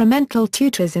instrumental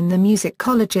tutors in the music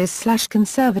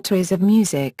colleges/conservatories of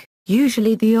music,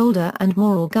 usually the older and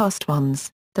more august ones,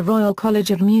 the Royal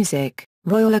College of Music,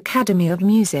 Royal Academy of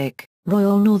Music,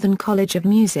 Royal Northern College of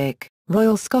Music,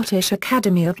 Royal Scottish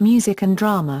Academy of Music and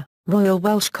Drama, Royal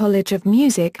Welsh College of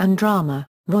Music and Drama,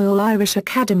 Royal Irish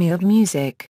Academy of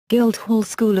Music, Guildhall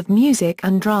School of Music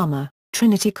and Drama,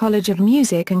 Trinity College of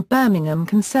Music and Birmingham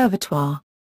Conservatoire.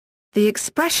 The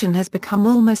expression has become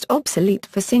almost obsolete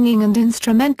for singing and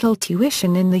instrumental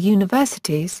tuition in the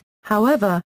universities,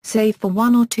 however, save for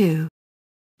one or two.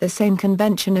 The same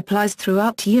convention applies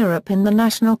throughout Europe in the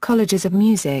national colleges of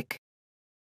music.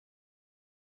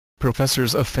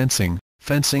 Professors of fencing,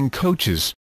 fencing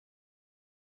coaches.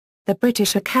 The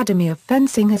British Academy of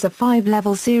Fencing has a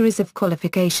 5-level series of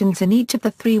qualifications in each of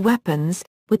the 3 weapons,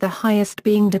 with the highest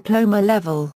being diploma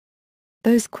level.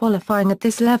 Those qualifying at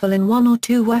this level in 1 or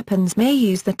 2 weapons may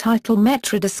use the title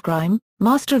Maître d'Escrime,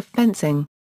 Master of Fencing.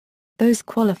 Those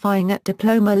qualifying at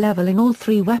diploma level in all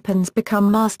 3 weapons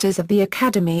become Masters of the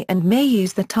Academy and may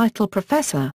use the title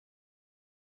Professor.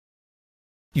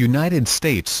 United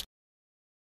States.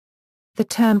 The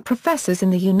term professors in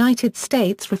the United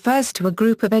States refers to a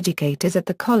group of educators at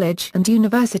the college and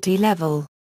university level.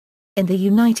 In the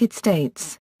United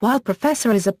States, while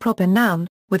professor is a proper noun,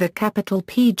 with a capital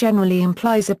P generally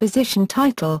implies a position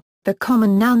title, the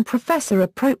common noun professor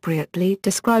appropriately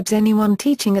describes anyone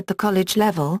teaching at the college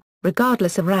level,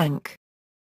 regardless of rank.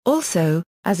 Also,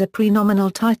 as a prenominal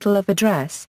title of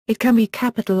address, it can be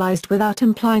capitalized without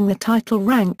implying the title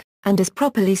rank, and is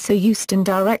properly so used in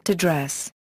direct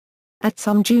address. At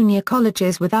some junior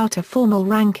colleges without a formal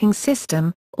ranking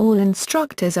system, all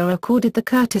instructors are accorded the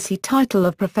courtesy title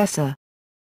of professor.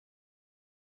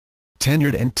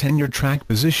 Tenured and tenure-track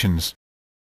positions.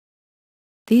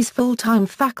 These full-time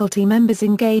faculty members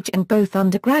engage in both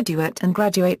undergraduate and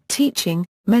graduate teaching,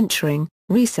 mentoring,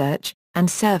 research, and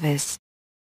service.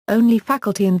 only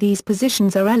faculty in these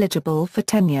positions are eligible for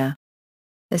tenure.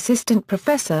 Assistant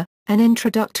professor, an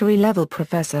introductory level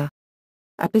professor.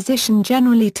 A position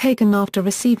generally taken after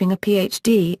receiving a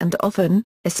PhD and often,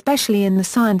 especially in the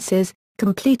sciences,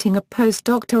 completing a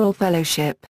postdoctoral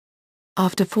fellowship.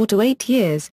 After 4 to 8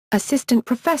 years, assistant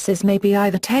professors may be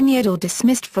either tenured or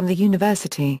dismissed from the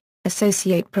university.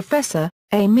 Associate professor,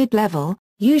 a mid-level,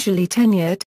 usually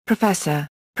tenured, professor,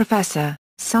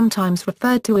 sometimes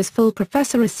referred to as full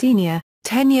professor, a senior,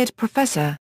 tenured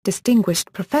professor,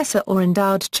 distinguished professor or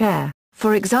endowed chair,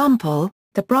 for example,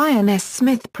 the Brian S.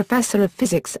 Smith Professor of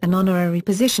Physics, an honorary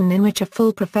position in which a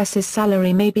full professor's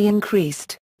salary may be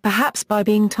increased, perhaps by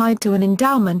being tied to an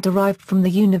endowment derived from the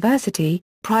university,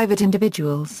 private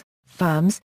individuals,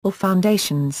 firms, or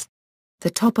foundations. The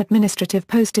top administrative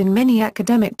post in many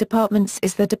academic departments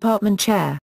is the department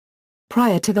chair.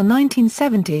 Prior to the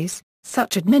 1970s,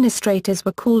 such administrators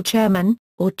were called chairmen,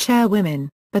 or chairwomen,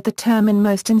 but the term in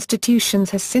most institutions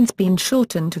has since been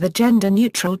shortened to the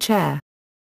gender-neutral chair.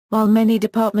 While many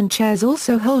department chairs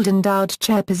also hold endowed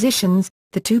chair positions,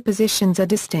 the two positions are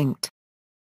distinct.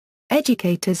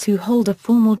 Educators who hold a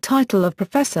formal title of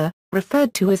professor,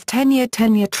 referred to as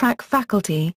tenure-track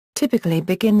faculty, typically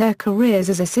begin their careers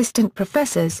as assistant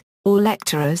professors, or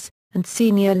lecturers, and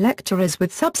senior lecturers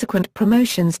with subsequent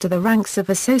promotions to the ranks of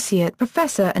associate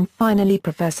professor and finally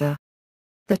professor.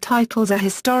 The titles are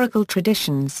historical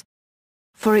traditions.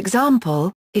 For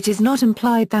example, it is not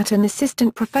implied that an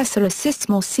assistant professor assists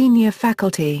more senior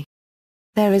faculty.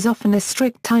 There is often a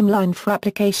strict timeline for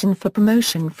application for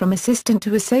promotion from assistant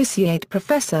to associate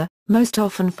professor, most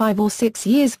often 5 or 6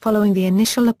 years following the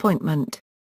initial appointment.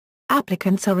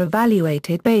 Applicants are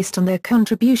evaluated based on their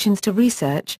contributions to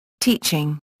research,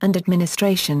 teaching, and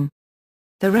administration.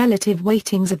 The relative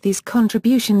weightings of these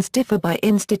contributions differ by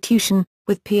institution,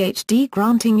 with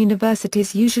PhD-granting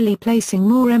universities usually placing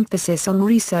more emphasis on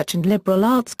research and liberal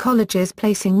arts colleges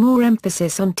placing more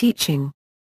emphasis on teaching.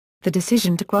 The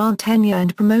decision to grant tenure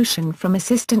and promotion from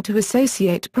assistant to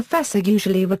associate professor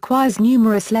usually requires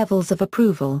numerous levels of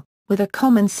approval, with a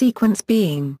common sequence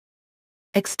being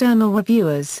external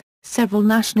reviewers. Several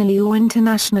nationally or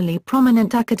internationally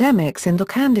prominent academics in the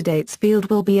candidate's field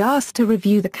will be asked to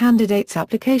review the candidate's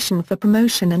application for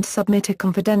promotion and submit a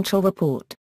confidential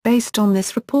report. Based on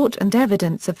this report and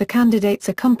evidence of the candidate's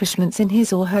accomplishments in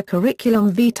his or her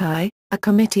curriculum vitae, a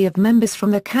committee of members from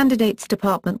the candidate's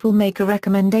department will make a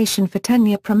recommendation for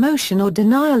tenure, promotion or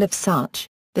denial of such.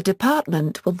 The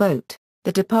department will vote.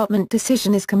 The department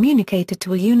decision is communicated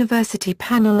to a university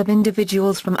panel of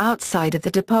individuals from outside of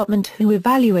the department who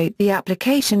evaluate the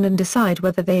application and decide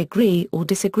whether they agree or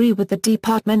disagree with the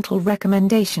departmental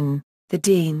recommendation, the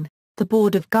dean, the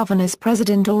board of governors,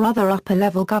 president or other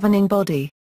upper-level governing body.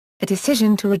 A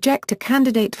decision to reject a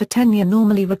candidate for tenure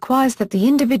normally requires that the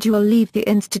individual leave the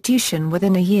institution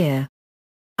within a year.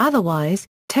 Otherwise,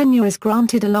 tenure is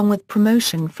granted along with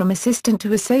promotion from assistant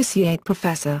to associate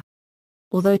professor.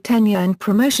 Although tenure and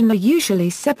promotion are usually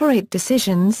separate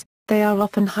decisions, they are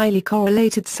often highly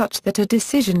correlated such that a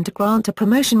decision to grant a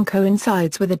promotion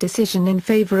coincides with a decision in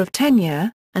favor of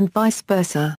tenure, and vice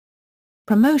versa.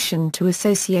 Promotion to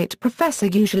associate professor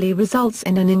usually results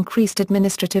in an increased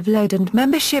administrative load and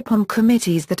membership on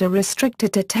committees that are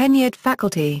restricted to tenured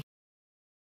faculty.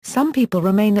 Some people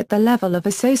remain at the level of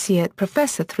associate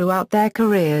professor throughout their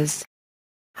careers.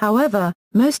 However,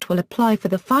 most will apply for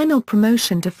the final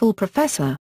promotion to full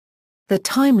professor. The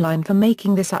timeline for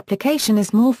making this application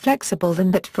is more flexible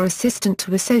than that for assistant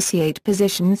to associate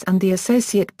positions, and the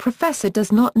associate professor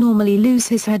does not normally lose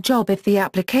his/her job if the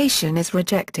application is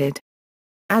rejected.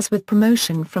 As with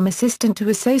promotion from assistant to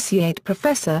associate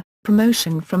professor,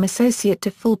 promotion from associate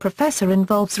to full professor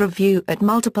involves review at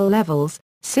multiple levels,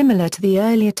 similar to the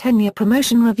earlier tenure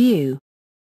promotion review.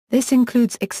 This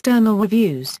includes external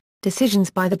reviews, decisions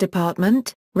by the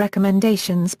department,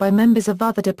 recommendations by members of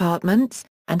other departments,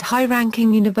 and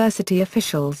high-ranking university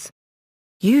officials.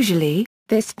 Usually,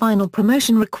 this final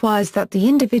promotion requires that the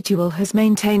individual has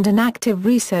maintained an active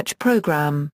research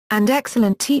program, and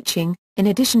excellent teaching, in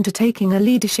addition to taking a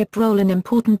leadership role in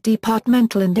important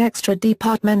departmental and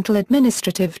extra-departmental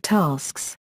administrative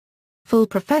tasks. Full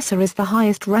professor is the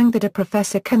highest rank that a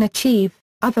professor can achieve,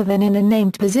 other than in a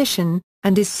named position,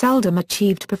 and is seldom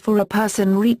achieved before a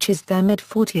person reaches their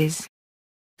mid-40s.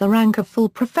 The rank of full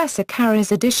professor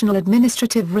carries additional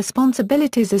administrative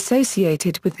responsibilities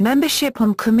associated with membership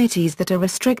on committees that are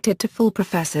restricted to full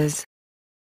professors.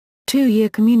 Two-year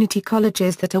community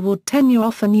colleges that award tenure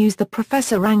often use the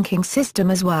professor ranking system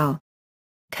as well.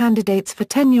 Candidates for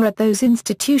tenure at those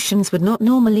institutions would not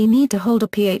normally need to hold a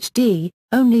PhD,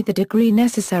 only the degree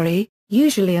necessary,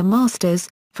 usually a master's,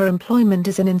 for employment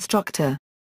as an instructor.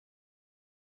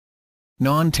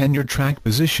 Non-tenure track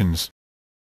positions.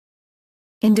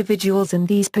 Individuals in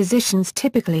these positions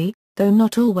typically, though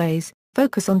not always,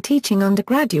 focus on teaching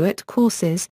undergraduate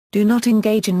courses, do not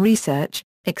engage in research,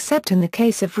 except in the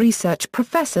case of research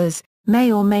professors,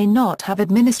 may or may not have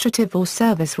administrative or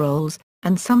service roles,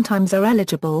 and sometimes are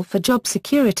eligible for job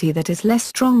security that is less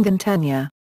strong than tenure.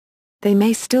 They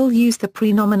may still use the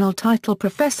prenominal title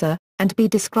professor, and be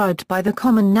described by the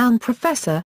common noun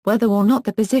professor, whether or not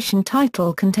the position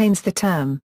title contains the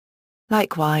term.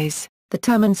 Likewise, the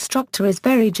term instructor is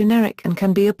very generic and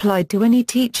can be applied to any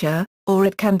teacher, or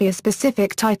it can be a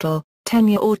specific title,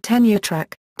 tenure or tenure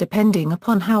track, depending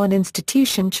upon how an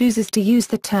institution chooses to use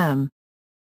the term.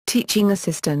 Teaching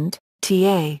assistant,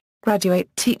 TA, graduate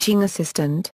teaching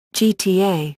assistant,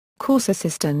 GTA, course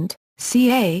assistant,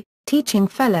 CA, teaching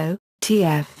fellow,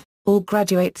 TF, or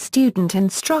graduate student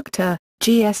instructor,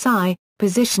 GSI,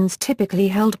 positions typically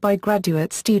held by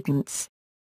graduate students.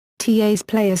 TAs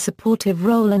play a supportive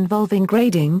role involving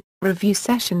grading, review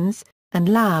sessions, and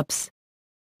labs.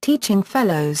 Teaching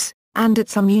fellows, and at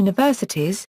some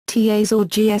universities, TAs or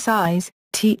GSIs,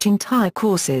 teach entire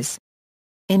courses.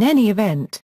 In any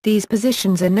event, these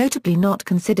positions are notably not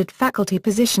considered faculty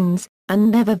positions,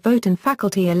 and never vote in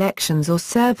faculty elections or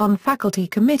serve on faculty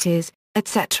committees,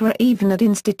 etc. even at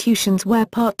institutions where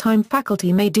part-time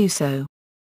faculty may do so.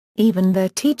 Even their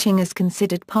teaching is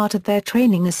considered part of their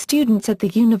training as students at the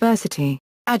university.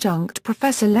 Adjunct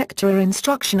professor, lecturer,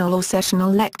 instructional or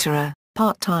sessional lecturer,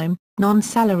 part-time,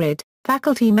 non-salaried,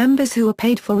 faculty members who are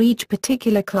paid for each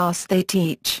particular class they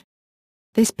teach.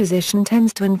 This position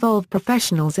tends to involve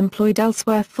professionals employed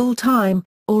elsewhere full-time,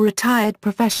 or retired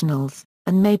professionals,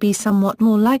 and may be somewhat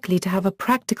more likely to have a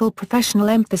practical professional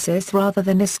emphasis rather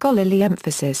than a scholarly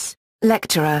emphasis.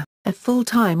 Lecturer, a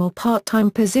full-time or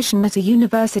part-time position at a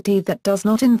university that does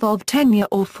not involve tenure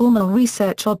or formal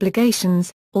research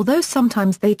obligations, although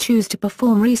sometimes they choose to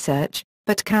perform research,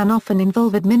 but can often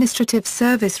involve administrative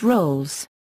service roles.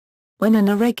 When an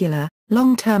irregular,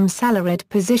 long-term salaried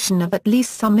position of at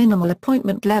least some minimal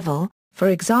appointment level, for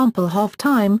example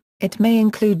half-time, it may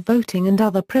include voting and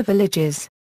other privileges.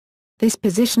 This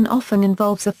position often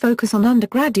involves a focus on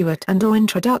undergraduate and/or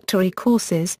introductory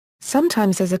courses,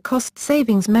 sometimes as a cost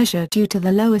savings measure due to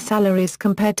the lower salaries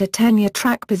compared to tenure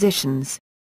track positions.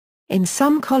 In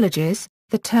some colleges,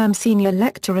 the term senior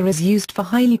lecturer is used for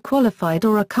highly qualified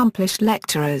or accomplished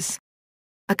lecturers.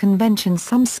 A convention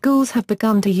some schools have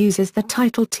begun to use is the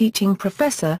title teaching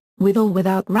professor, with or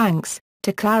without ranks,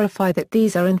 to clarify that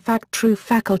these are in fact true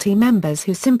faculty members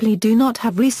who simply do not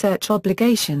have research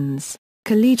obligations.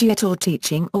 Collegiate or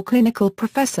teaching or clinical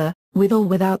professor, with or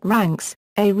without ranks,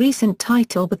 a recent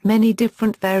title with many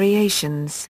different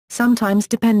variations, sometimes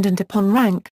dependent upon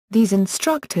rank. These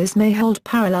instructors may hold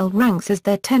parallel ranks as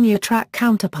their tenure track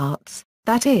counterparts,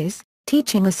 that is,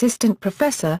 teaching assistant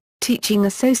professor, teaching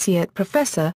associate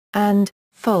professor, and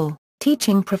full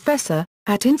teaching professor,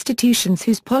 at institutions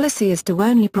whose policy is to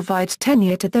only provide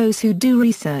tenure to those who do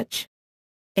research.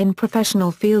 In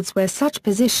professional fields where such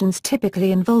positions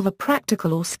typically involve a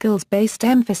practical or skills-based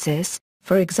emphasis,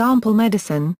 for example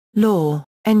medicine, law,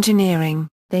 engineering,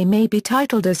 they may be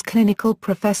titled as clinical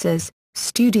professors,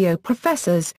 studio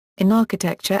professors, in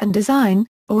architecture and design,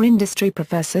 or industry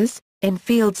professors, in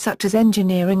fields such as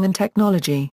engineering and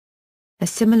technology. A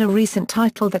similar recent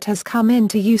title that has come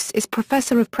into use is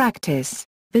Professor of Practice,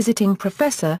 Visiting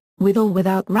Professor, with or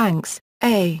without ranks,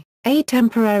 a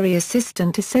temporary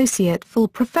assistant associate full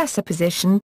professor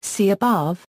position, see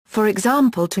above, for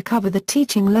example to cover the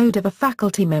teaching load of a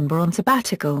faculty member on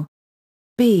sabbatical.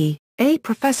 B. A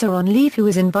professor on leave who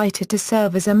is invited to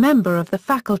serve as a member of the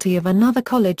faculty of another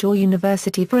college or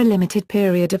university for a limited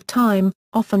period of time,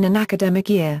 often an academic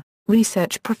year.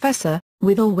 Research professor,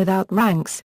 with or without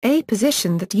ranks, a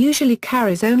position that usually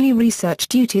carries only research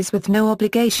duties with no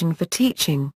obligation for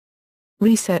teaching.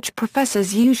 Research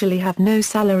professors usually have no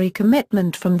salary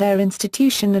commitment from their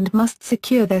institution and must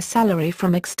secure their salary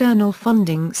from external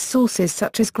funding sources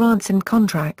such as grants and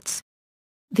contracts.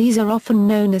 These are often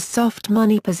known as soft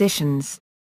money positions.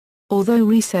 Although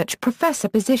research professor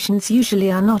positions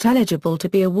usually are not eligible to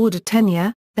be awarded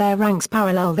tenure, their ranks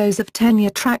parallel those of tenure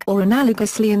track or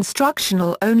analogously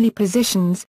instructional-only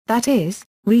positions, that is,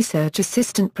 research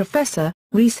assistant professor,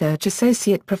 research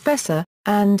associate professor,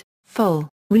 and full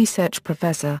research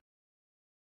professor.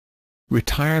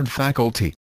 Retired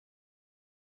faculty.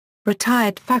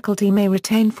 Retired faculty may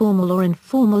retain formal or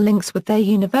informal links with their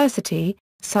university,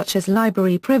 such as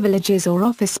library privileges or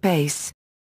office space.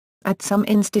 At some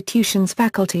institutions,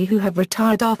 faculty who have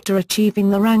retired after achieving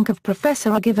the rank of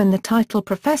professor are given the title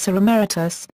Professor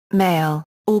Emeritus, male,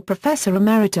 or Professor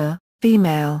Emerita,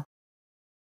 female.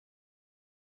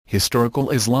 Historical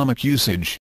Islamic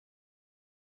usage.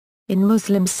 In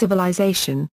Muslim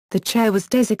civilization, the chair was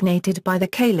designated by the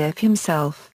caliph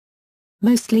himself.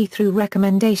 Mostly through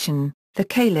recommendation, the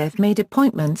caliph made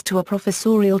appointments to a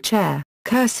professorial chair,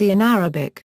 kursi in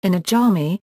Arabic, in a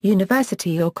jami,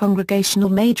 university or congregational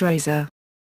madrasa.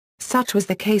 Such was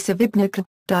the case of Ibn Qutb,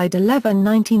 died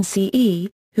 1119 CE,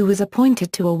 who was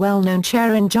appointed to a well-known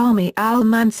chair in Jami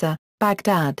al-Mansur,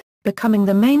 Baghdad, becoming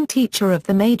the main teacher of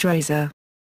the madrasa.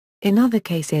 In other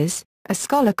cases, a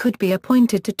scholar could be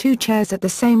appointed to two chairs at the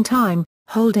same time,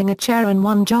 holding a chair in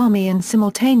one jami and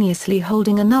simultaneously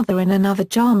holding another in another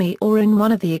jami or in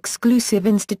one of the exclusive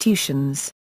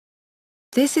institutions.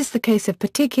 This is the case of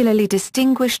particularly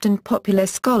distinguished and popular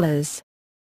scholars.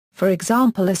 For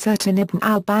example, a certain Ibn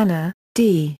al-Banna,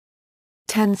 d.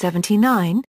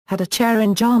 1079, had a chair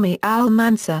in Jami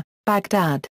al-Mansur,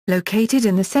 Baghdad, located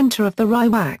in the center of the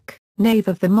Riwaq, nave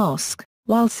of the mosque,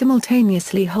 while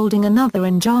simultaneously holding another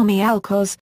in Jami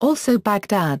al-Qos, also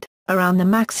Baghdad, around the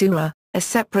Maksura, a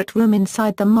separate room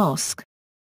inside the mosque.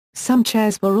 Some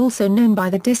chairs were also known by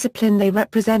the discipline they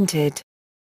represented.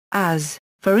 As,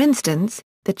 for instance,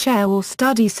 the chair or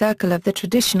study circle of the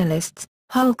traditionalists,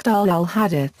 Halqat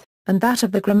al-Hadith, and that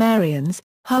of the grammarians,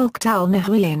 Halqat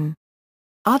al-Nahwiyin.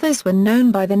 Others were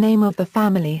known by the name of the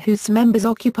family whose members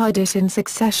occupied it in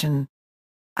succession.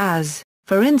 As,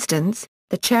 for instance,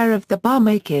 the chair of the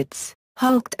Barmakids,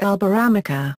 Halqat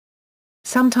al-Baramika.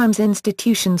 Sometimes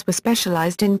institutions were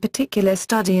specialized in particular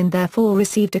study and therefore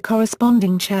received a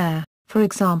corresponding chair. For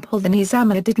example, the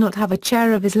Nizamiya did not have a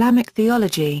chair of Islamic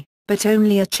theology, but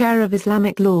only a chair of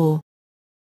Islamic law.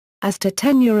 As to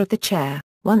tenure of the chair,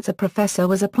 once a professor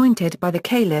was appointed by the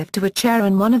caliph to a chair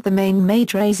in one of the main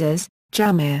madrasas,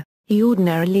 Jamia, he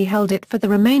ordinarily held it for the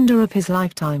remainder of his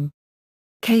lifetime.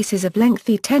 Cases of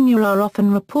lengthy tenure are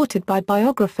often reported by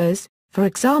biographers, for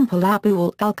example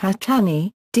Abu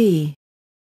al-Qahtani, d.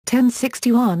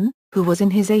 1061, who was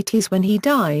in his 80s when he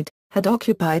died, had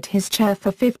occupied his chair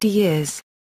for 50 years.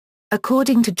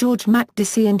 According to George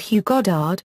Macdissey and Hugh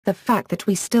Goddard, the fact that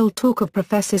we still talk of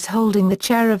professors holding the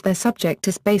chair of their subject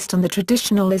is based on the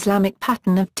traditional Islamic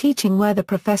pattern of teaching where the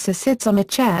professor sits on a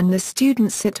chair and the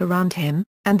students sit around him,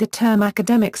 and the term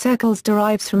academic circles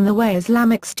derives from the way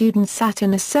Islamic students sat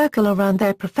in a circle around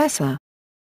their professor.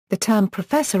 The term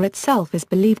professor itself is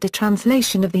believed a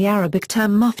translation of the Arabic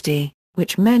term mufti,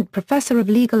 which meant professor of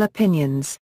legal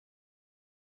opinions.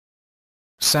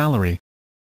 Salary.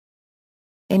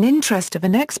 In interest of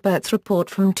an expert's report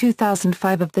from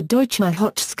 2005 of the Deutsche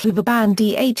Hochschulverband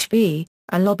DHV,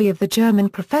 a lobby of the German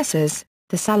professors,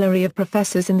 the salary of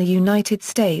professors in the United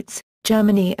States,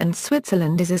 Germany and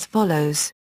Switzerland is as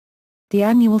follows. The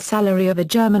annual salary of a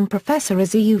German professor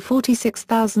is EU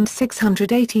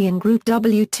 46,680 in Group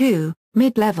W2,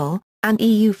 mid-level, and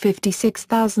EU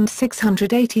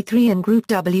 56,683 in Group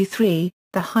W3,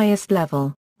 the highest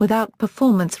level, without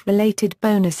performance-related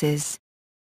bonuses.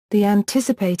 The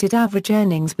anticipated average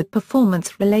earnings with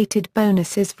performance-related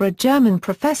bonuses for a German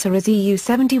professor is EU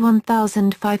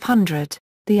 71,500.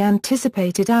 The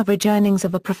anticipated average earnings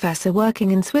of a professor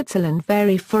working in Switzerland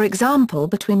vary, for example,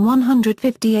 between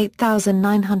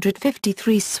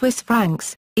 158,953 Swiss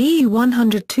francs, EU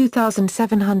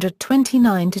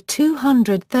 102,729 to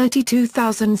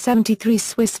 232,073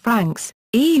 Swiss francs,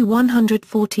 EU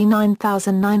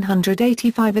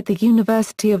 149,985 at the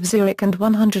University of Zurich and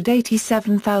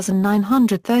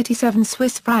 187,937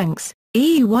 Swiss francs,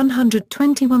 EU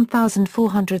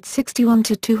 121,461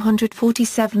 to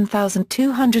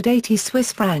 247,280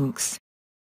 Swiss francs.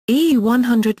 EU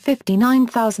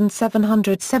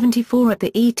 159,774 at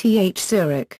the ETH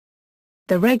Zurich.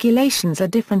 The regulations are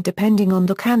different depending on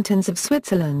the cantons of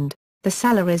Switzerland. The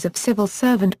salaries of civil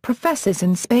servant professors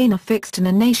in Spain are fixed on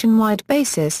a nationwide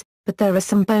basis, but there are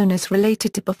some bonus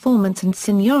related to performance and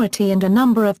seniority and a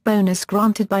number of bonus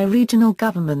granted by regional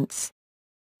governments.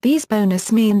 These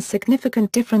bonus means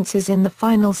significant differences in the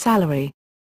final salary.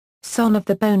 Some of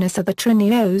the bonus are the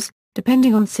trienios,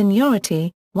 depending on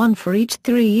seniority, one for each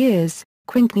 3 years,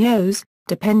 quinquennios,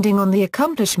 depending on the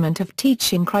accomplishment of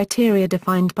teaching criteria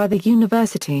defined by the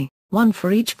university, one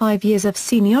for each 5 years of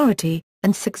seniority,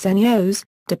 and sexennios,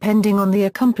 depending on the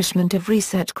accomplishment of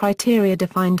research criteria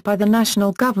defined by the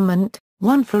national government,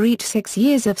 one for each 6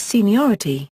 years of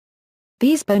seniority.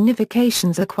 These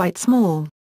bonifications are quite small.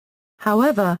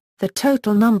 However, the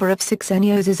total number of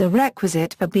sexennios is a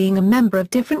requisite for being a member of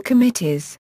different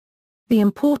committees. The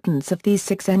importance of these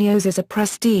sexennios as a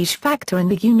prestige factor in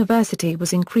the university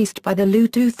was increased by the LU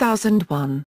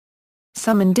 2001.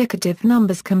 Some indicative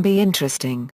numbers can be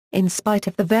interesting, in spite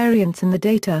of the variance in the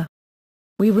data.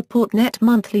 We report net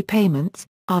monthly payments,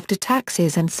 after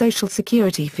taxes and social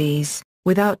security fees,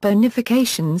 without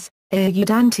bonifications,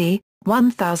 Aiutanti,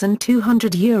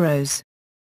 €1,200.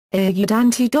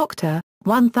 Aiutanti Doctor,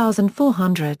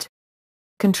 1,400.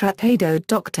 Contrattado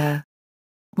Doctor,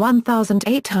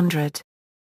 1,800.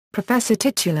 Professor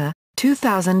Titular,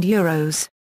 €2,000.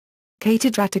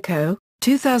 Cattedratico,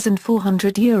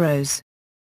 €2,400.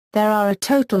 There are a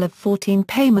total of 14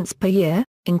 payments per year,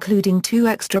 including 2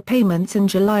 extra payments in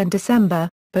July and December,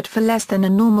 but for less than a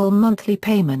normal monthly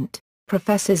payment.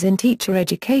 Professors in teacher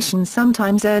education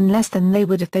sometimes earn less than they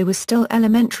would if they were still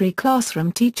elementary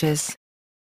classroom teachers.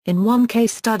 In one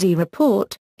case study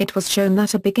report, it was shown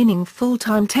that a beginning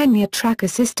full-time tenure-track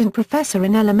assistant professor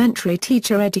in elementary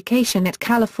teacher education at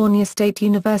California State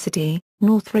University,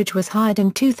 Northridge was hired in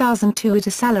 2002 at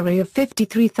a salary of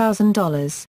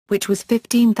 $53,000, which was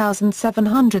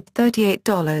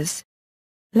 $15,738.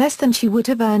 Less than she would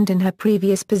have earned in her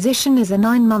previous position as a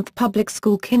 9-month public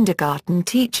school kindergarten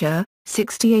teacher,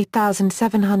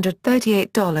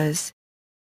 $68,738.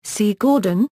 C.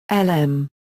 Gordon, L.M.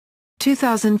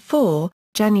 2004,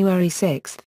 January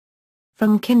 6.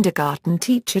 From kindergarten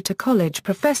teacher to college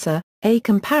professor, a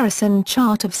comparison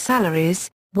chart of salaries,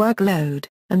 workload,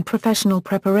 and professional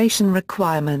preparation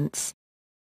requirements.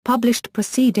 Published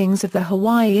Proceedings of the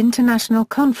Hawaii International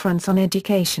Conference on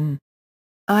Education.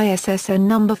 ISSN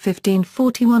number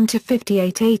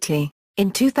 1541-5880.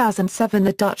 In 2007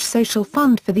 the Dutch Social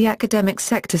Fund for the Academic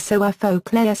Sector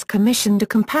SOFOCLES commissioned a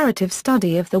comparative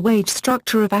study of the wage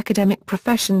structure of academic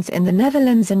professions in the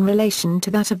Netherlands in relation to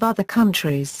that of other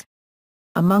countries.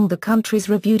 Among the countries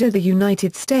reviewed are the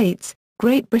United States,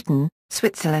 Great Britain,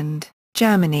 Switzerland,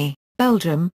 Germany,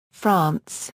 Belgium,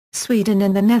 France, Sweden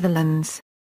and the Netherlands.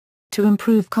 To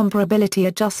improve comparability,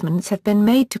 adjustments have been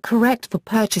made to correct for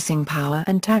purchasing power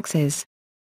and taxes.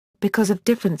 Because of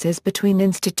differences between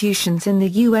institutions in the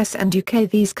US and UK,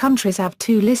 these countries have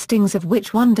 2 listings of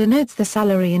which one denotes the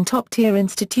salary in top-tier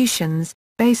institutions,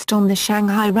 based on the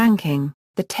Shanghai ranking.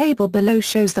 The table below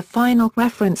shows the final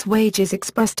reference wages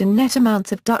expressed in net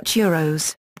amounts of Dutch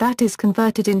euros, that is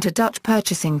converted into Dutch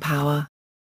purchasing power.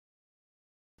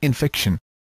 In fiction.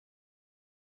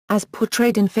 As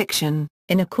portrayed in fiction,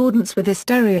 in accordance with a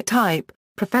stereotype,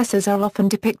 professors are often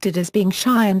depicted as being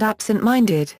shy and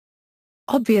absent-minded.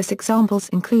 Obvious examples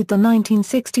include the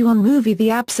 1961 movie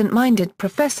The Absent-Minded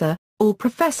Professor, or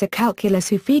Professor Calculus,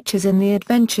 who features in the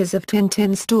Adventures of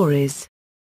Tintin stories.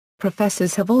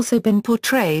 Professors have also been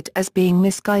portrayed as being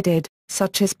misguided,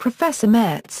 such as Professor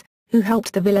Metz, who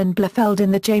helped the villain Blofeld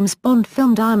in the James Bond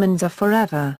film Diamonds Are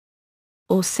Forever.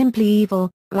 Or simply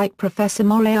evil, like Professor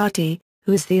Moriarty,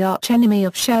 who is the archenemy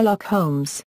of Sherlock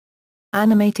Holmes.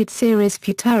 Animated series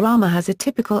Futurama has a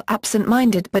typical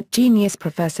absent-minded but genius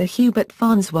Professor Hubert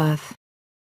Farnsworth.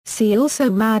 See also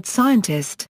Mad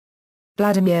Scientist.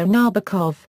 Vladimir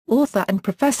Nabokov, author and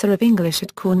professor of English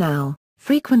at Cornell,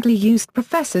 frequently used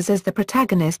professors as the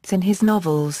protagonists in his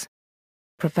novels.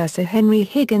 Professor Henry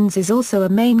Higgins is also a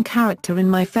main character in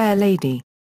My Fair Lady.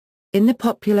 In the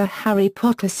popular Harry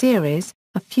Potter series,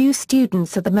 a few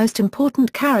students are the most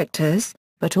important characters,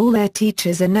 but all their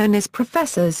teachers are known as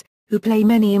professors, who play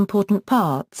many important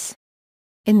parts.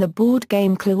 In the board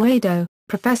game Cluedo,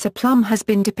 Professor Plum has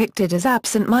been depicted as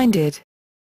absent-minded.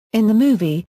 In the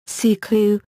movie, See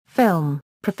Clue, film,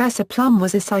 Professor Plum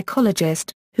was a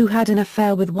psychologist, who had an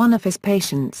affair with one of his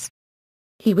patients.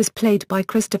 He was played by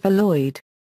Christopher Lloyd.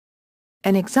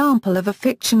 An example of a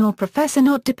fictional professor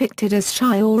not depicted as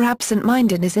shy or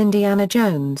absent-minded is Indiana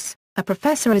Jones, a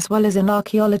professor as well as an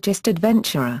archaeologist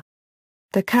adventurer.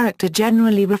 The character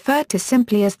generally referred to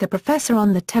simply as the professor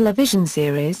on the television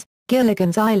series,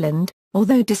 Gilligan's Island,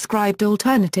 although described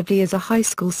alternatively as a high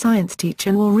school science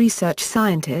teacher or research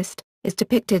scientist, is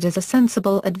depicted as a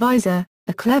sensible advisor,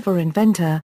 a clever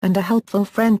inventor, and a helpful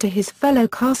friend to his fellow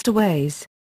castaways.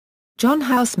 John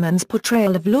Houseman's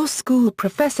portrayal of law school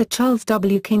professor Charles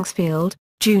W. Kingsfield,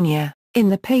 Jr., in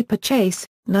The Paper Chase,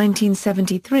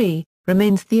 1973,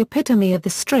 remains the epitome of the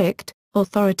strict,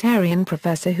 authoritarian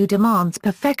professor who demands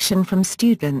perfection from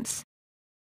students.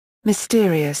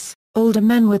 Mysterious, older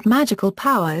men with magical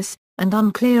powers, and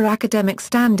unclear academic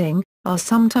standing, are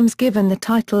sometimes given the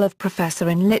title of professor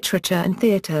in literature and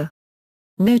theatre.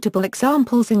 Notable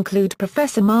examples include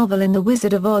Professor Marvel in The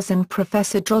Wizard of Oz and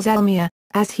Professor Drosselmeyer,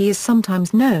 as he is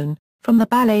sometimes known, from the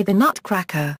ballet The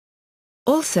Nutcracker.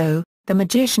 Also, the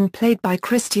magician played by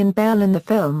Christian Bale in the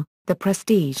film, The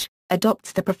Prestige,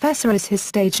 adopts the professor as his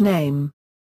stage name.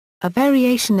 A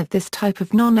variation of this type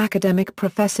of non-academic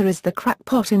professor is the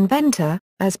crackpot inventor,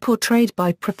 as portrayed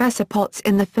by Professor Potts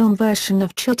in the film version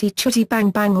of Chutty Chutty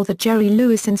Bang Bang or the Jerry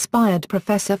Lewis-inspired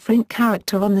Professor Frink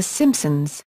character on The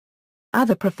Simpsons.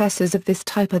 Other professors of this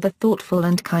type are the thoughtful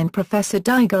and kind Professor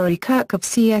Digory Kirk of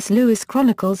C.S. Lewis'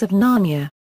 Chronicles of Narnia.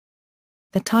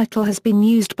 The title has been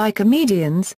used by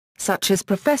comedians, such as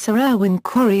Professor Erwin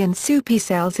Quarry and Soupy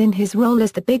Sales in his role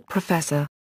as the Big Professor.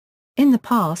 In the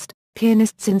past,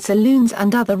 pianists in saloons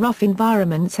and other rough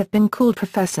environments have been called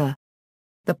Professor.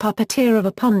 The puppeteer of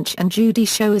a Punch and Judy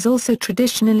show is also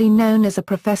traditionally known as a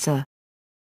professor.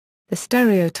 The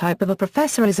stereotype of a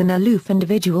professor is an aloof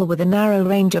individual with a narrow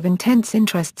range of intense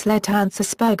interests led Hans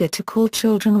Asperger to call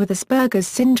children with Asperger's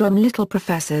syndrome little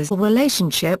professors or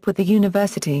relationship with the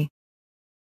university.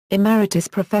 Emeritus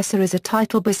professor is a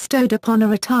title bestowed upon a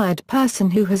retired person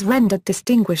who has rendered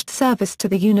distinguished service to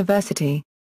the university.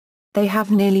 They have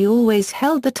nearly always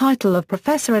held the title of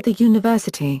professor at the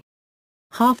university.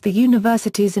 Half the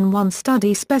universities in one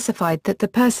study specified that the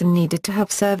person needed to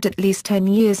have served at least 10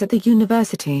 years at the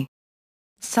university.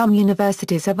 Some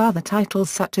universities have other titles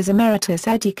such as Emeritus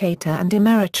Educator and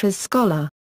Emeritus Scholar.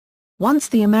 Once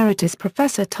the Emeritus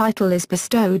Professor title is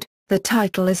bestowed, the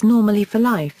title is normally for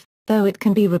life, though it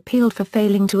can be repealed for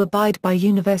failing to abide by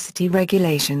university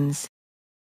regulations.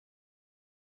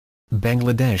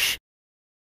 Bangladesh.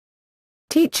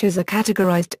 Teachers are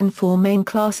categorized in 4 main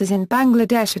classes in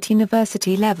Bangladesh at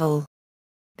university level.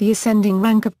 The ascending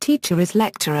rank of teacher is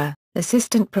lecturer,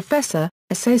 assistant professor,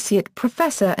 associate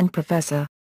professor and professor.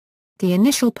 The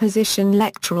initial position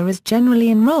lecturer is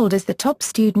generally enrolled as the top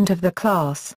student of the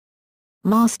class.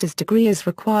 Master's degree is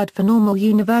required for normal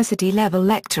university-level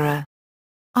lecturer.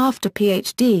 After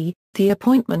PhD, the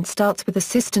appointment starts with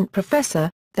assistant professor,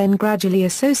 then gradually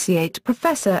associate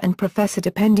professor and professor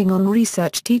depending on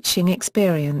research teaching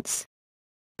experience.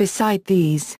 Beside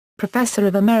these, Professor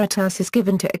of Emeritus is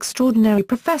given to extraordinary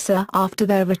professor after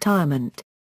their retirement.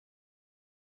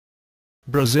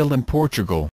 Brazil and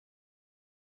Portugal.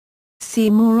 See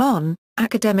more on,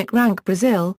 Academic Rank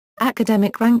Brazil,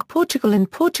 Academic Rank Portugal. In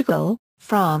Portugal,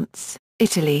 France,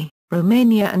 Italy,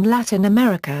 Romania and Latin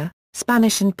America,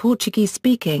 Spanish and Portuguese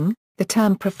speaking, the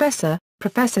term professor,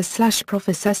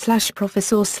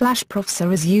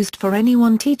 professor/professor/professor/professor is used for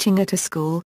anyone teaching at a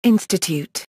school,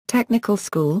 institute, technical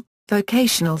school,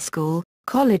 vocational school,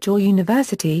 college or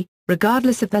university,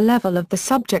 regardless of the level of the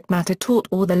subject matter taught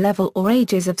or the level or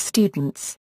ages of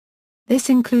students. This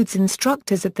includes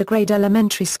instructors at the grade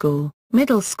elementary school,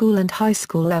 middle school and high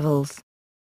school levels.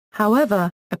 However,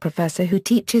 a professor who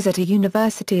teaches at a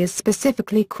university is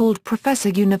specifically called Professor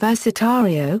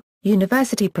Universitario,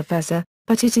 university professor,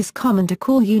 but it is common to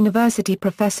call university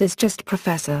professors just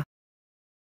professor.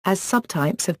 As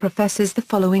subtypes of professors the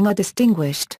following are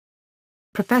distinguished.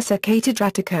 Professor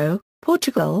Catedrático,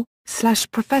 Portugal,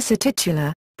 / Professor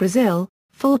Titular, Brazil,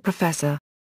 full professor.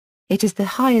 It is the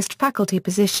highest faculty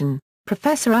position.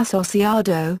 Professor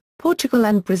Associado, Portugal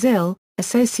and Brazil,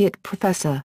 associate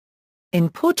professor. In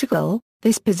Portugal,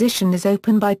 this position is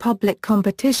open by public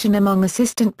competition among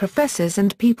assistant professors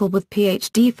and people with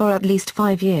PhD for at least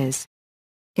 5 years.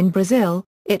 In Brazil,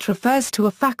 it refers to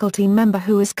a faculty member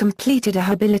who has completed a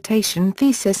habilitation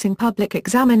thesis in public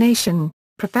examination.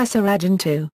 Professor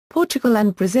Adjunto, Portugal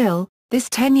and Brazil, this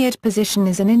tenured position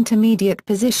is an intermediate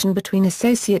position between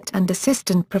associate and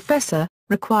assistant professor,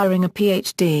 requiring a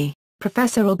PhD.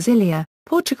 Professor Auxilia,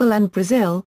 Portugal and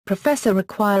Brazil, professor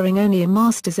requiring only a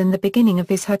master's in the beginning of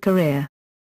his/her career.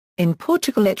 In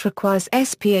Portugal it requires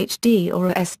SPhD or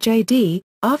a SJD,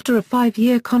 after a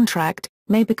 5-year contract,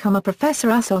 may become a professor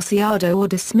associado or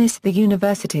dismiss the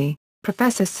university.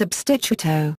 Professor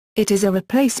substituto, it is a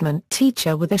replacement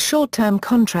teacher with a short-term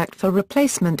contract for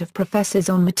replacement of professors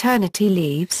on maternity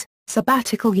leaves,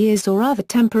 sabbatical years or other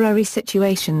temporary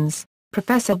situations.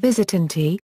 Professor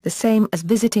visitante, the same as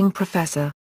visiting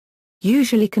professor.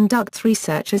 Usually conducts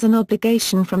research as an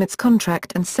obligation from its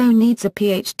contract and so needs a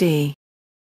PhD.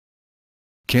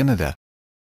 Canada.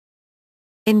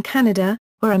 In Canada,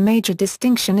 where a major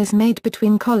distinction is made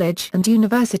between college and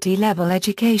university level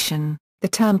education, the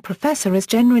term professor is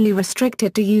generally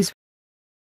restricted to use.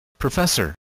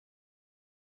 Professor.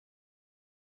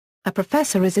 A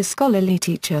professor is a scholarly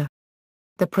teacher.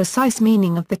 The precise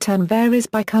meaning of the term varies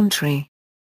by country.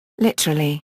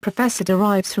 Literally, professor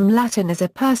derives from Latin as a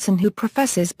person who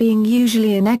professes, being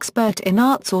usually an expert in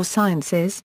arts or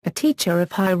sciences, a teacher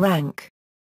of high rank.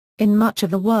 In much of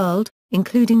the world,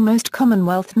 including most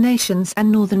Commonwealth nations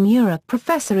and Northern Europe,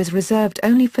 professor is reserved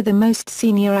only for the most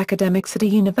senior academics at a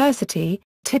university,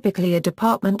 typically a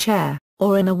department chair,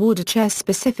 or an awarded chair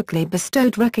specifically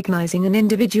bestowed recognizing an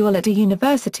individual at a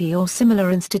university or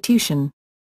similar institution.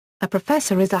 A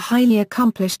professor is a highly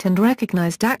accomplished and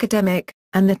recognized academic,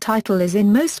 and the title is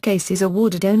in most cases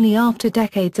awarded only after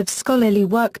decades of scholarly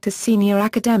work to senior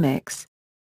academics.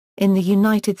 In the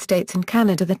United States and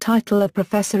Canada, the title of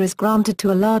professor is granted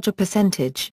to a larger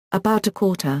percentage, about a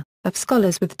quarter, of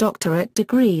scholars with doctorate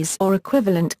degrees or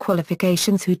equivalent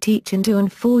qualifications who teach in 2- and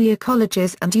 4-year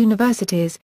colleges and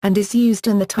universities, and is used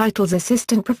in the titles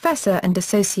assistant professor and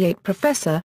associate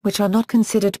professor, which are not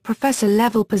considered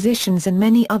professor-level positions in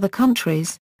many other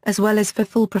countries, as well as for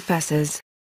full professors.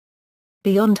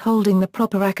 Beyond holding the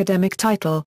proper academic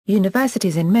title,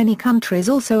 universities in many countries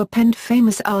also append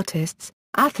famous artists,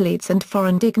 athletes and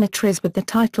foreign dignitaries with the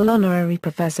title honorary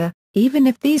professor, even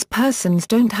if these persons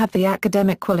don't have the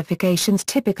academic qualifications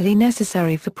typically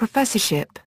necessary for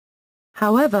professorship.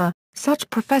 However, such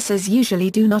professors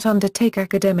usually do not undertake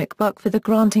academic work for the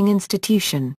granting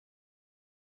institution.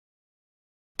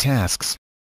 Tasks.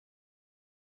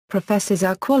 Professors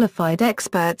are qualified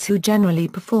experts who generally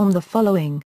perform the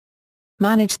following: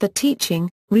 manage the teaching,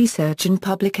 research and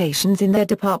publications in their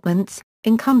departments,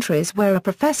 in countries where a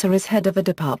professor is head of a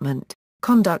department,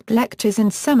 conduct lectures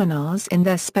and seminars in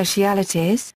their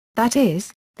specialities, that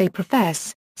is, they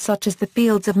profess, such as the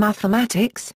fields of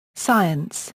mathematics,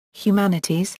 science,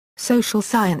 humanities, social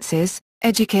sciences,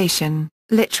 education,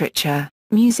 literature,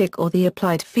 music or the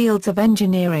applied fields of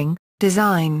engineering,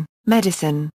 design,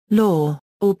 medicine, law,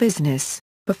 or business,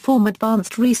 perform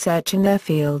advanced research in their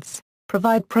fields,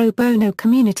 provide pro bono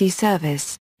community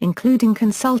service, including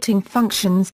consulting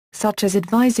functions, such as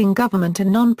advising government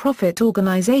and non-profit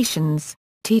organizations,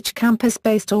 teach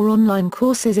campus-based or online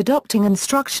courses adopting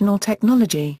instructional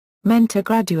technology, mentor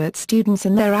graduate students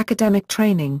in their academic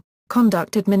training,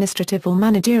 conduct administrative or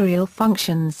managerial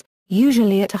functions,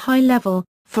 usually at a high level,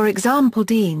 for example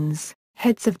deans,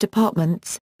 heads of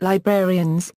departments,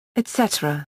 librarians,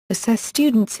 etc., assess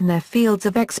students in their fields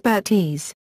of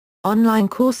expertise. Online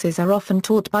courses are often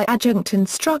taught by adjunct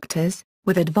instructors,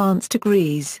 with advanced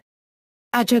degrees.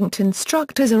 Adjunct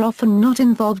instructors are often not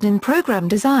involved in program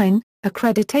design,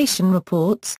 accreditation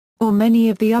reports, or many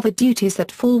of the other duties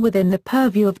that fall within the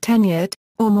purview of tenured,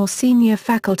 or more senior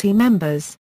faculty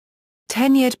members.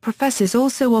 Tenured professors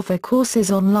also offer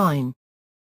courses online.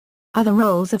 Other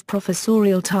roles of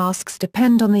professorial tasks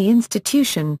depend on the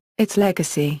institution, its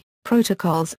legacy,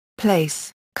 protocols,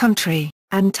 place, country,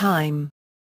 and time.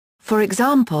 For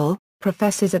example,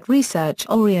 professors at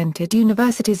research-oriented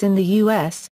universities in the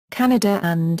US, Canada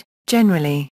and,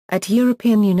 generally, at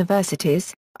European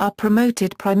universities, are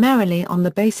promoted primarily on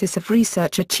the basis of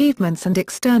research achievements and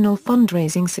external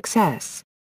fundraising success.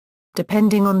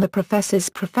 Depending on the professor's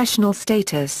professional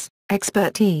status,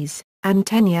 expertise, and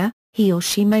tenure, he or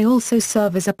she may also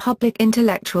serve as a public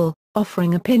intellectual,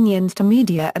 offering opinions to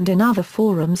media and in other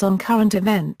forums on current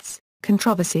events,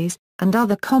 controversies, and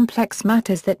other complex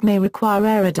matters that may require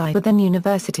erudite within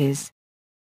universities.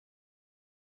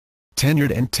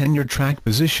 Tenured and tenure-track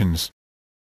positions.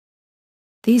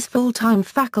 These full-time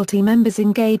faculty members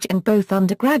engage in both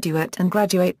undergraduate and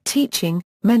graduate teaching,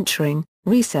 mentoring,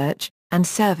 research, and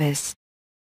service.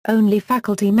 Only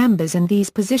faculty members in these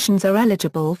positions are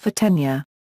eligible for tenure.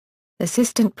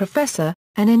 Assistant professor,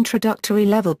 an introductory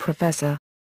level professor.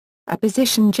 A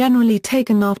position generally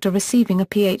taken after receiving a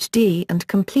PhD and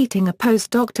completing a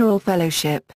postdoctoral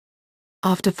fellowship.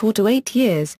 After 4 to 8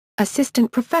 years,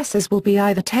 assistant professors will be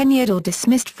either tenured or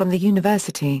dismissed from the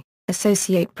university.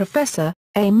 Associate professor,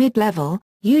 a mid-level,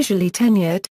 usually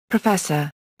tenured,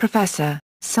 professor,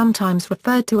 sometimes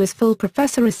referred to as full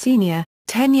professor or senior,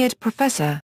 tenured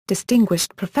professor,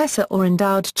 distinguished professor or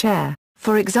endowed chair,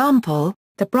 for example,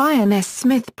 the Brian S.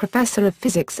 Smith Professor of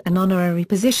Physics, an honorary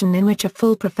position in which a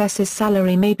full professor's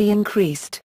salary may be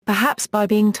increased, perhaps by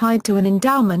being tied to an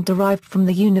endowment derived from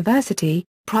the university,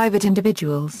 private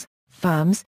individuals,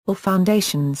 firms, or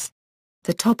foundations.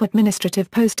 The top administrative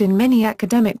post in many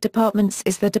academic departments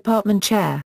is the department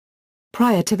chair.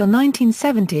 Prior to the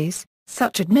 1970s,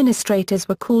 such administrators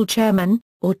were called chairmen,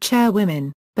 or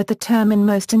chairwomen, but the term in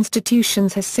most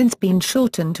institutions has since been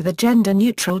shortened to the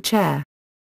gender-neutral chair.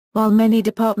 While many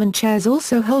department chairs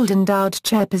also hold endowed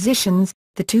chair positions,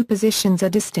 the two positions are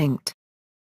distinct.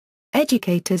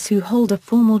 Educators who hold a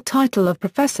formal title of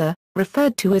professor,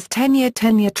 referred to as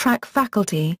tenure-track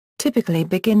faculty, typically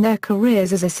begin their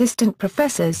careers as assistant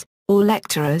professors, or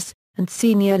lecturers, and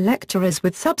senior lecturers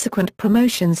with subsequent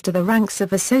promotions to the ranks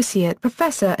of associate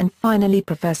professor and finally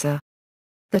professor.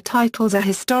 The titles are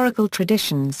historical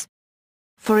traditions.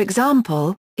 For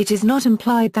example, it is not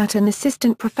implied that an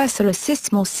assistant professor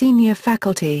assists more senior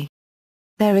faculty.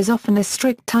 there is often a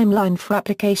strict timeline for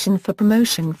application for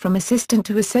promotion from assistant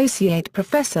to associate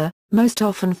professor, most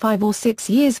often 5 or 6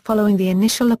 years following the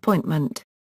initial appointment.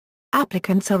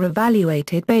 Applicants are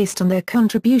evaluated based on their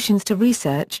contributions to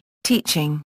research,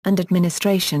 teaching, and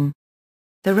administration.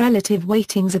 The relative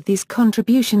weightings of these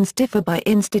contributions differ by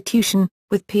institution,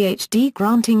 with PhD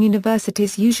granting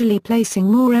universities usually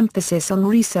placing more emphasis on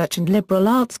research and liberal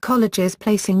arts colleges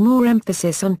placing more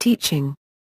emphasis on teaching.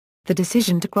 The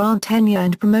decision to grant tenure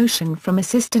and promotion from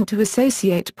assistant to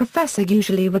associate professor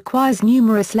usually requires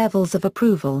numerous levels of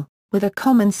approval, with a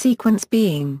common sequence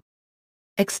being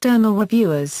external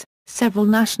reviewers. Several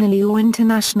nationally or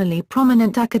internationally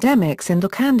prominent academics in the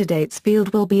candidate's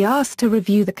field will be asked to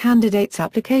review the candidate's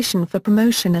application for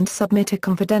promotion and submit a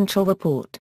confidential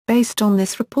report. Based on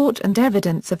this report and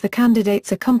evidence of the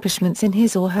candidate's accomplishments in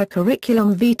his or her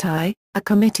curriculum vitae, a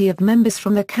committee of members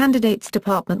from the candidate's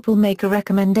department will make a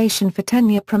recommendation for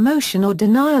tenure promotion or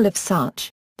denial of such.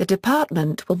 The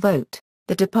department will vote.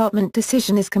 The department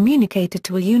decision is communicated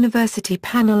to a university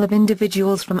panel of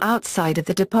individuals from outside of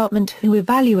the department who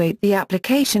evaluate the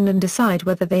application and decide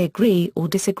whether they agree or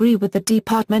disagree with the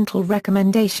departmental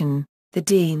recommendation. The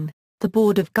dean, the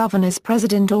board of governors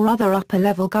president or other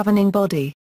upper-level governing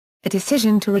body. A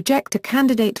decision to reject a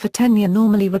candidate for tenure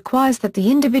normally requires that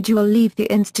the individual leave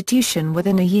the institution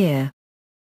within a year.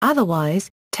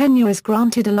 Otherwise, tenure is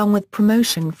granted along with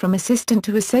promotion from assistant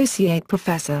to associate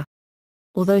professor.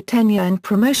 Although tenure and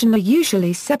promotion are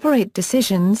usually separate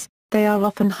decisions, they are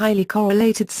often highly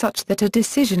correlated such that a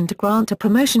decision to grant a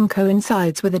promotion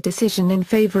coincides with a decision in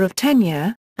favor of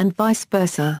tenure, and vice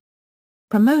versa.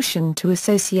 Promotion to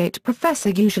associate professor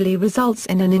usually results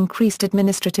in an increased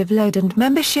administrative load and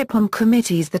membership on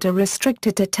committees that are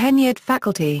restricted to tenured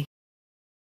faculty.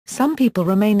 Some people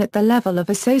remain at the level of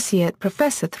associate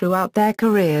professor throughout their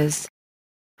careers.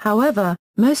 However,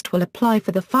 most will apply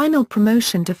for the final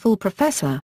promotion to full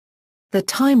professor. The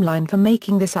timeline for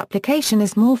making this application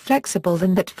is more flexible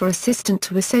than that for assistant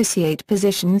to associate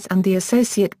positions, and the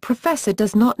associate professor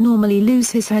does not normally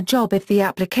lose his/her job if the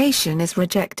application is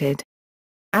rejected.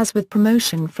 As with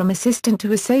promotion from assistant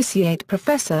to associate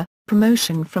professor,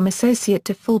 promotion from associate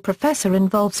to full professor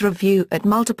involves review at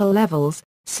multiple levels,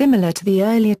 similar to the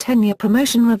earlier tenure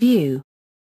promotion review.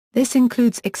 This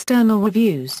includes external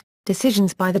reviews,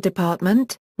 decisions by the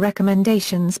department,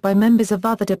 recommendations by members of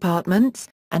other departments,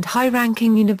 and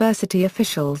high-ranking university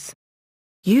officials.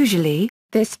 Usually,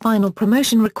 this final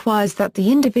promotion requires that the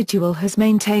individual has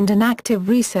maintained an active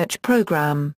research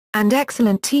program, and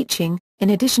excellent teaching, in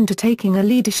addition to taking a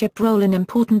leadership role in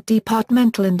important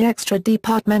departmental and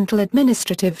extra-departmental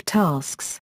administrative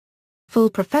tasks.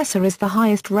 Full professor is the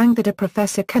highest rank that a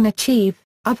professor can achieve,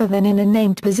 other than in a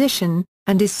named position,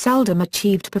 and is seldom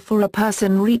achieved before a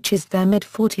person reaches their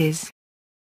mid-40s.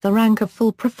 The rank of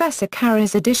full professor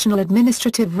carries additional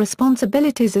administrative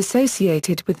responsibilities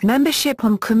associated with membership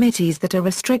on committees that are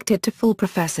restricted to full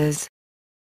professors.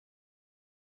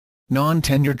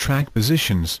 Non-tenure track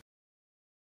positions.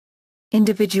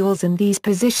 Individuals in these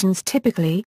positions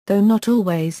typically, though not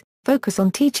always, focus on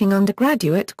teaching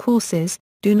undergraduate courses,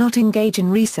 do not engage in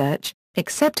research,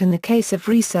 except in the case of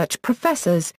research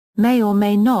professors, may or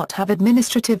may not have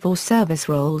administrative or service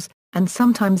roles, and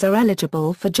sometimes are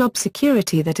eligible for job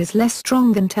security that is less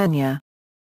strong than tenure.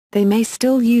 They may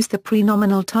still use the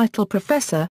prenominal title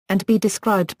professor, and be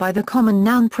described by the common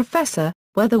noun professor,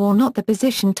 whether or not the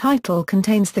position title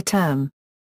contains the term.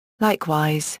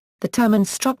 Likewise, the term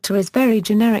instructor is very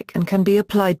generic and can be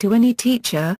applied to any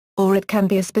teacher, or it can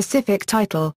be a specific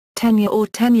title, tenure or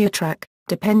tenure track,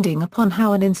 depending upon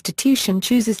how an institution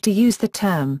chooses to use the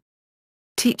term.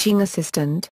 Teaching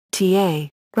assistant, TA,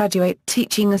 graduate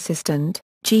teaching assistant,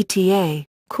 GTA,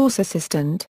 course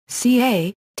assistant,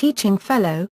 CA, teaching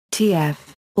fellow, TF,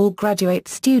 or graduate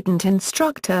student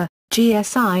instructor,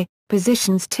 GSI,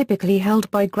 positions typically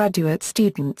held by graduate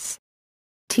students.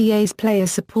 TAs play a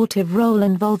supportive role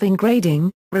involving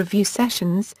grading, review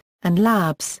sessions, and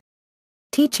labs.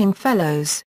 Teaching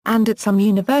fellows, and at some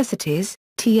universities,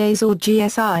 TAs or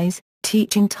GSIs,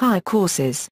 teach entire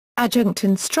courses. Adjunct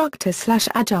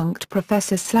instructor/adjunct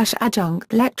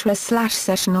professor/adjunct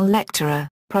lecturer/sessional lecturer,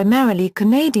 primarily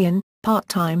Canadian,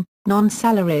 part-time,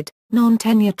 non-salaried,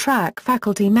 non-tenure track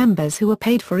faculty members who are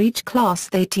paid for each class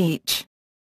they teach.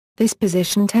 This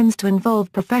position tends to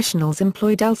involve professionals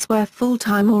employed elsewhere,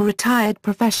 full-time or retired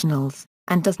professionals,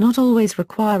 and does not always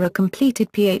require a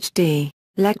completed PhD.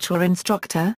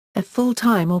 Lecturer-instructor, a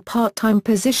full-time or part-time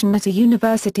position at a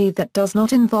university that does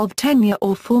not involve tenure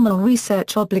or formal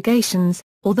research obligations,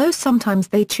 although sometimes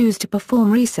they choose to perform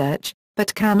research,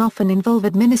 but can often involve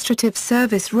administrative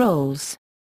service roles.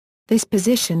 This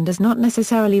position does not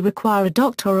necessarily require a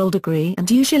doctoral degree and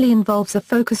usually involves a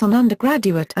focus on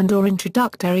undergraduate and/or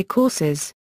introductory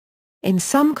courses. In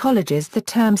some colleges the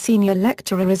term senior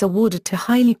lecturer is awarded to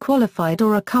highly qualified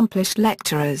or accomplished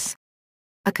lecturers.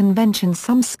 A convention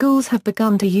some schools have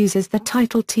begun to use is the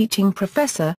title teaching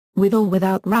professor, with or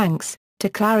without ranks, to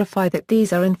clarify that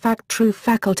these are in fact true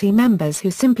faculty members who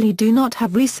simply do not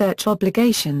have research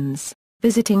obligations.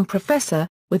 Visiting professor,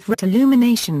 with writ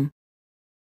illumination.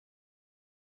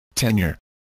 Tenure.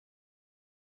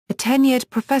 A tenured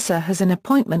professor has an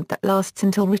appointment that lasts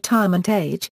until retirement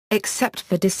age, except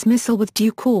for dismissal with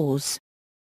due cause.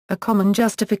 A common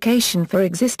justification for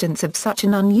existence of such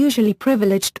an unusually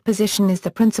privileged position is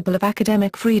the principle of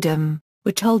academic freedom,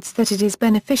 which holds that it is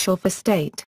beneficial for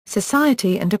state,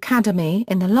 society and academy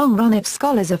in the long run if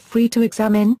scholars are free to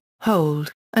examine,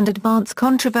 hold, and advance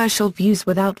controversial views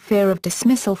without fear of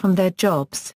dismissal from their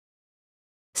jobs.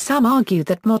 Some argue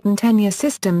that modern tenure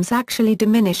systems actually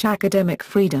diminish academic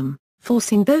freedom,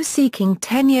 forcing those seeking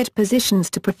tenured positions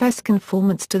to profess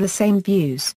conformance to the same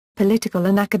views, political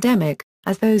and academic,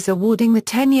 as those awarding the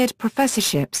tenured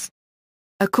professorships.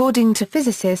 According to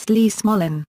physicist Lee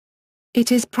Smolin,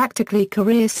 it is practically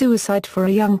career suicide for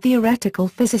a young theoretical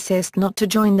physicist not to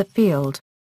join the field.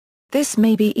 This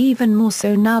may be even more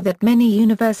so now that many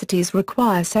universities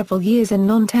require several years in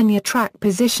non-tenure track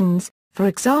positions, for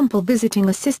example visiting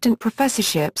assistant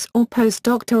professorships or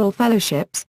postdoctoral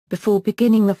fellowships, before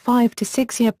beginning the 5 to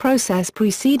 6 year process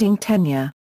preceding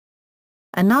tenure.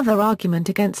 Another argument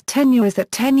against tenure is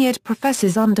that tenured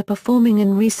professors underperforming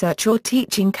in research or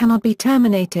teaching cannot be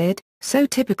terminated, so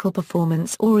typical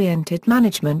performance-oriented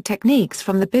management techniques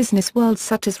from the business world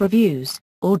such as reviews,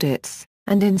 audits,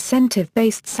 and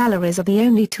incentive-based salaries are the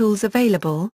only tools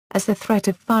available, as the threat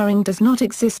of firing does not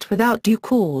exist without due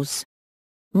cause.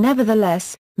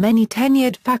 Nevertheless, many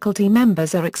tenured faculty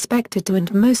members are expected to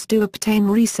and most do obtain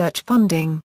research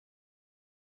funding.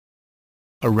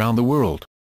 Around the world.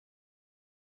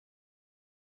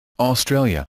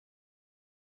 Australia.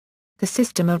 The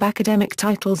system of academic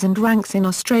titles and ranks in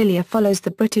Australia follows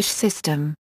the British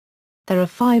system. There are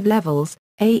 5 levels,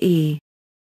 AE.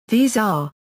 These are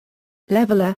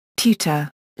Leveller, Tutor,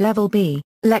 Level B,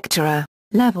 Lecturer,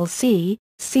 Level C,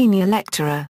 Senior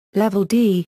Lecturer, Level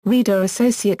D, Reader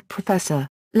Associate Professor,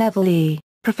 Level E,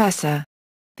 Professor.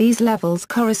 These levels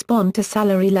correspond to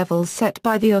salary levels set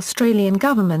by the Australian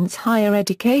Government's Higher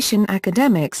Education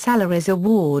Academic Salaries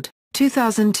Award,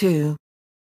 2002.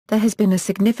 There has been a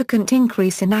significant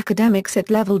increase in academics at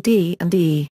Level D and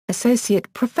E,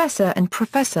 Associate Professor and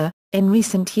Professor, in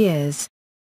recent years.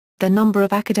 The number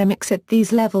of academics at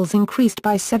these levels increased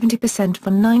by 70%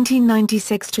 from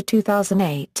 1996 to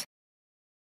 2008.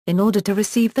 In order to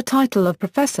receive the title of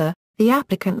professor, the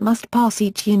applicant must pass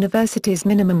each university's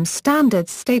minimum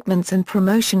standards statements and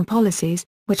promotion policies,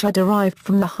 which are derived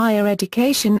from the Higher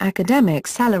Education Academic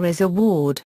Salaries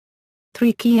Award.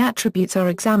 3 key attributes are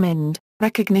examined: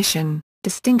 recognition,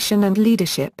 distinction and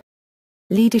leadership.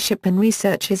 Leadership in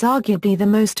research is arguably the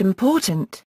most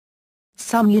important.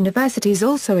 Some universities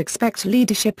also expect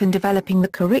leadership in developing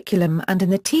the curriculum and in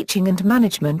the teaching and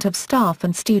management of staff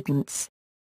and students.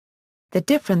 The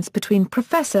difference between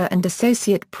professor and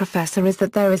associate professor is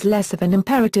that there is less of an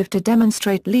imperative to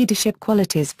demonstrate leadership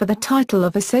qualities for the title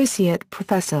of associate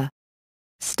professor.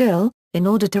 Still, in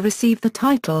order to receive the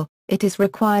title, it is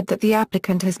required that the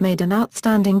applicant has made an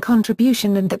outstanding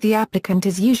contribution and that the applicant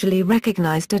is usually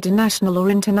recognized at a national or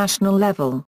international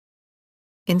level.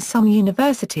 In some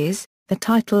universities, the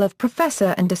title of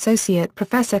professor and associate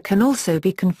professor can also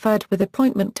be conferred with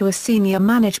appointment to a senior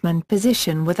management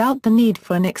position without the need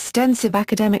for an extensive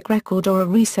academic record or a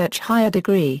research higher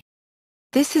degree.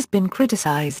 This has been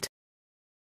criticized.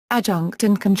 Adjunct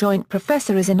and conjoint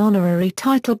professor is an honorary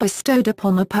title bestowed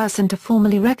upon a person to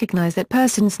formally recognize that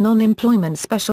person's non-employment special